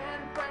 San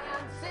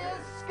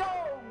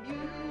Francisco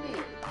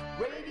Mutiny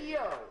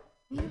Radio.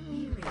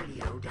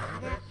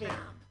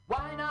 MutinyRadio.fm.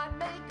 Why not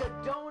make a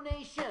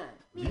donation?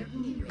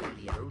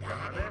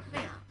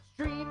 MutinyRadio.fm.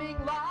 Streaming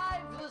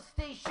live the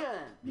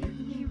station.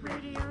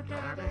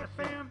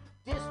 MutinyRadio.fm.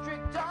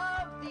 District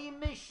of the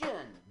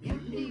Mission.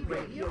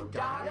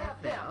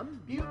 MutinyRadio.fm.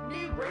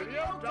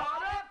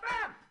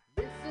 MutinyRadio.fm.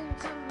 Listen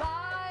to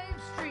live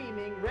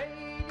streaming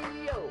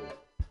radio.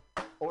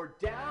 Or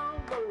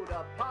download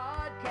a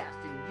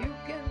podcast and you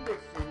can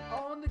listen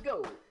on the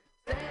go.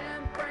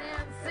 San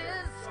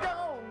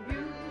Francisco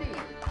Mutiny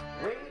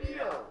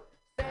Radio.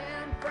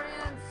 San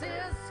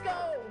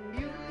Francisco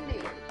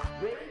Mutiny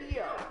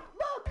Radio.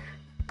 Look!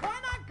 Why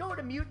not go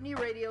to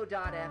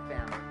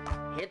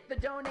MutinyRadio.fm? Hit the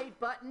donate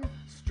button,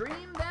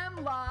 stream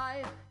them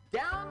live,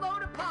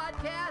 download a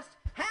podcast,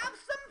 have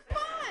some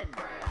fun!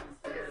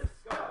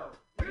 Francisco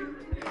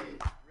Mutiny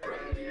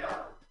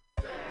Radio.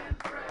 San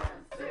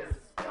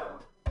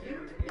Francisco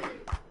Mutiny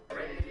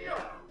Radio.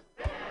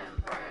 San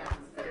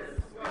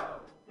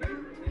Francisco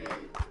Mutiny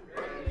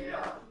Radio.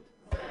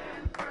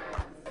 San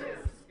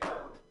Francisco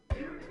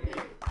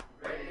Mutiny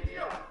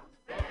Radio.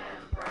 San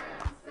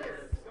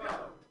Francisco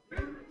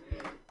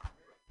Mutiny.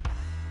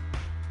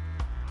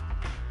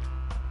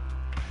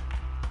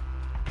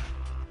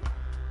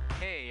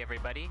 Hey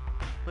everybody,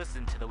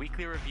 listen to the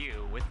Weekly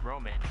Review with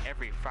Roman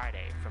every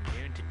Friday from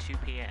noon to 2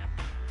 p.m.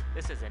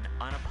 This is an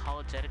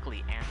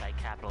unapologetically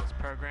anti-capitalist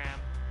program.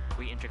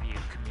 We interview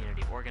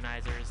community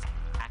organizers,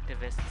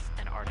 activists,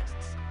 and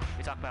artists.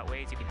 We talk about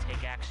ways you can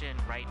take action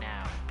right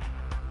now.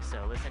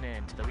 So listen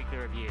in to the Weekly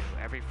Review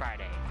every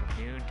Friday from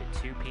noon to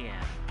 2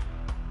 p.m.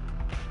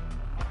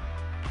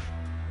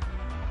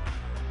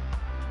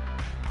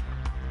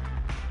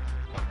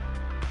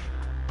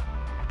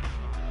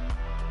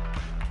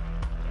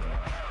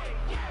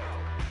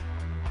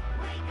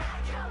 We got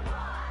your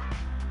war.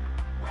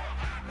 We're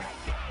at the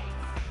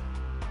gates.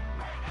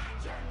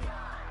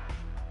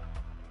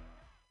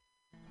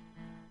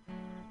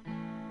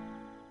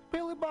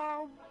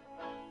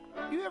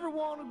 You ever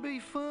want to be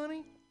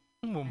funny?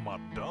 Well, my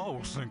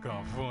dogs think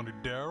I'm funny,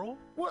 Daryl.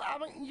 Well, I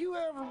mean, you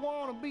ever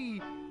want to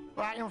be,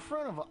 like, in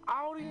front of an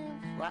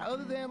audience? Like,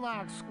 other than,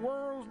 like,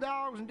 squirrels,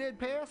 dogs, and dead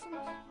peasants?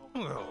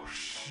 Oh,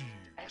 shit.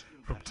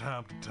 From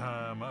time to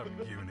time, I've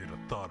given it a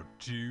thought or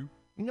two.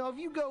 You know, if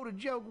you go to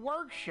Joke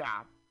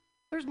Workshop,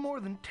 there's more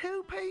than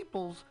 2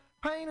 peoples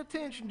paying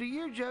attention to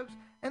your jokes,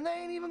 and they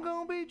ain't even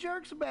gonna be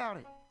jerks about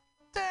it.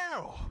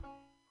 Daryl,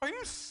 are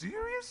you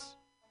serious?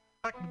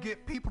 I can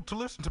get people to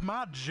listen to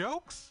my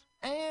jokes?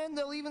 And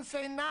they'll even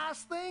say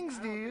nice things,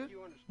 dude,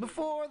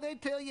 before they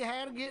tell you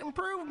how to get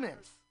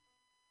improvements.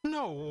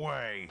 No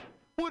way.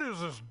 What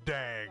is this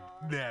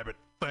dag-nabbit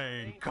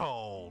thing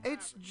called?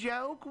 It's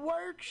Joke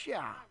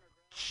Workshop.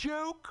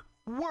 Joke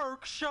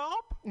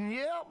Workshop?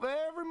 Yep,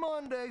 every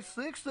Monday,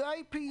 6 to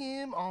 8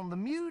 p.m. on the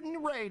Mutiny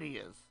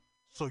Radios.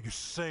 So you're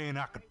saying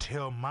I could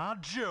tell my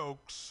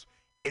jokes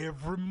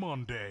every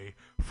Monday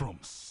from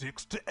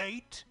 6 to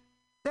 8?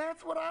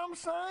 That's what I'm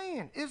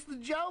saying. It's the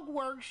Joke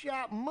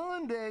Workshop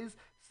Mondays,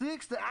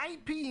 6 to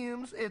 8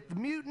 p.m. at the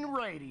Mutiny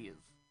Radios.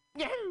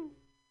 Yahoo!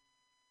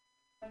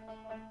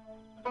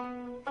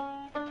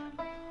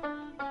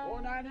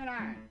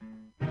 $4.99.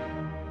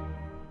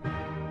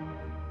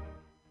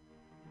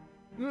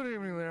 Good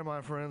evening there,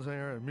 my friends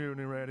here at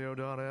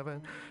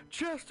MutinyRadio.fm.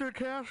 Chester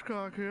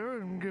Cashcock here,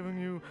 and giving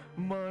you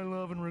my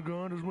love and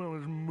regard as well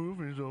as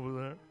movies over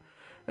there.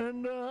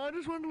 And I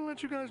just wanted to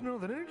let you guys know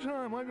that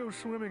anytime I go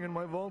swimming in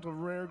my vault of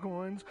rare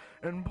coins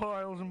and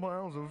piles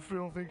of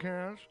filthy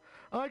cash,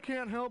 I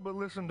can't help but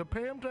listen to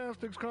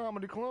Pamtastic's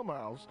Comedy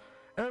Clubhouse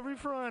every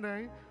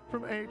Friday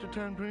from 8 to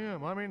 10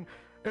 p.m. I mean,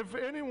 if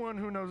anyone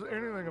who knows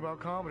anything about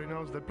comedy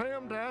knows that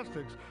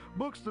Pamtastics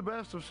books the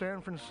best of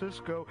San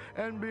Francisco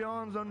and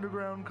beyond's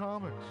underground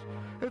comics.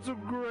 It's a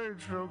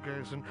great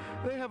showcase, and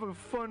they have a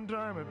fun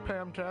time at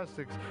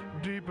Pamtastics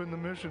deep in the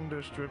Mission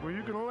District, where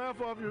you can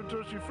laugh off your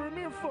tushy for a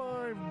mere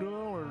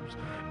 $5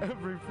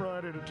 every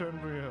Friday to 10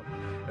 p.m.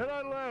 And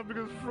I laugh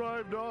because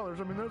 $5,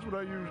 I mean, that's what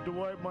I use to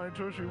wipe my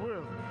tushy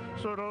with.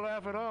 So to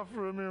laugh it off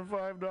for a mere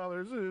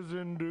 $5 is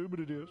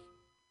indubitious.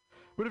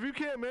 But if you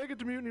can't make it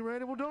to Mutiny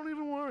Radio, well, don't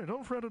even worry.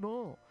 Don't fret at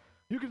all.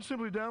 You can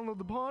simply download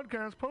the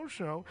podcast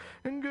post-show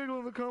and giggle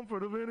in the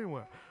comfort of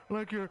anywhere,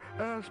 like your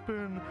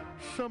Aspen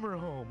summer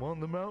home on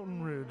the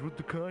mountain ridge with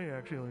the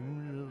kayak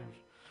feeling.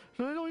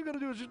 So all you got to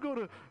do is just go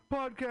to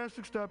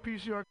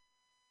podcastics.pcr.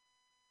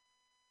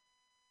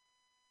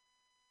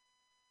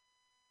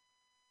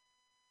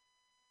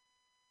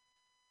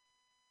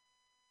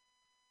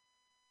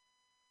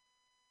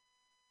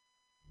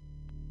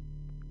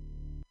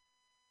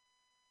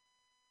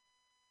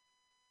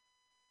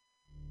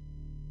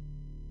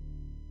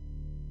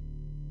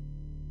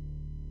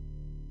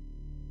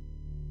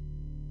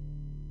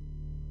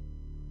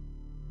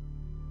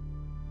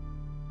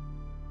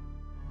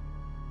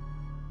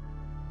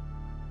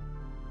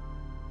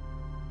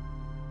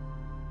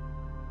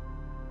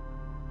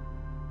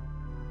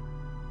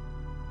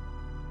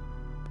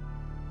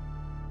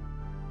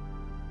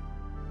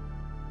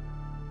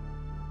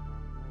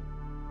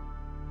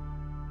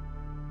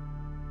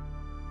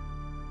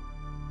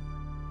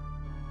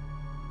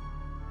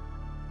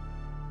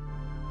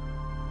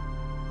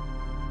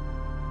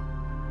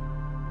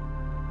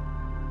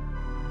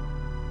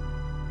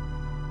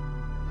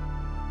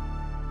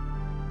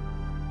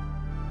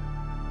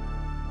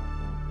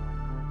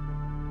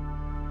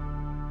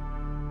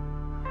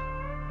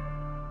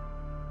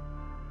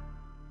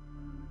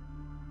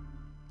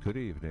 Good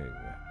evening.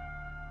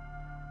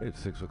 It's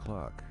 6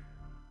 o'clock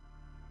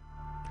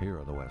here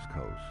on the West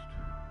Coast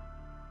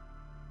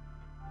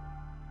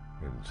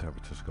in San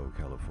Francisco,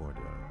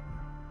 California,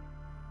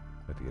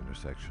 at the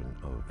intersection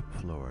of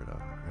Florida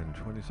and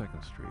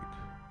 22nd Street,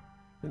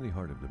 in the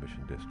heart of the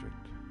Mission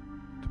District,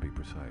 to be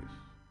precise.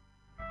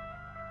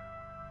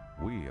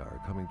 We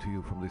are coming to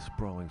you from the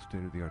sprawling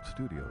state-of-the-art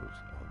studios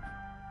of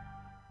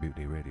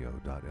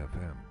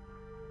MutinyRadio.fm.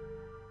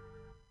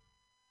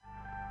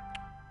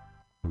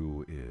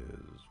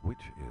 Which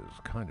is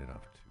kind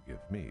enough to give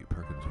me,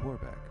 Perkins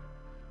Warbeck,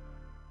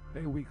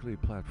 a weekly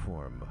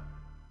platform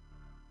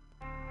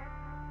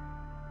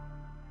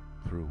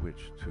through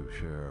which to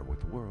share with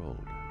the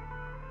world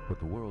what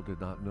the world did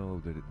not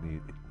know that it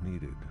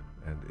needed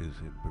and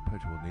is in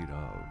perpetual need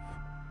of: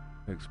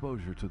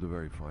 exposure to the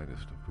very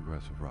finest of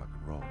progressive rock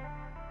and roll.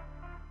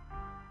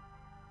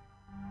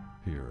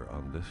 Here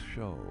on this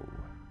show,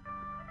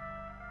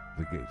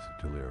 The Gates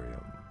of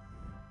Delirium.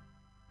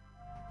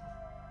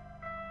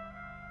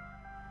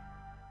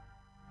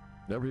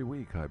 Every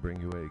week I bring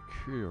you a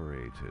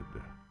curated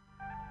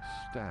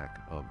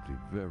stack of the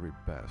very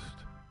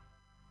best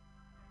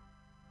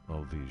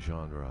of the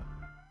genre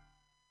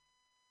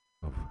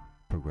of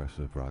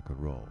progressive rock and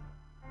roll.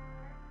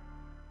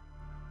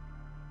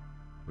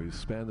 We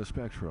span the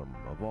spectrum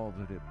of all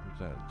that it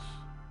presents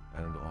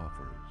and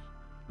offers: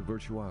 the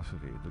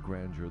virtuosity, the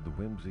grandeur, the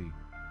whimsy,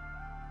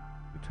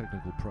 the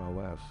technical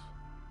prowess,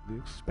 the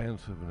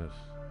expansiveness,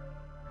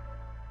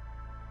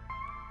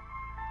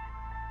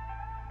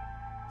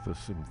 the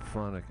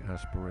symphonic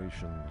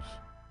aspirations,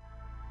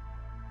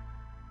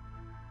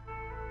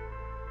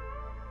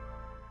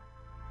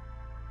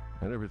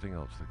 and everything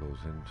else that goes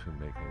into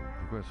making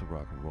progressive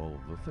rock and roll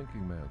the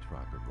thinking man's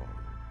rock and roll.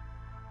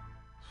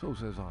 So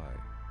says I,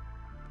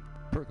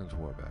 Perkins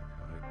Warbeck.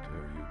 I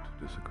dare you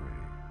to disagree.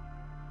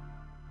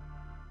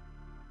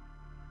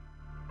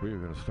 We are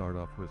going to start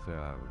off with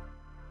a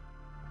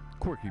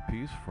quirky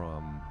piece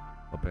from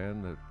a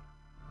band that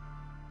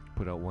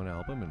put out one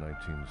album in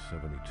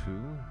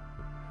 1972.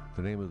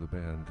 The name of the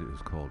band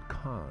is called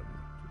Khan.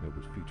 It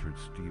was featured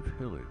Steve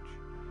Hillage.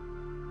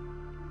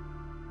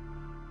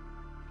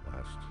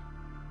 Last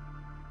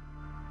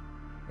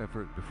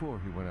effort before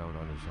he went out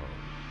on his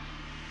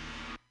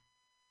own.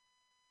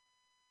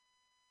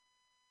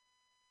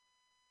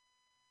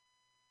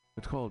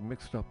 It's called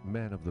Mixed Up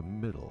Man of the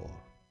Middle.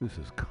 This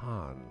is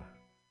Khan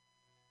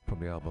from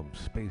the album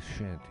Space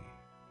Shanty,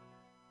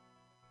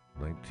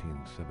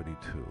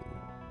 1972.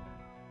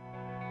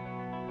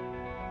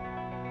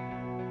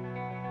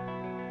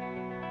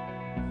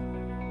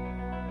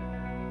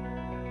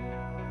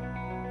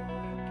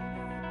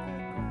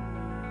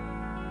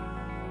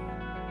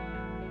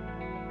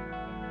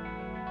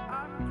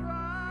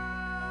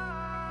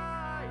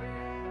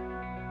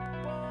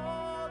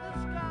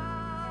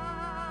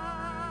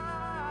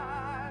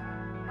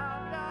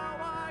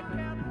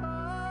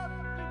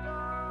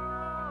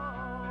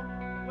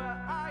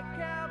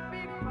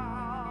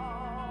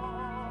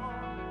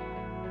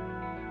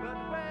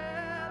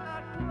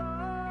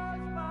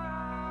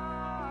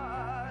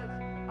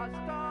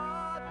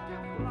 Start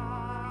to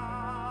fly.